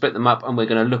we're going to split them up and we're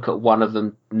going to look at one of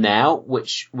them now,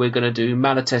 which we're going to do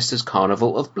Malatesta's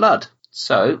Carnival of Blood.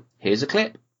 So, here's a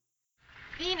clip.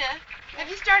 Vina, have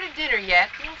you started dinner yet?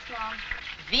 Yes, Mom.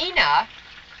 Vina?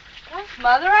 Yes,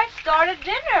 Mother, I've started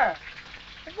dinner.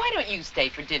 Why don't you stay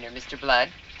for dinner, Mr. Blood?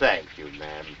 Thank you,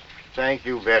 ma'am. Thank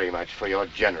you very much for your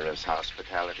generous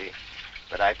hospitality.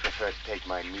 But I prefer to take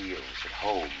my meals at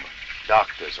home.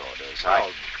 Doctor's orders.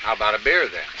 Well, how about a beer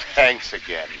then? Thanks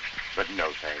again, but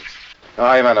no thanks.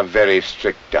 I'm on a very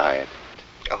strict diet.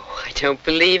 Oh, I don't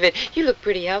believe it. You look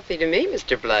pretty healthy to me,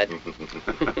 Mr. Blood.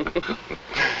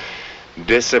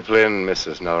 Discipline,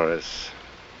 Mrs. Norris.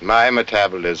 My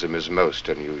metabolism is most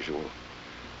unusual.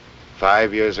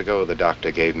 5 years ago, the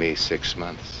doctor gave me 6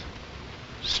 months.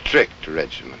 Strict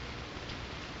regimen.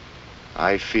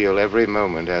 I feel every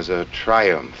moment as a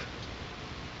triumph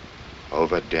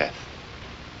over death.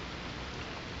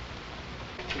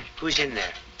 Who's in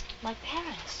there? My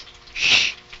parents.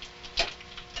 Shh.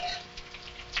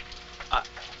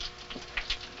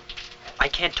 I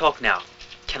can't talk now.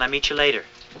 Can I meet you later?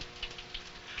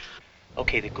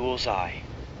 Okay, the Ghoul's Eye.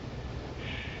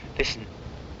 Listen,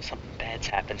 something bad's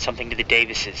happened. Something to the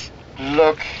Davises.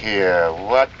 Look here,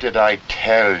 what did I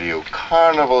tell you?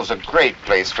 Carnival's a great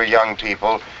place for young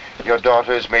people. Your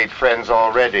daughter's made friends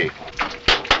already.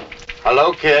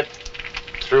 Hello, Kit.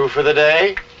 Through for the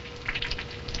day?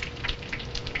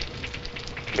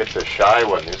 Kit's a shy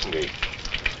one, isn't he?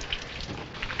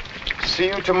 See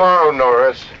you tomorrow,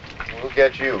 Norris. We'll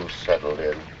get you settled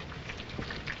in.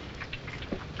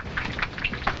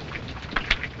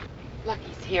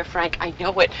 Lucky's here, Frank. I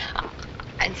know it.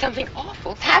 And something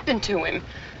awful's happened to him.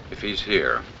 If he's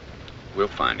here, we'll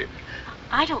find him.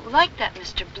 I don't like that,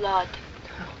 Mr. Blood.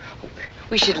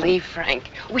 We should leave, Frank.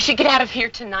 We should get out of here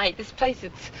tonight. This place,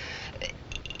 it's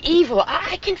evil.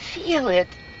 I can feel it.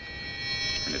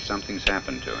 And if something's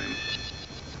happened to him,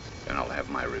 then I'll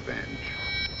have my revenge.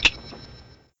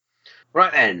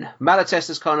 Right then,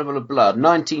 Malatesta's Carnival of Blood,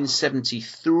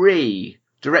 1973,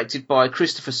 directed by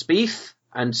Christopher Spieth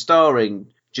and starring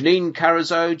Janine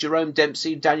Carrizo, Jerome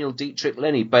Dempsey, Daniel Dietrich,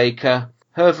 Lenny Baker,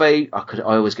 I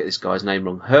always get this guy's name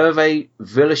wrong, Hervé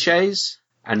Villechaize,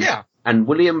 and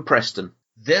William Preston.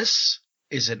 This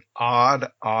is an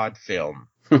odd film.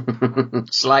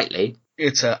 Slightly.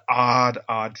 It's an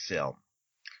odd film.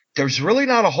 There's really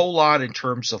not a whole lot in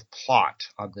terms of plot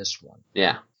on this one.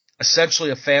 Yeah. Essentially,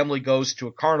 a family goes to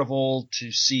a carnival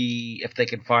to see if they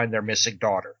can find their missing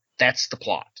daughter. That's the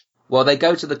plot. Well, they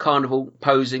go to the carnival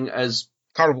posing as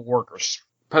carnival workers.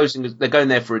 They're going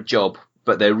there for a job,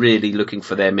 but they're really looking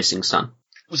for their missing son.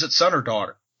 Was it son or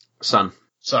daughter? Son.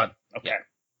 Son. Okay. Yeah.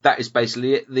 That is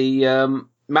basically it. The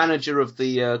manager of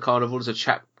the carnival is a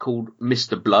chap called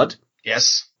Mr. Blood.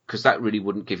 Yes. Because that really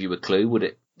wouldn't give you a clue, would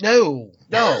it? No.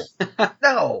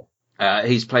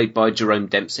 He's played by Jerome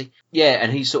Dempsey. Yeah,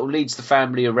 and he sort of leads the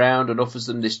family around and offers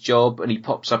them this job, and he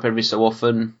pops up every so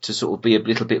often to sort of be a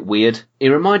little bit weird. He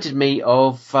reminded me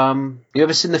of, you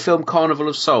ever seen the film Carnival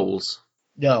of Souls?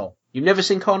 No. You've never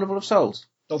seen Carnival of Souls?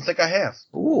 Don't think I have.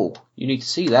 Ooh, you need to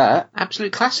see that.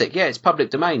 Absolute classic. Yeah, it's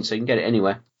public domain, so you can get it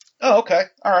anywhere. Oh, okay.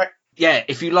 All right. Yeah,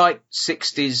 if you like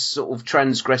 60s sort of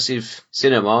transgressive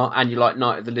cinema and you like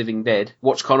Night of the Living Dead,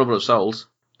 watch Carnival of Souls.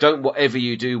 Don't, whatever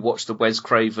you do, watch the Wes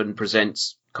Craven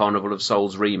Presents Carnival of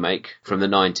Souls remake from the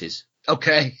 90s.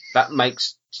 Okay. That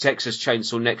makes Texas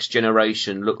Chainsaw Next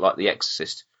Generation look like The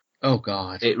Exorcist. Oh,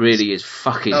 God. It really is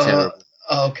fucking terrible.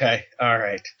 Okay. All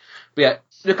right. But yeah,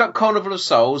 look up Carnival of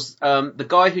Souls. The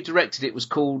guy who directed it was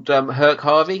called Herc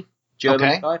Harvey,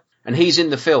 German guy. And he's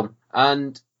in the film.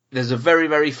 And there's a very,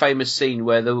 very famous scene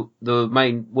where the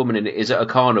main woman in it is at a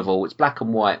carnival. It's black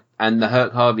and white. And the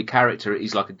Herc Harvey character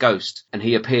is like a ghost. And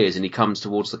he appears and he comes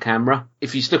towards the camera.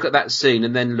 If you look at that scene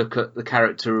and then look at the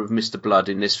character of Mr. Blood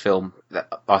in this film,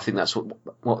 I think that's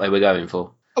what they were going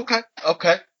for. Okay.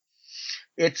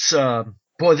 It's,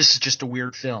 boy, this is just a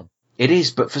weird film. It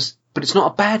is, but it's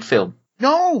not a bad film.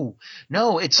 No,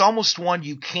 it's almost one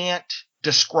you can't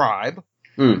describe.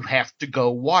 You have to go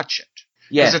watch it.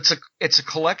 Yeah. Because it's a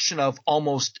collection of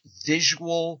almost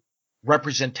visual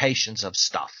representations of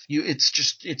stuff.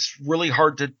 It's really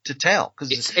hard to tell.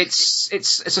 Cause it's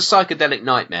a psychedelic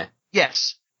nightmare.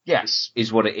 Yes.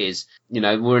 Is what it is. You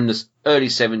know, we're in the early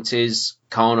 70s,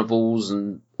 carnivals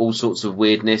and all sorts of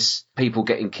weirdness, people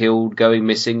getting killed, going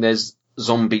missing. There's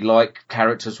zombie-like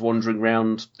characters wandering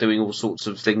around doing all sorts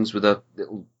of things with a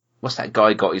little... What's that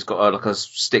guy got? He's got like a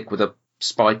stick with a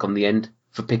spike on the end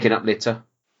for picking up litter.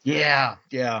 Yeah.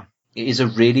 It is a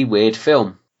really weird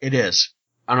film. It is.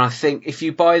 And I think if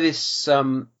you buy this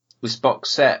box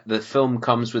set, the film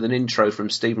comes with an intro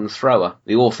from Stephen Thrower,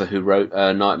 the author who wrote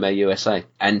Nightmare USA.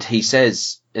 And he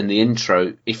says in the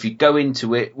intro, if you go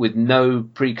into it with no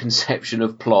preconception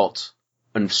of plot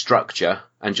and structure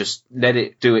and just let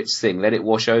it do its thing, let it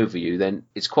wash over you, then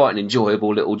it's quite an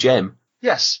enjoyable little gem.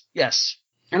 Yes.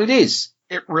 And it is.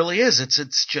 It really is.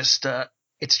 It's just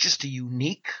a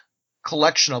unique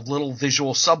collection of little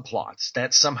visual subplots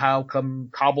that somehow come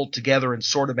cobbled together and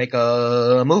sort of make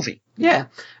a movie. Yeah.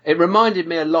 It reminded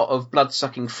me a lot of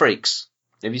Blood-Sucking Freaks.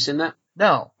 Have you seen that?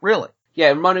 No, really. Yeah,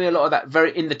 it reminded me a lot of that,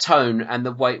 very in the tone and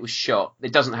the way it was shot.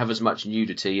 It doesn't have as much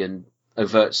nudity and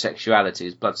overt sexuality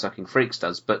as Blood-Sucking Freaks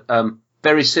does, but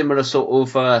very similar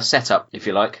sort of setup, if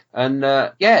you like. And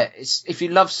if you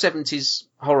love 70s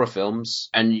horror films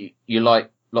and you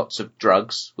like lots of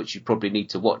drugs, which you probably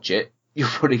need to watch it, you'll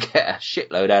probably get a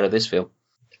shitload out of this film.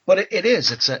 But it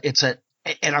is.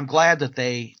 And I'm glad that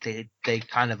they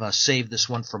kind of saved this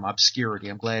one from obscurity.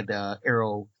 I'm glad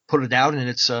Arrow put it out, and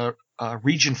it's a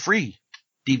region-free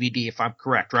DVD, if I'm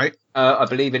correct, right? I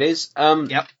believe it is.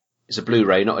 Yep. It's a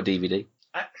Blu-ray, not a DVD.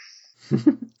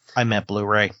 I meant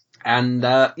Blu-ray. And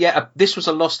this was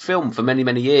a lost film for many,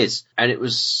 many years, and it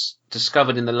was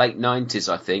discovered in the late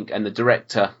 90s, I think, and the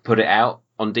director put it out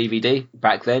on DVD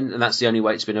back then, and that's the only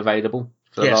way it's been available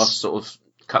for the last sort of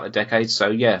couple of decades.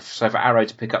 So for Arrow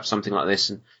to pick up something like this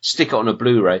and stick it on a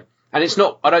Blu-ray, and it's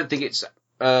not, I don't think it's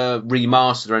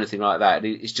remastered or anything like that.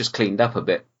 It's just cleaned up a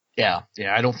bit. Yeah,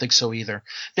 I don't think so either.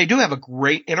 They do have a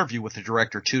great interview with the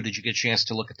director too. Did you get a chance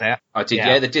to look at that? I did.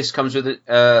 Yeah, the disc comes with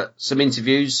some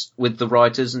interviews with the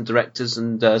writers and directors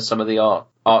and some of the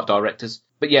art directors.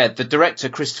 But yeah, the director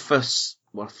Christopher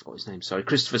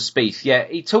Spieth. Yeah,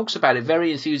 he talks about it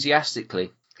very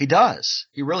enthusiastically. He does.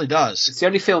 He really does. It's the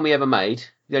only film he ever made.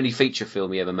 The only feature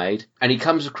film he ever made. And he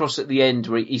comes across at the end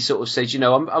where he sort of says,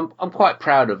 I'm quite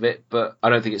proud of it, but I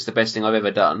don't think it's the best thing I've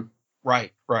ever done.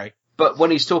 Right. But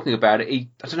when he's talking about it,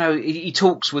 he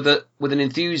talks with an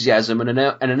enthusiasm and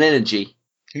an energy.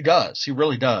 He does. He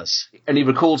really does. And he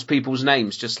recalls people's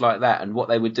names just like that and what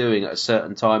they were doing at a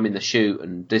certain time in the shoot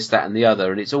and this, that, and the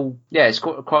other. And it's all, it's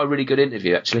quite a really good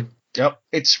interview, actually. Yep.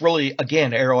 It's really,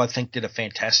 again, Arrow, I think, did a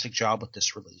fantastic job with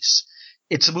this release.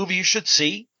 It's a movie you should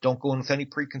see. Don't go in with any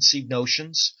preconceived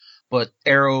notions. But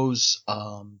Arrow's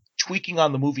tweaking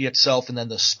on the movie itself and then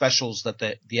the specials that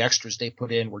the extras they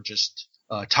put in were just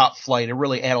top flight. It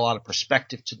really add a lot of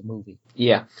perspective to the movie.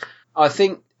 Yeah. I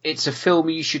think it's a film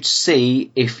you should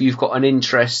see if you've got an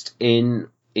interest in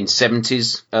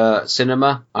 70s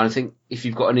cinema. I think if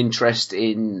you've got an interest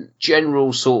in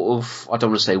general sort of, I don't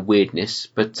want to say weirdness,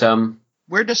 but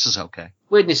weirdness is okay.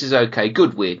 Weirdness is okay.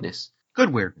 Good weirdness.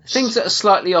 Good weirdness. Things that are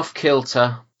slightly off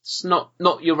kilter. It's not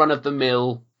your run of the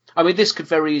mill. I mean, this could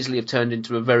very easily have turned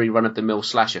into a very run of the mill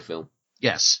slasher film.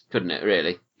 Yes. Couldn't it,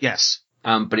 really? Yes.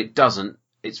 But it doesn't.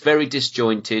 It's very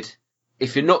disjointed.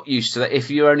 If you're not used to that, if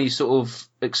your only sort of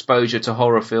exposure to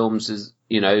horror films is,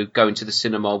 going to the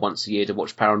cinema once a year to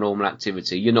watch Paranormal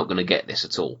Activity, you're not going to get this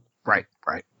at all. Right.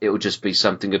 It will just be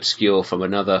something obscure from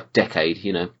another decade,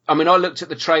 I mean, I looked at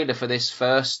the trailer for this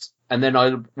first, and then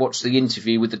I watched the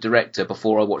interview with the director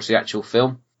before I watched the actual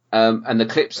film. And the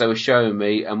clips they were showing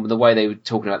me and the way they were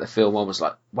talking about the film, I was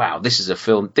like, wow, this is a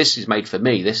film. This is made for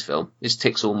me, this film. This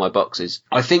ticks all my boxes.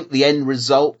 I think the end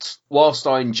result, whilst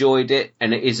I enjoyed it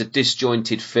and it is a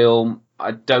disjointed film,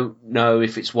 I don't know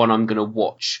if it's one I'm going to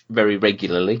watch very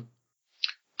regularly.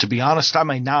 To be honest, I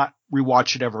may not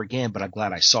rewatch it ever again, but I'm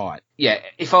glad I saw it. Yeah,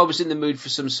 if I was in the mood for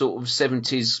some sort of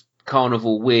 70s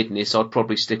carnival weirdness, I'd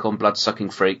probably stick on Blood-Sucking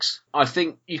Freaks. I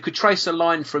think you could trace a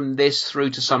line from this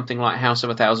through to something like House of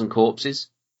a Thousand Corpses.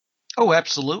 Oh,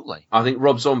 absolutely. I think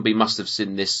Rob Zombie must have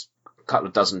seen this a couple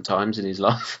of dozen times in his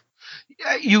life.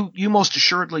 Yeah, you most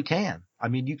assuredly can. I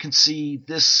mean, you can see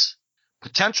this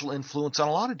potential influence on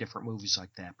a lot of different movies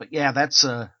like that. But yeah, that's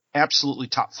a absolutely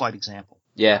top flight example.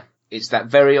 Yeah, it's that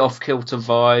very off-kilter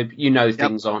vibe.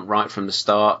 Things aren't right from the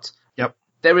start.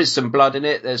 There is some blood in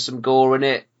it. There's some gore in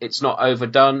it. It's not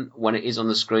overdone. When it is on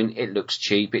the screen, it looks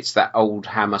cheap. It's that old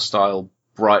Hammer-style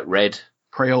bright red.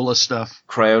 Crayola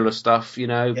stuff,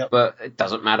 Yep. But it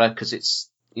doesn't matter because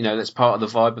it's, that's part of the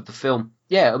vibe of the film.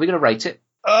 Yeah, are we going to rate it?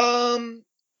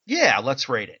 Yeah, let's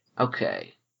rate it.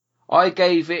 Okay. I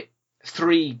gave it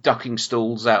 3 ducking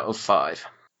stools out of 5.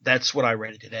 That's what I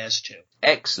rated it as too.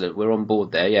 Excellent. We're on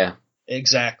board there, yeah.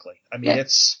 Exactly. I mean,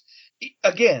 it's,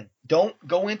 again, don't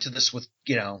go into this with,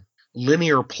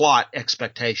 linear plot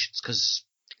expectations, because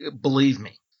believe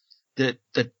me, the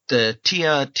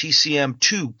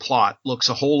TCM2 plot looks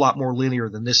a whole lot more linear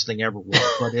than this thing ever will.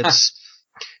 But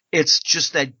it's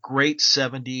just that great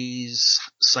 70s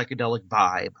psychedelic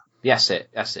vibe. That's it.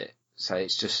 So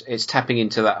it's tapping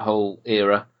into that whole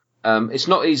era. It's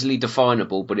not easily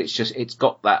definable, but it's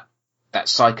got that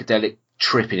psychedelic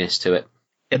trippiness to it.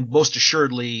 And most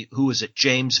assuredly, who is it?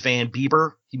 James Van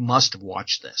Bieber? He must have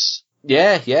watched this.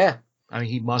 Yeah. I mean,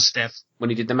 he must have.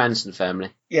 When he did the Manson Family.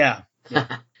 Yeah.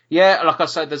 Yeah, like I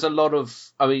said, there's a lot of,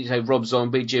 I mean, you say Rob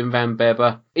Zombie, Jim Van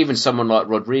Beber, even someone like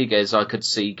Rodriguez, I could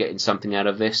see getting something out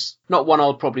of this. Not one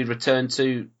I'll probably return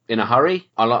to in a hurry.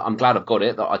 I'm glad I've got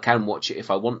it, that I can watch it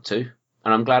if I want to,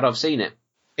 and I'm glad I've seen it.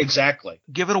 Exactly.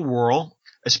 Give it a whirl,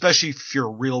 especially if you're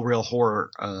a real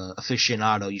horror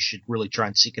aficionado. You should really try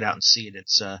and seek it out and see it.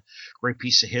 It's a great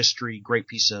piece of history, great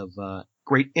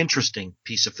interesting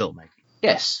piece of filmmaking.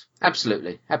 Yes,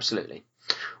 absolutely.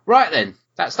 Right then,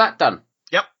 that's that done.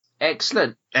 Yep.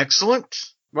 Excellent.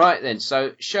 Right then,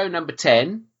 so show number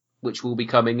 10, which will be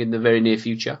coming in the very near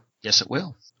future. Yes, it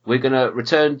will. We're going to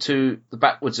return to the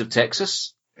backwoods of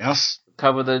Texas. Yes.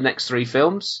 Cover the next 3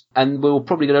 films, and we're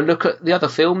probably going to look at the other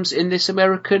films in this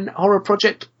American Horror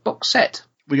Project box set.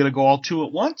 We're going to go all 2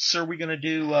 at once, or are we going to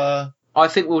do... I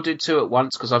think we'll do 2 at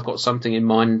once, because I've got something in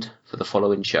mind for the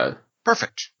following show.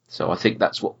 Perfect. So I think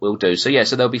that's what we'll do. So yeah,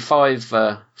 so there'll be 5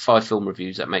 film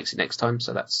reviews. That makes it next time.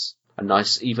 So that's a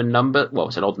nice even number. Well,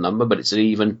 it's an odd number, but it's an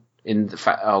even in the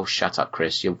fact. Oh, shut up,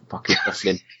 Chris! You're fucking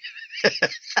waffling.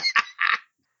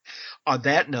 On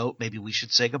that note, maybe we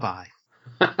should say goodbye.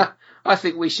 I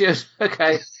think we should.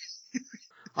 Okay.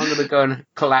 I'm going to go and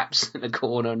collapse in the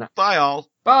corner now. Bye, all.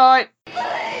 Bye.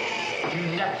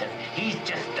 Nothing. He's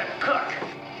just a cook.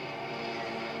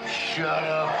 Shut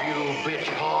up, you bitch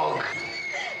hog.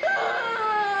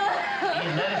 You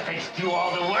Leatherface do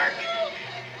all the work.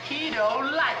 He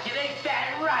don't like it, ain't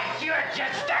that right? You're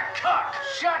just a cook.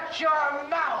 Shut your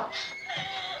mouth.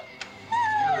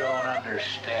 You don't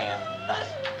understand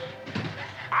nothing.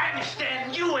 I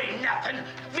understand you ain't nothing.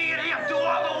 Me and him do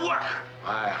all the work.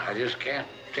 I just can't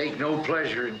take no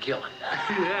pleasure in killing.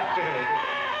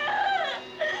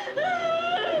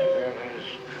 There's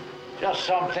just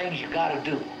some things you gotta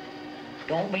do.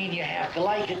 Don't mean you have to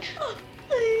like it.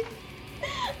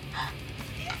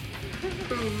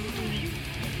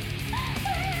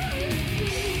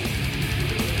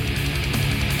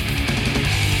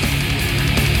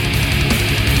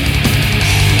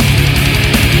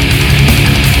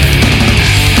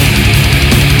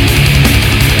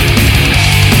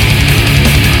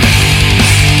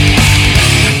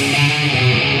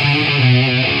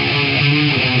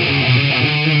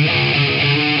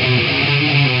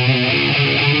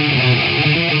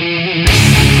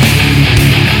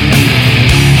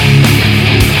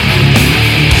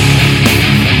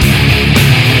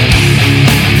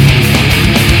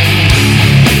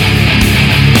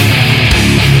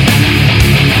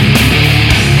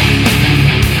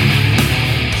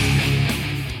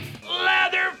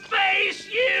 Leatherface,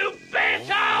 you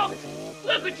bitch!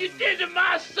 Look what you did to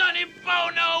my Sonny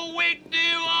Bono wig do!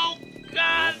 Oh,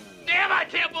 God damn, I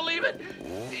can't believe it!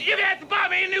 You're gonna have to buy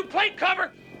me a new plate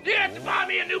cover! You're gonna have to buy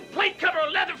me a new plate cover,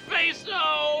 Leatherface!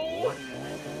 Oh!